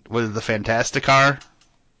the Fantasticar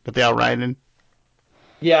that they all ride in.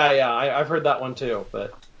 Yeah, I've heard that one too.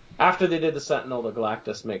 But after they did the Sentinel, the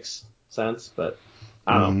Galactus makes sense. But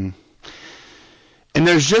I don't know. And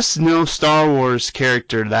there's just no Star Wars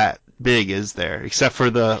character that big, is there? Except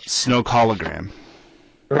for the Snoke hologram.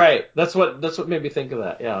 Right. That's what made me think of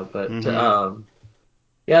that. Yeah, but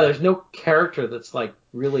there's no character that's like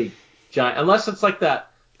really giant, unless it's like that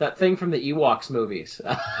thing from the Ewoks movies.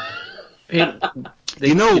 Yes.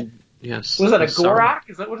 Was that a Gorak?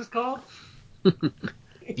 Is that what it's called?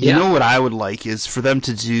 You know what I would like is for them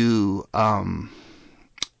to do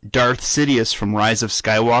Darth Sidious from Rise of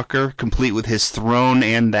Skywalker, complete with his throne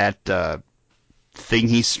and that thing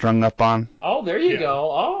he's strung up on. Oh, there you go.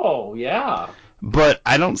 Oh, yeah. But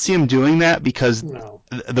I don't see him doing that because No.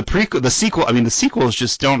 the sequels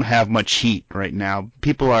just don't have much heat right now.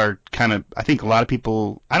 People are kind of, I think a lot of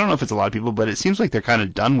people, I don't know if it's a lot of people, but it seems like they're kind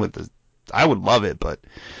of done with it. I would love it, but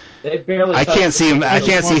They barely. I can't see him. I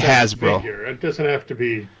can't see Hasbro. Figure. It doesn't have to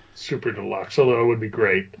be super deluxe, although it would be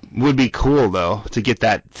great. Would be cool though to get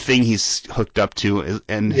that thing he's hooked up to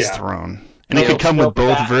and his throne, and it could come with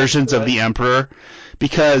both versions of the Emperor,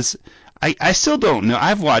 because I still don't know.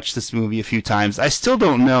 I've watched this movie a few times. I still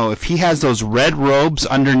don't know if he has those red robes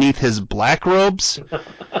underneath his black robes.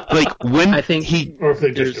 Like when I think or if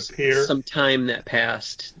they just there's appear. some time that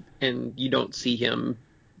passed, and you don't see him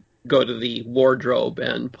go to the wardrobe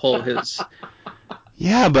and pull his.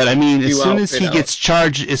 Yeah, but I mean, as soon as he out. gets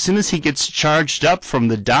charged up from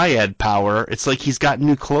the dyad power, it's like he's got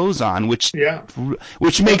new clothes on, which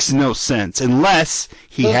makes no sense unless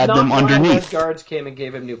he had them underneath. Red guards came and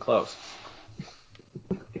gave him new clothes.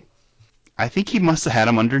 I think he must have had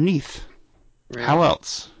them underneath. Right. How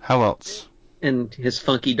else? And his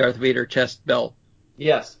funky Darth Vader chest belt.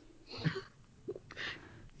 Yes.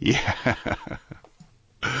 Yeah.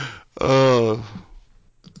 Oh.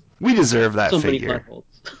 We deserve that figure.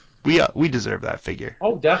 We deserve that figure.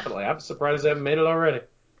 Oh, definitely. I'm surprised they haven't made it already.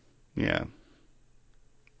 Yeah.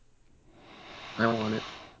 I want it.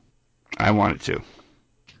 I want it too.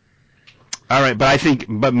 All right, but I think,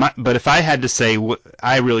 but if I had to say,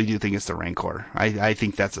 I really do think it's the Rancor. I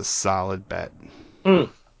think that's a solid bet.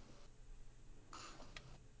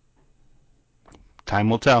 Time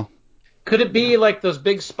will tell. Could it be like those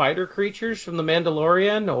big spider creatures from The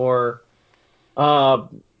Mandalorian, or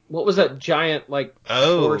what was that giant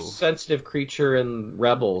force-sensitive creature in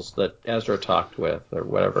Rebels that Ezra talked with, or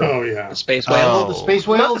whatever? Oh yeah, the space whale. The space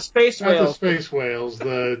whale. Not the space whale. Not the space whales.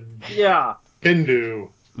 The yeah. Bendu.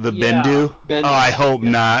 The Bendu? Bendu. Oh, I hope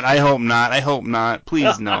not. I hope not. I hope not.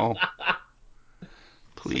 Please no.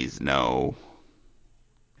 Please no.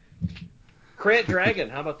 Krayt Dragon.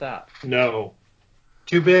 How about that? No.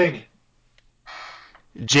 Too big.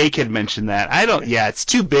 Jake had mentioned that. It's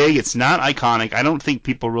too big. It's not iconic. I don't think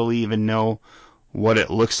people really even know what it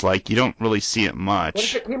looks like. You don't really see it much. What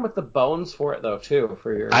if it came with the bones for it, though, too?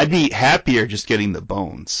 I'd be happier just getting the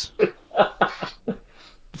bones.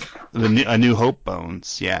 A New Hope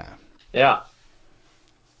bones, yeah. Yeah.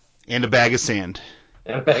 And a bag of sand.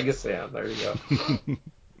 And a bag of sand. There you go.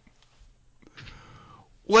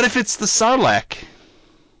 What if it's the Sarlacc?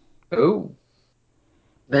 Ooh.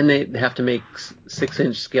 Then they have to make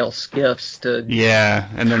 6-inch scale skiffs to. Yeah,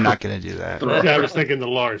 and they're not going to do that. Yeah, I was thinking the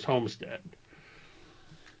Lars Homestead.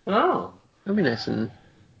 Oh. That'd be nice and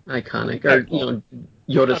iconic. Or, Yoda's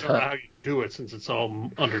I don't know hut. how you do it since it's all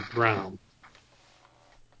underground.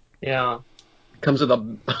 Yeah. Comes with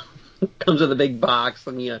a big box,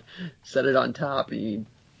 and you set it on top, and you.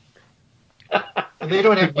 And they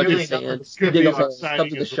don't have nearly sand. enough. Dig a hole,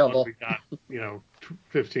 comes with a shovel. We got,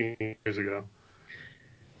 15 years ago.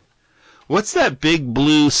 What's that big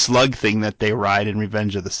blue slug thing that they ride in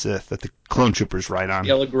Revenge of the Sith that the clone troopers ride on?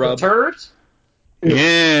 Yellow grub. The turds?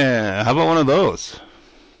 Yeah. How about one of those?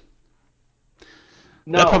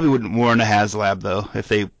 No. That probably wouldn't warrant a HasLab, though, if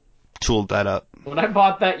they tooled that up. When I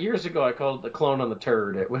bought that years ago, I called it the clone on the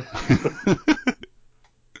turd. It was.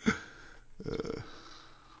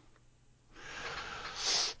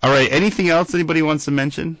 All right. Anything else anybody wants to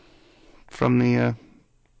mention from the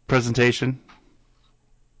presentation?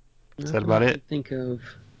 Is that about it? Think of.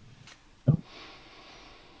 All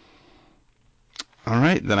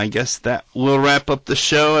right, then I guess that will wrap up the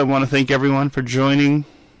show. I want to thank everyone for joining.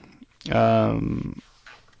 Mr.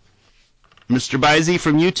 Bizey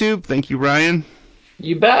from YouTube, thank you, Ryan.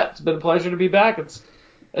 You bet. It's been a pleasure to be back.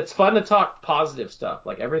 It's fun to talk positive stuff.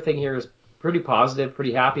 Like, everything here is pretty positive,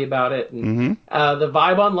 pretty happy about it. And the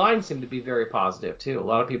vibe online seemed to be very positive, too. A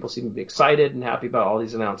lot of people seem to be excited and happy about all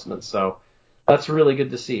these announcements. So that's really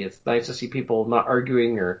good to see. It's nice to see people not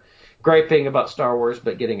arguing or griping about Star Wars,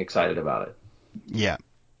 but getting excited about it. Yeah.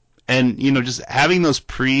 And, just having those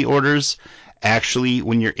pre-orders actually,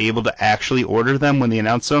 when you're able to actually order them when they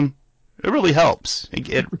announce them, it really helps. I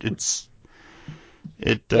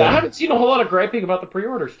haven't seen a whole lot of griping about the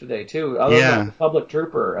pre-orders today, too. Other than the Public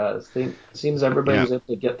Trooper. It seems everybody was able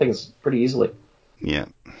to get things pretty easily. Yeah.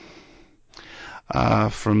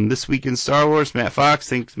 From This Week in Star Wars, Matt Fox.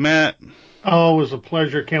 Thanks, Matt. Oh, it was a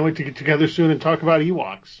pleasure. Can't wait to get together soon and talk about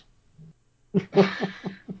Ewoks.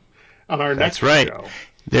 On our next show. That's right.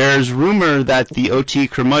 There's rumor that the OT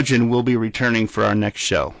Curmudgeon will be returning for our next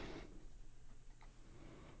show.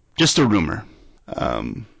 Just a rumor.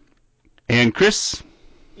 And Chris?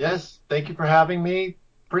 Yes, thank you for having me.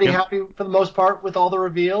 pretty happy for the most part with all the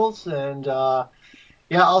reveals. And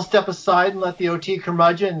I'll step aside and let the OT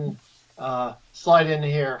curmudgeon slide in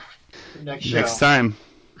here next show. Next time.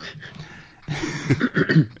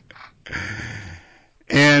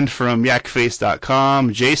 And from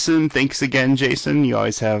yakface.com, Jason. Thanks again, Jason. You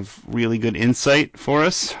always have really good insight for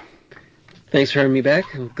us. Thanks for having me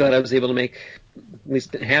back. I'm glad I was able to make at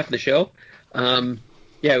least half the show.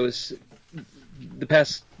 It was the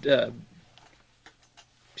past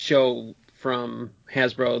show from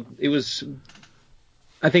Hasbro.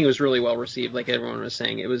 I think it was really well received, like everyone was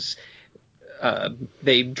saying. It was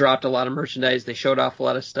they dropped a lot of merchandise. They showed off a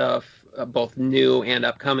lot of stuff, both new and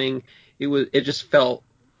upcoming. It just felt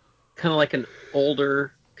kind of like an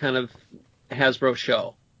older kind of Hasbro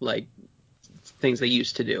show, like things they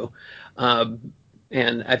used to do.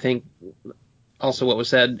 And I think also what was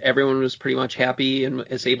said, everyone was pretty much happy and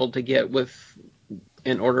is able to get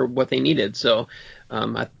and order what they needed. So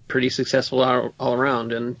pretty successful all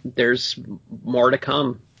around, and there's more to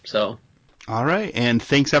come. So. All right, and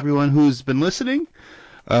thanks everyone who's been listening.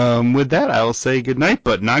 With that, I will say good night,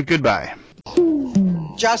 but not goodbye.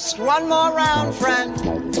 Just one more round, friend,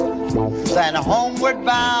 then homeward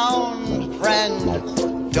bound,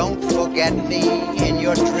 friend. Don't forget me in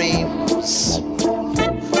your dreams.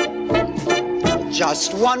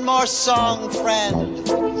 Just one more song, friend,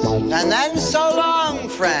 and then so long,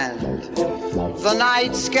 friend. The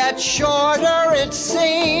nights get shorter, it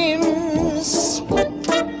seems.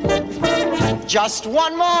 Just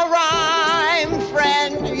one more rhyme,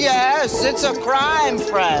 friend. Yes, it's a crime,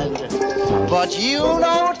 friend. But you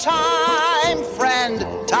know time, friend.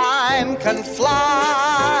 Time can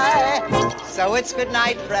fly. So it's good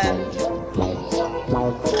night, friend.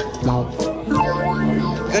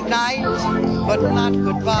 Good night, but not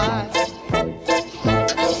goodbye.